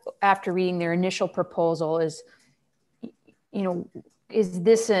had after reading their initial proposal is,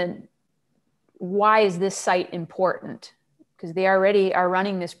 why is this site important? Because they already are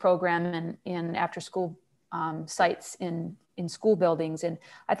running this program in after school sites in school buildings. And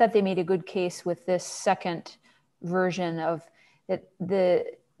I thought they made a good case with this second version of that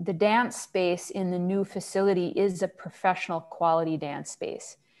the dance space in the new facility is a professional quality dance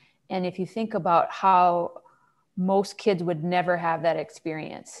space. And if you think about how most kids would never have that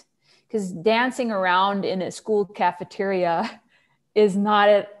experience, because dancing around in a school cafeteria is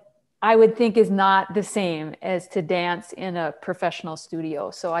not I would think is not the same as to dance in a professional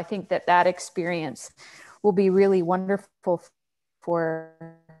studio. So I think that that experience will be really wonderful for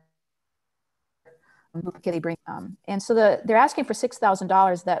and so they're asking for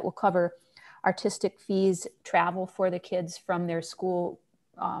 $6,000 that will cover artistic fees, travel for the kids from their schools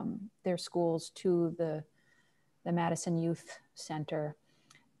to the Madison Youth Center.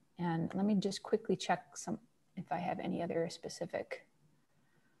 And let me just quickly check if I have any other specific.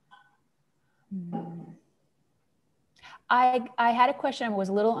 I had a question. I was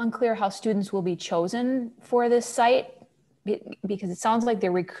a little unclear how students will be chosen for this site, because it sounds like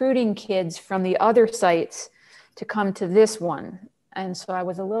they're recruiting kids from the other sites to come to this one. And so I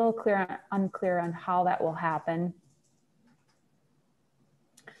was a little unclear on how that will happen.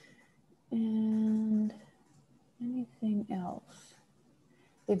 And anything else?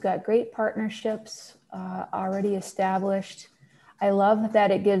 They've got great partnerships already established. I love that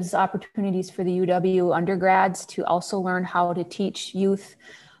it gives opportunities for the UW undergrads to also learn how to teach youth.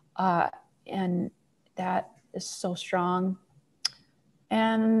 And that is so strong.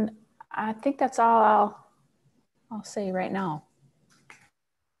 And I think that's all I'll say right now.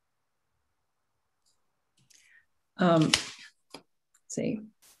 Let's see.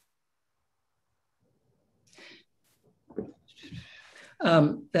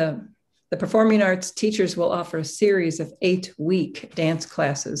 The performing arts teachers will offer a series of 8-week dance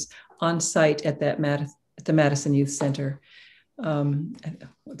classes on site at the Madison Youth Center.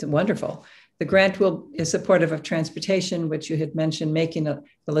 It's wonderful. The grant is supportive of transportation, which you had mentioned, making the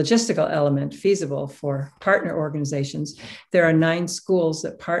logistical element feasible for partner organizations. There are 9 schools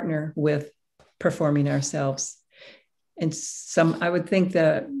that partner with Performing Ourselves. And I would think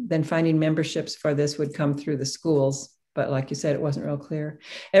that then finding memberships for this would come through the schools. But like you said, it wasn't real clear.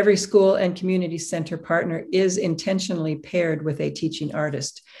 Every school and community center partner is intentionally paired with a teaching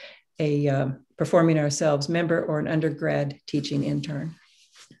artist, a Performing Ourselves member, or an undergrad teaching intern.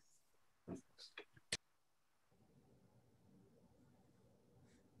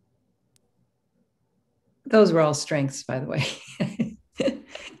 Those were all strengths, by the way.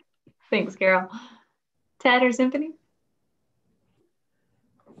 Thanks, Carol. Ted or Symphony?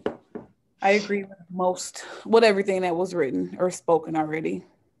 I agree with everything that was written or spoken already.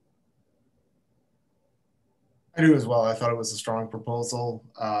 I do as well. I thought it was a strong proposal.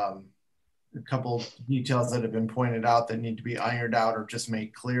 A couple details that have been pointed out that need to be ironed out or just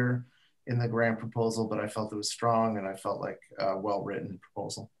made clear in the grant proposal, but I felt it was strong and I felt like a well-written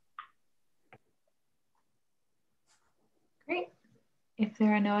proposal. Great. If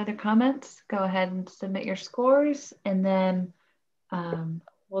there are no other comments, go ahead and submit your scores, and then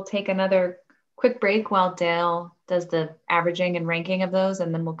we'll take another quick break while Dale does the averaging and ranking of those,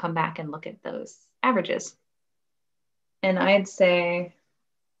 and then we'll come back and look at those averages. And I'd say,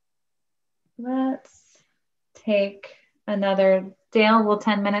 let's take another, Dale, will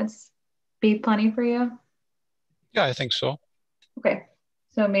 10 minutes be plenty for you? Yeah, I think so. Okay,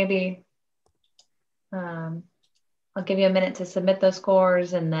 so maybe I'll give you a minute to submit those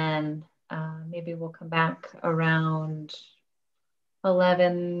scores, and then maybe we'll come back around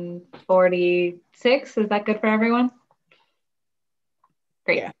 11:46. Is that good for everyone?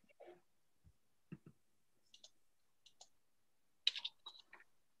 Great. Yeah.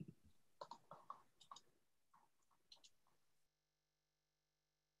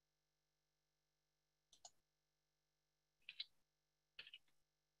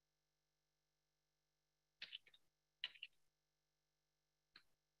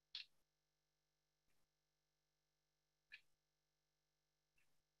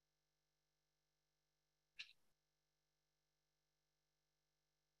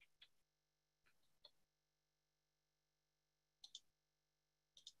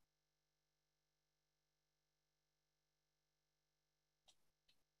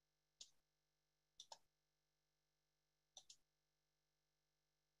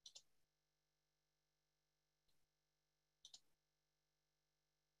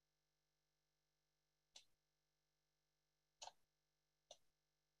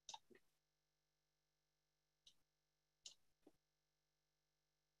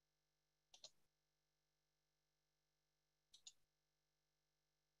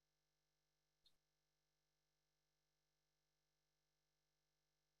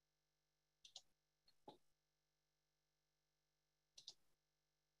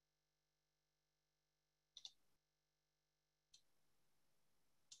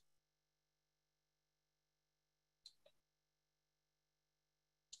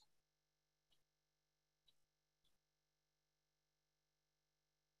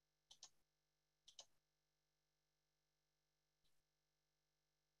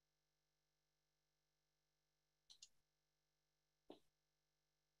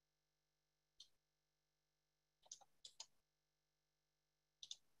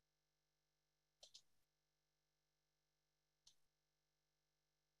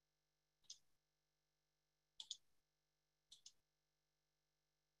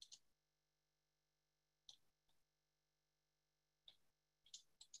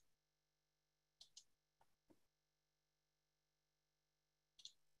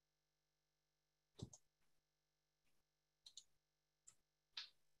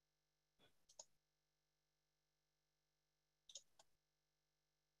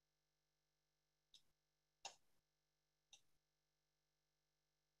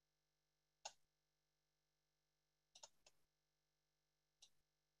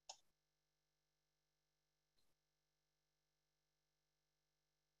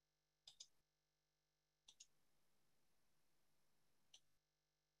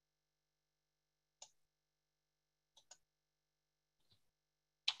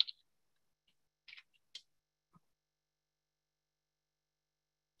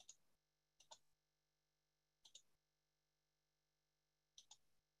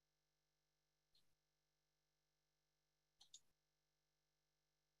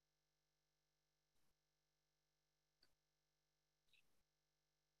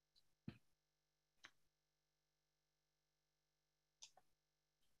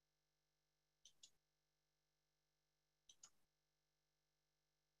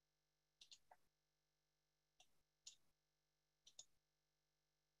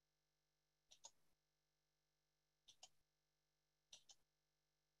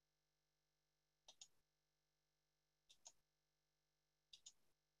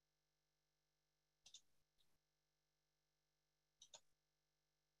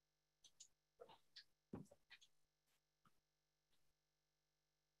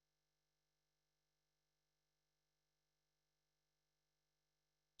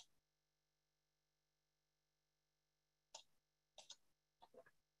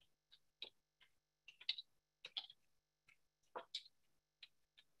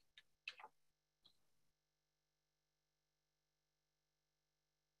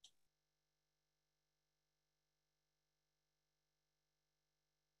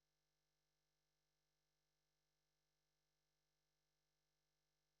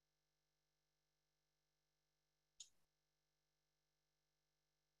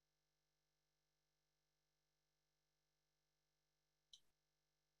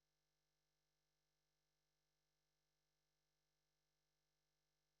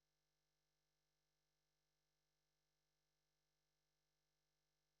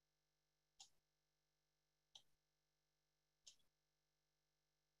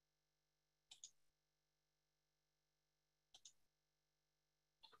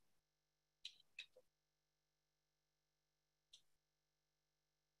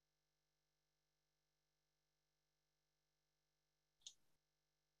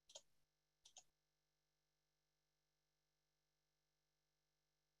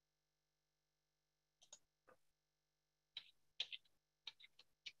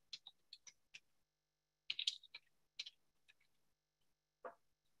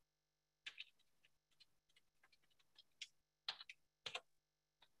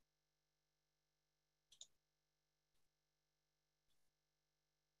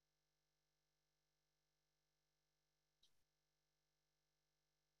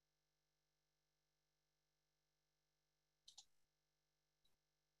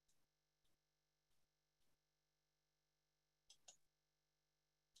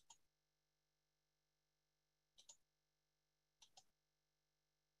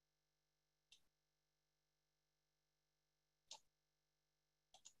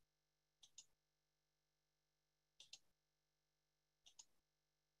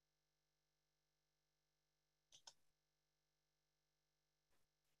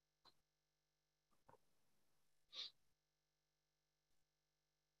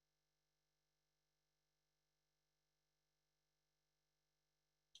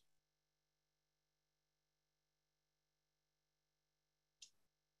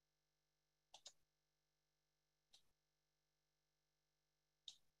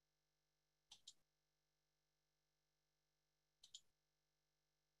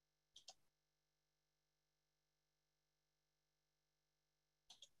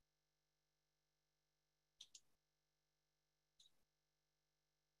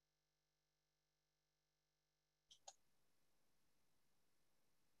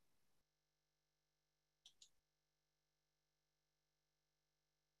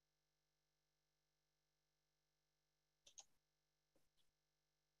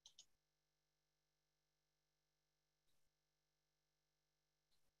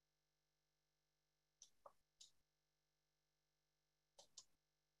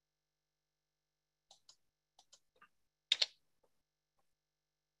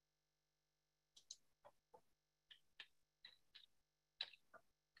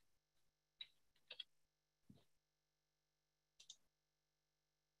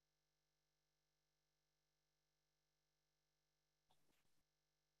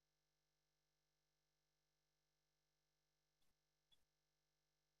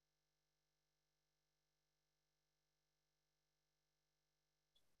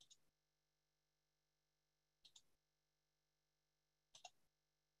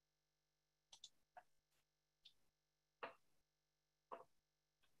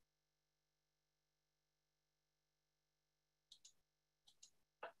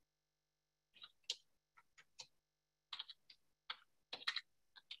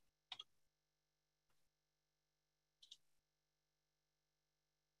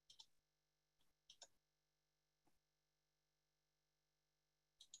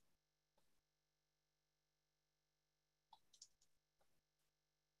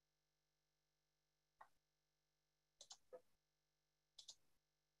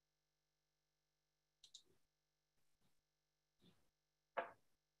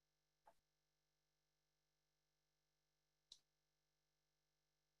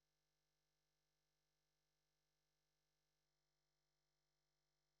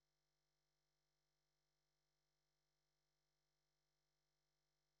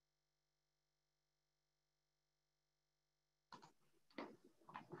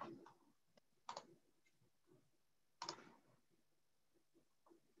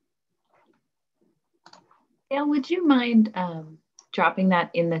 Dale, would you mind dropping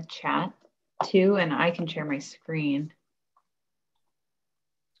that in the chat too? And I can share my screen.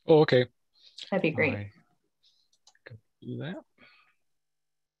 Oh, okay. That'd be great. I can do that.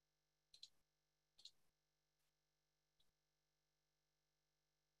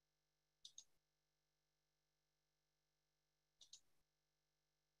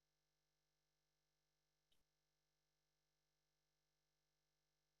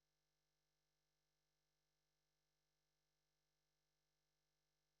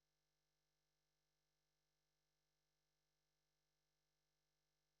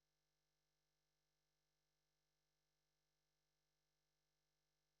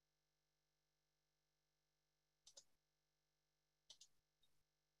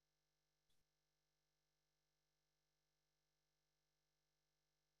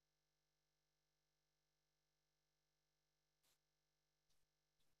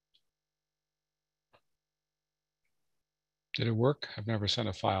 Did it work? I've never sent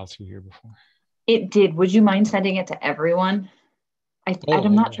a file through here before. It did. Would you mind sending it to everyone?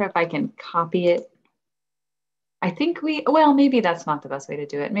 I'm not sure if I can copy it. I think well, maybe that's not the best way to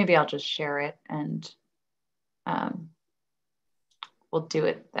do it. Maybe I'll just share it and we'll do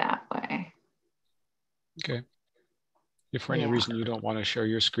it that way. Okay. If for any reason you don't want to share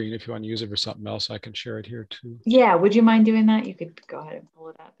your screen, if you want to use it for something else, I can share it here too. Yeah, would you mind doing that? You could go ahead and pull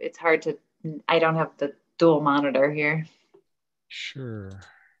it up. It's hard to, I don't have the dual monitor here. Sure.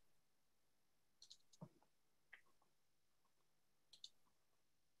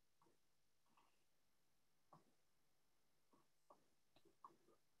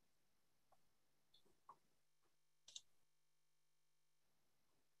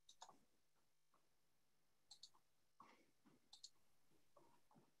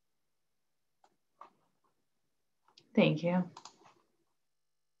 Thank you.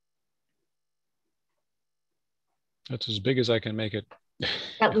 That's as big as I can make it.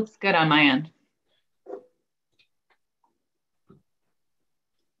 That looks good on my end.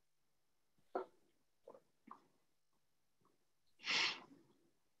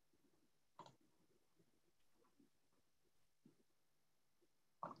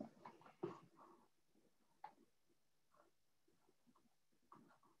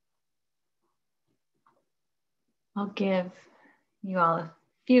 I'll give you all a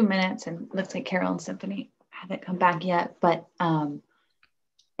few minutes, and it looks like Carol and Symphony haven't come back yet, but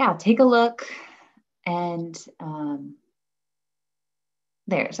yeah, take a look, and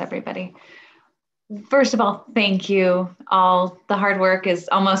there's everybody. First of all, thank you. All the hard work is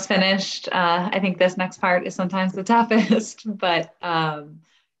almost finished. I think this next part is sometimes the toughest, but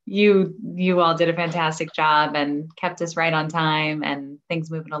you all did a fantastic job and kept us right on time and things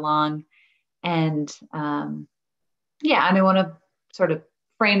moving along. And yeah, and I want to sort of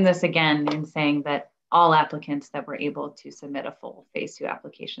frame this again in saying that all applicants that were able to submit a full phase 2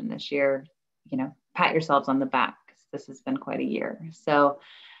 application this year, pat yourselves on the back, because this has been quite a year. So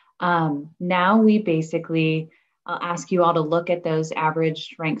now we basically, I'll ask you all to look at those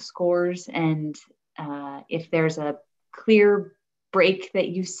average rank scores, and if there's a clear break that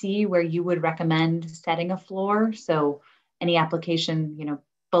you see where you would recommend setting a floor, so any application,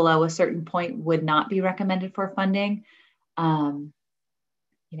 below a certain point would not be recommended for funding.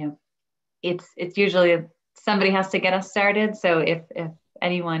 It's usually somebody has to get us started. So if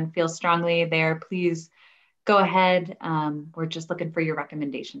anyone feels strongly there, please go ahead. We're just looking for your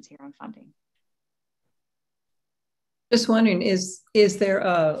recommendations here on funding. Just wondering, is there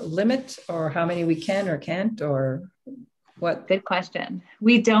a limit or how many we can or can't, or what? Good question.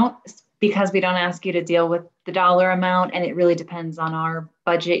 We don't, because we don't ask you to deal with the dollar amount, and it really depends on our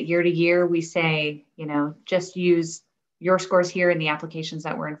budget year to year. We say, just use your scores here in the applications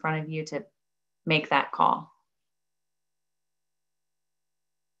that were in front of you to make that call.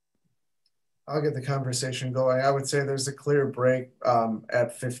 I'll get the conversation going. I would say there's a clear break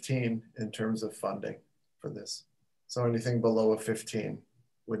at 15 in terms of funding for this. So anything below a 15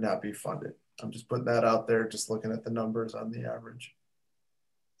 would not be funded. I'm just putting that out there, just looking at the numbers on the average.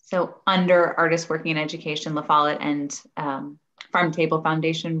 So under Artists Working in Education, La Follette and Farm Table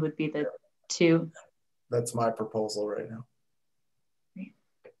Foundation would be the two. That's my proposal right now.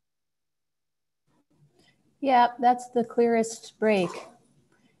 Yeah, that's the clearest break.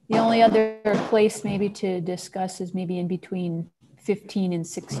 The only other place maybe to discuss is maybe in between 15 and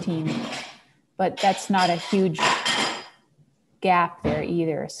 16, but that's not a huge gap there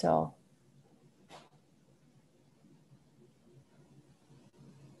either. So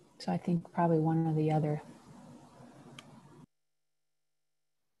I think probably one or the other.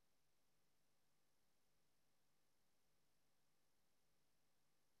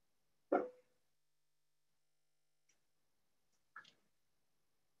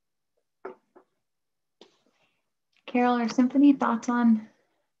 Carol or Symphony, thoughts on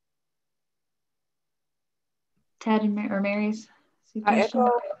Ted and or Mary's suggestion?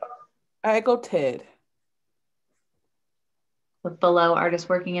 I echo Ted. With below artists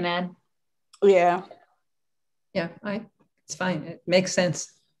working in ed? Yeah. Yeah, it's fine. It makes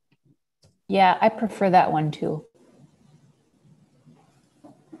sense. Yeah, I prefer that one too.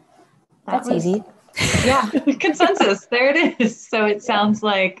 That's easy. Yeah, consensus. There it is. So it sounds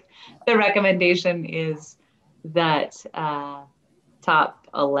like the recommendation is that top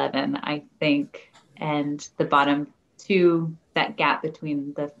 11, I think, and the bottom two, that gap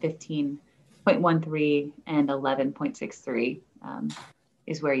between the 15.13 and 11.63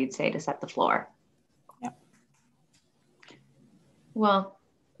 is where you'd say to set the floor. Yep. Well,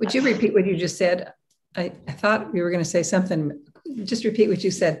 would you repeat what you just said? I thought you were going to say something. Just repeat what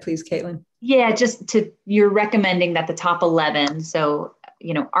you said, please, Caitlin. Yeah, you're recommending that the top 11, so,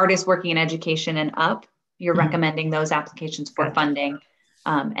 artists working in education and up, you're recommending those applications for funding.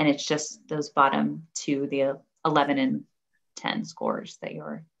 And it's just those bottom two, the 11 and 10 scores that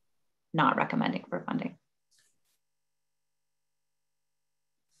you're not recommending for funding.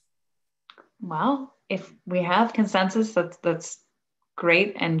 Well, if we have consensus, that's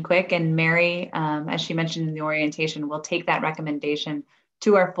great and quick. And Mary, as she mentioned in the orientation, will take that recommendation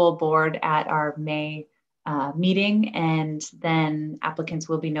to our full board at our May meeting, and then applicants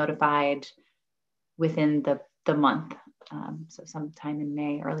will be notified within the month. So sometime in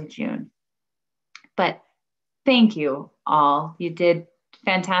May, early June. But thank you all. You did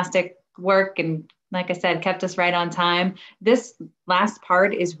fantastic work, and like I said, kept us right on time. This last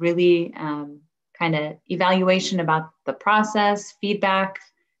part is really kind of evaluation about the process, feedback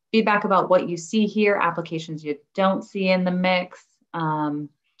about what you see here, applications you don't see in the mix.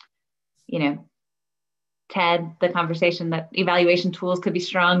 Ted, the conversation that evaluation tools could be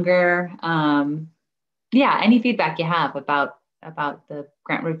stronger. Yeah, any feedback you have about the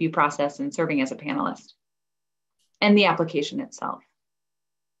grant review process and serving as a panelist and the application itself.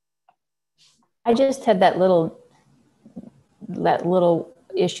 I just had that little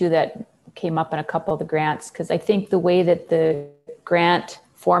issue that came up in a couple of the grants, because I think the way that the grant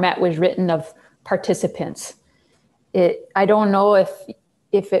format was written of participants, I don't know if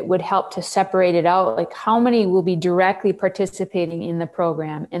it would help to separate it out, like how many will be directly participating in the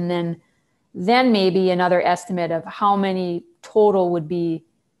program, and then maybe another estimate of how many total would be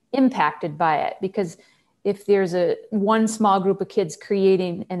impacted by it. Because if there's one small group of kids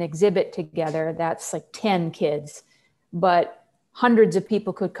creating an exhibit together, that's like 10 kids, but hundreds of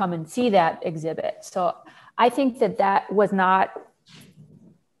people could come and see that exhibit. So I think that was not,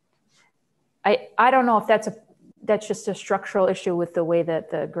 I don't know if that's just a structural issue with the way that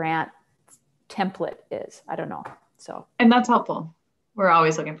the grant template is. I don't know. So, and that's helpful. We're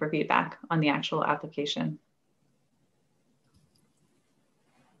always looking for feedback on the actual application.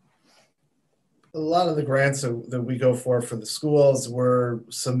 A lot of the grants that we go for the schools, we're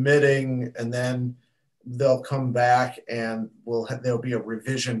submitting, and then they'll come back and there'll be a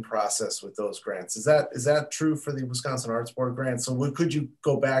revision process with those grants. Is that true for the Wisconsin Arts Board grants? So could you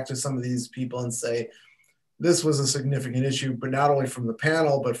go back to some of these people and say, this was a significant issue, but not only from the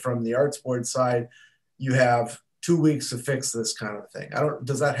panel, but from the Arts Board side, you have 2 weeks to fix this kind of thing.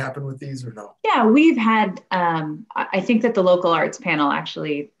 Does that happen with these or no? Yeah, we've had, I think that the local arts panel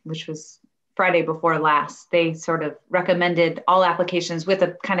actually, which was Friday before last, they sort of recommended all applications with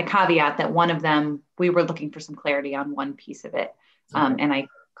a kind of caveat that one of them, we were looking for some clarity on one piece of it. Okay. And I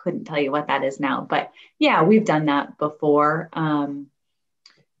couldn't tell you what that is now, but yeah, we've done that before.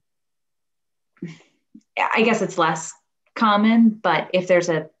 I guess it's less common, but if there's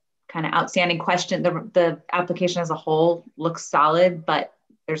a kind of outstanding question, the application as a whole looks solid, but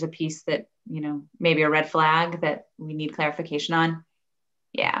there's a piece that, maybe a red flag that we need clarification on.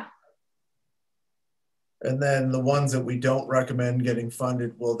 Yeah. And then the ones that we don't recommend getting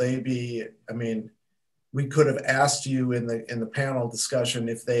funded, will they be, we could have asked you in the panel discussion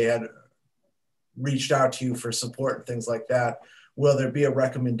if they had reached out to you for support and things like that. Will there be a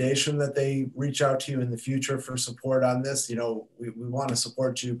recommendation that they reach out to you in the future for support on this? We want to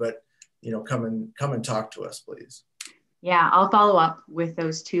support you, but come and talk to us, please. Yeah, I'll follow up with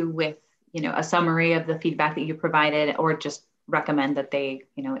those two with, a summary of the feedback that you provided, or just recommend that they,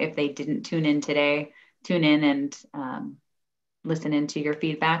 if they didn't tune in today, tune in and listen into your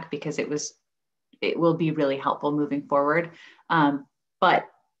feedback, because it will be really helpful moving forward. But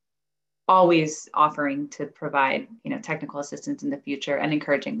always offering to provide, technical assistance in the future and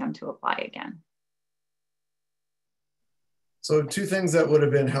encouraging them to apply again. So 2 things that would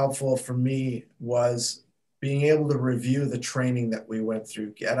have been helpful for me was being able to review the training that we went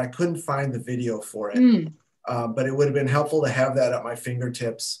through. And I couldn't find the video for it. But it would have been helpful to have that at my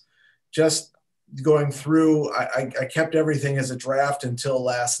fingertips. Just going through, I kept everything as a draft until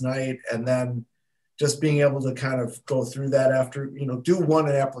last night, and then just being able to kind of go through that after, do one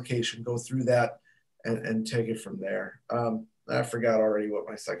application, go through that and take it from there. I forgot already what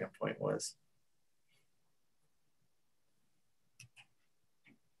my second point was.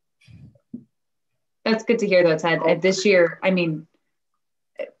 That's good to hear though, Ted. This year, I mean,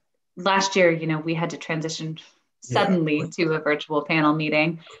 last year, we had to transition suddenly to a virtual panel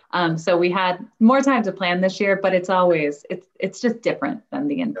meeting. So we had more time to plan this year, but it's just different than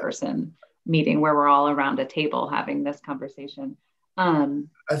the in-person meeting where we're all around a table having this conversation.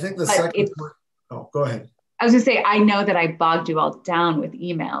 I think the second point, go ahead. I was gonna say, I know that I bogged you all down with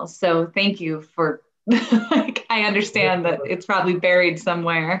emails. So thank you for, I understand that it's probably buried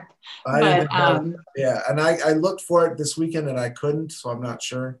somewhere. Yeah, and I looked for it this weekend and I couldn't, so I'm not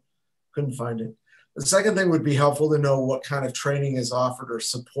sure. Couldn't find it. The second thing would be helpful to know what kind of training is offered or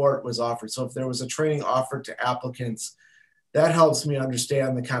support was offered. So if there was a training offered to applicants, that helps me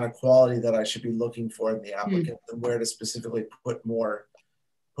understand the kind of quality that I should be looking for in the applicant and where to specifically put more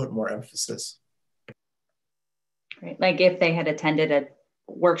emphasis. Right. Like if they had attended a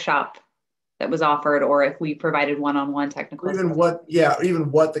workshop that was offered, or if we provided one-on-one technical. Even what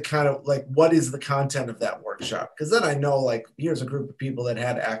the kind of, like, what is the content of that workshop? Because then I know, like, here's a group of people that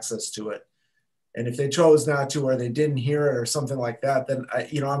had access to it. And if they chose not to, or they didn't hear it or something like that, then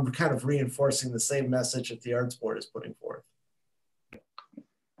I'm kind of reinforcing the same message that the Arts Board is putting forth.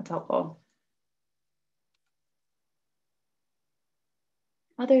 That's helpful.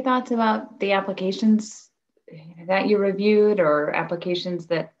 Other thoughts about the applications that you reviewed, or applications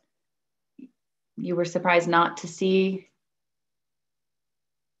that you were surprised not to see?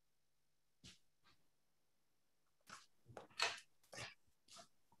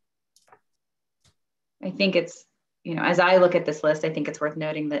 I think it's, as I look at this list, I think it's worth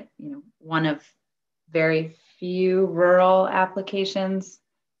noting that, one of very few rural applications,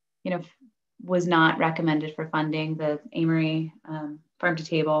 was not recommended for funding, the Amory Farm to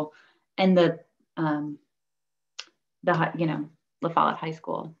Table, and the La Follette High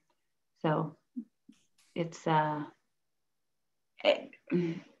School. So it's, I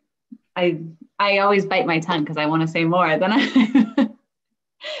always bite my tongue because I want to say more than I,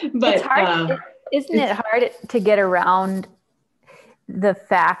 but it's hard. Isn't it hard to get around the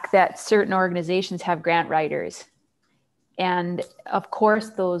fact that certain organizations have grant writers? And of course,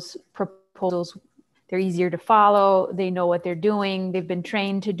 those proposals, they're easier to follow. They know what they're doing. They've been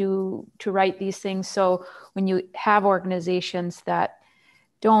trained to write these things. So when you have organizations that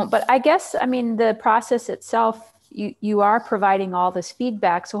don't, but I guess, the process itself, you are providing all this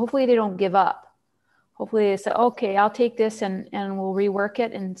feedback. So hopefully they don't give up. Hopefully they say, okay, I'll take this and we'll rework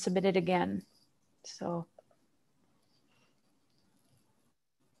it and submit it again. So.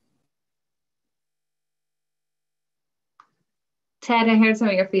 Ted, I heard some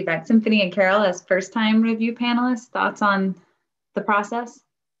of your feedback. Symphony and Carol, as first-time review panelists, thoughts on the process?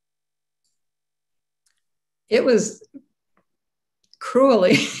 It was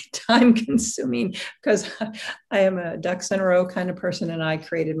cruelly time-consuming because I am a ducks in a row kind of person, and I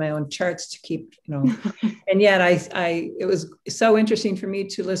created my own charts to keep, and yet it was so interesting for me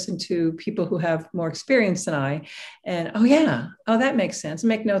to listen to people who have more experience than I, and that makes sense.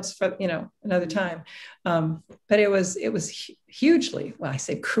 Make notes for another time, but it was hugely, well, I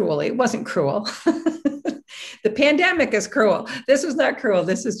say cruelly. It wasn't cruel. The pandemic is cruel. This was not cruel.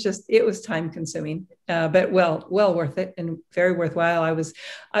 This is just, it was time consuming, but well worth it and very worthwhile.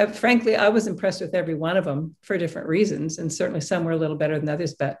 Frankly, I was impressed with every one of them for different reasons. And certainly some were a little better than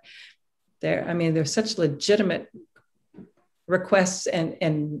others, but there's such legitimate requests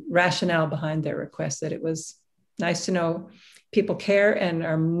and rationale behind their requests that it was nice to know people care and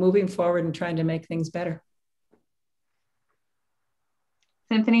are moving forward and trying to make things better.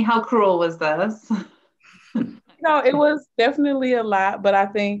 Symphony, how cruel was this? No, it was definitely a lot, but I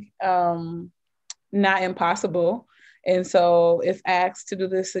think not impossible. And so if asked to do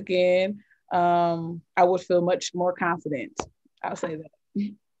this again, I would feel much more confident. I'll say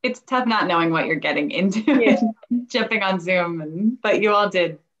that. It's tough not knowing what you're getting into, jumping on Zoom, but you all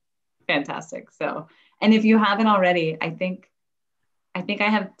did fantastic. So, and if you haven't already, I think I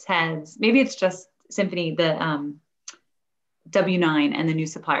have Ted's, maybe it's just Symphony, the W-9 and the new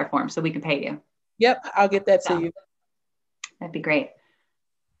supplier form, so we can pay you. Yep, I'll get that to you. That'd be great.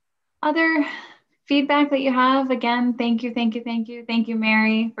 Other feedback that you have? Again, thank you. Thank you,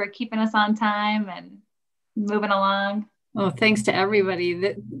 Mary, for keeping us on time and moving along. Oh, thanks to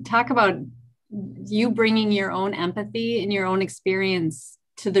everybody. Talk about you bringing your own empathy and your own experience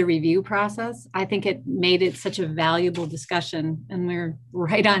to the review process. I think it made it such a valuable discussion, and we're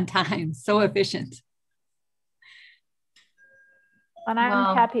right on time, so efficient. And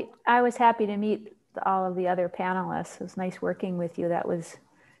I was happy to meet all of the other panelists. It was nice working with you. That was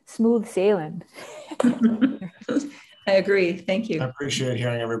smooth sailing. I agree. Thank you. I appreciate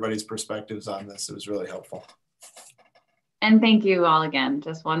hearing everybody's perspectives on this. It was really helpful. And thank you all again,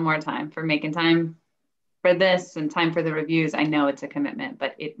 just one more time, for making time for this and time for the reviews. I know it's a commitment,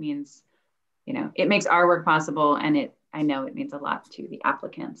 but it means, you know, it makes our work possible, and I know it means a lot to the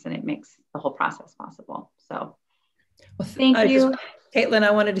applicants, and it makes the whole process possible. So well, thank you. Caitlin,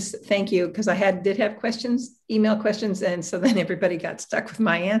 I wanted to thank you because I did have questions, email questions, and so then everybody got stuck with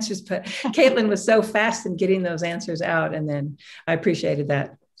my answers. But Caitlin was so fast in getting those answers out, and then I appreciated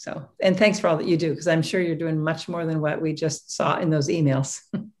that. So, and thanks for all that you do, because I'm sure you're doing much more than what we just saw in those emails.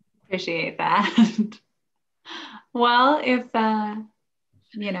 Appreciate that. Well, if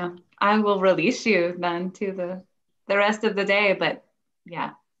you know, I will release you then to the rest of the day. But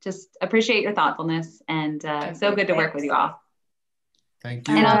yeah, just appreciate your thoughtfulness, and so good to work with you all. Thank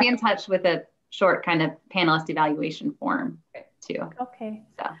you. And I'll be in touch with a short kind of panelist evaluation form too. Okay.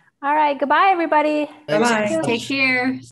 So. All right. Goodbye, everybody. Thanks. Bye-bye. Take care.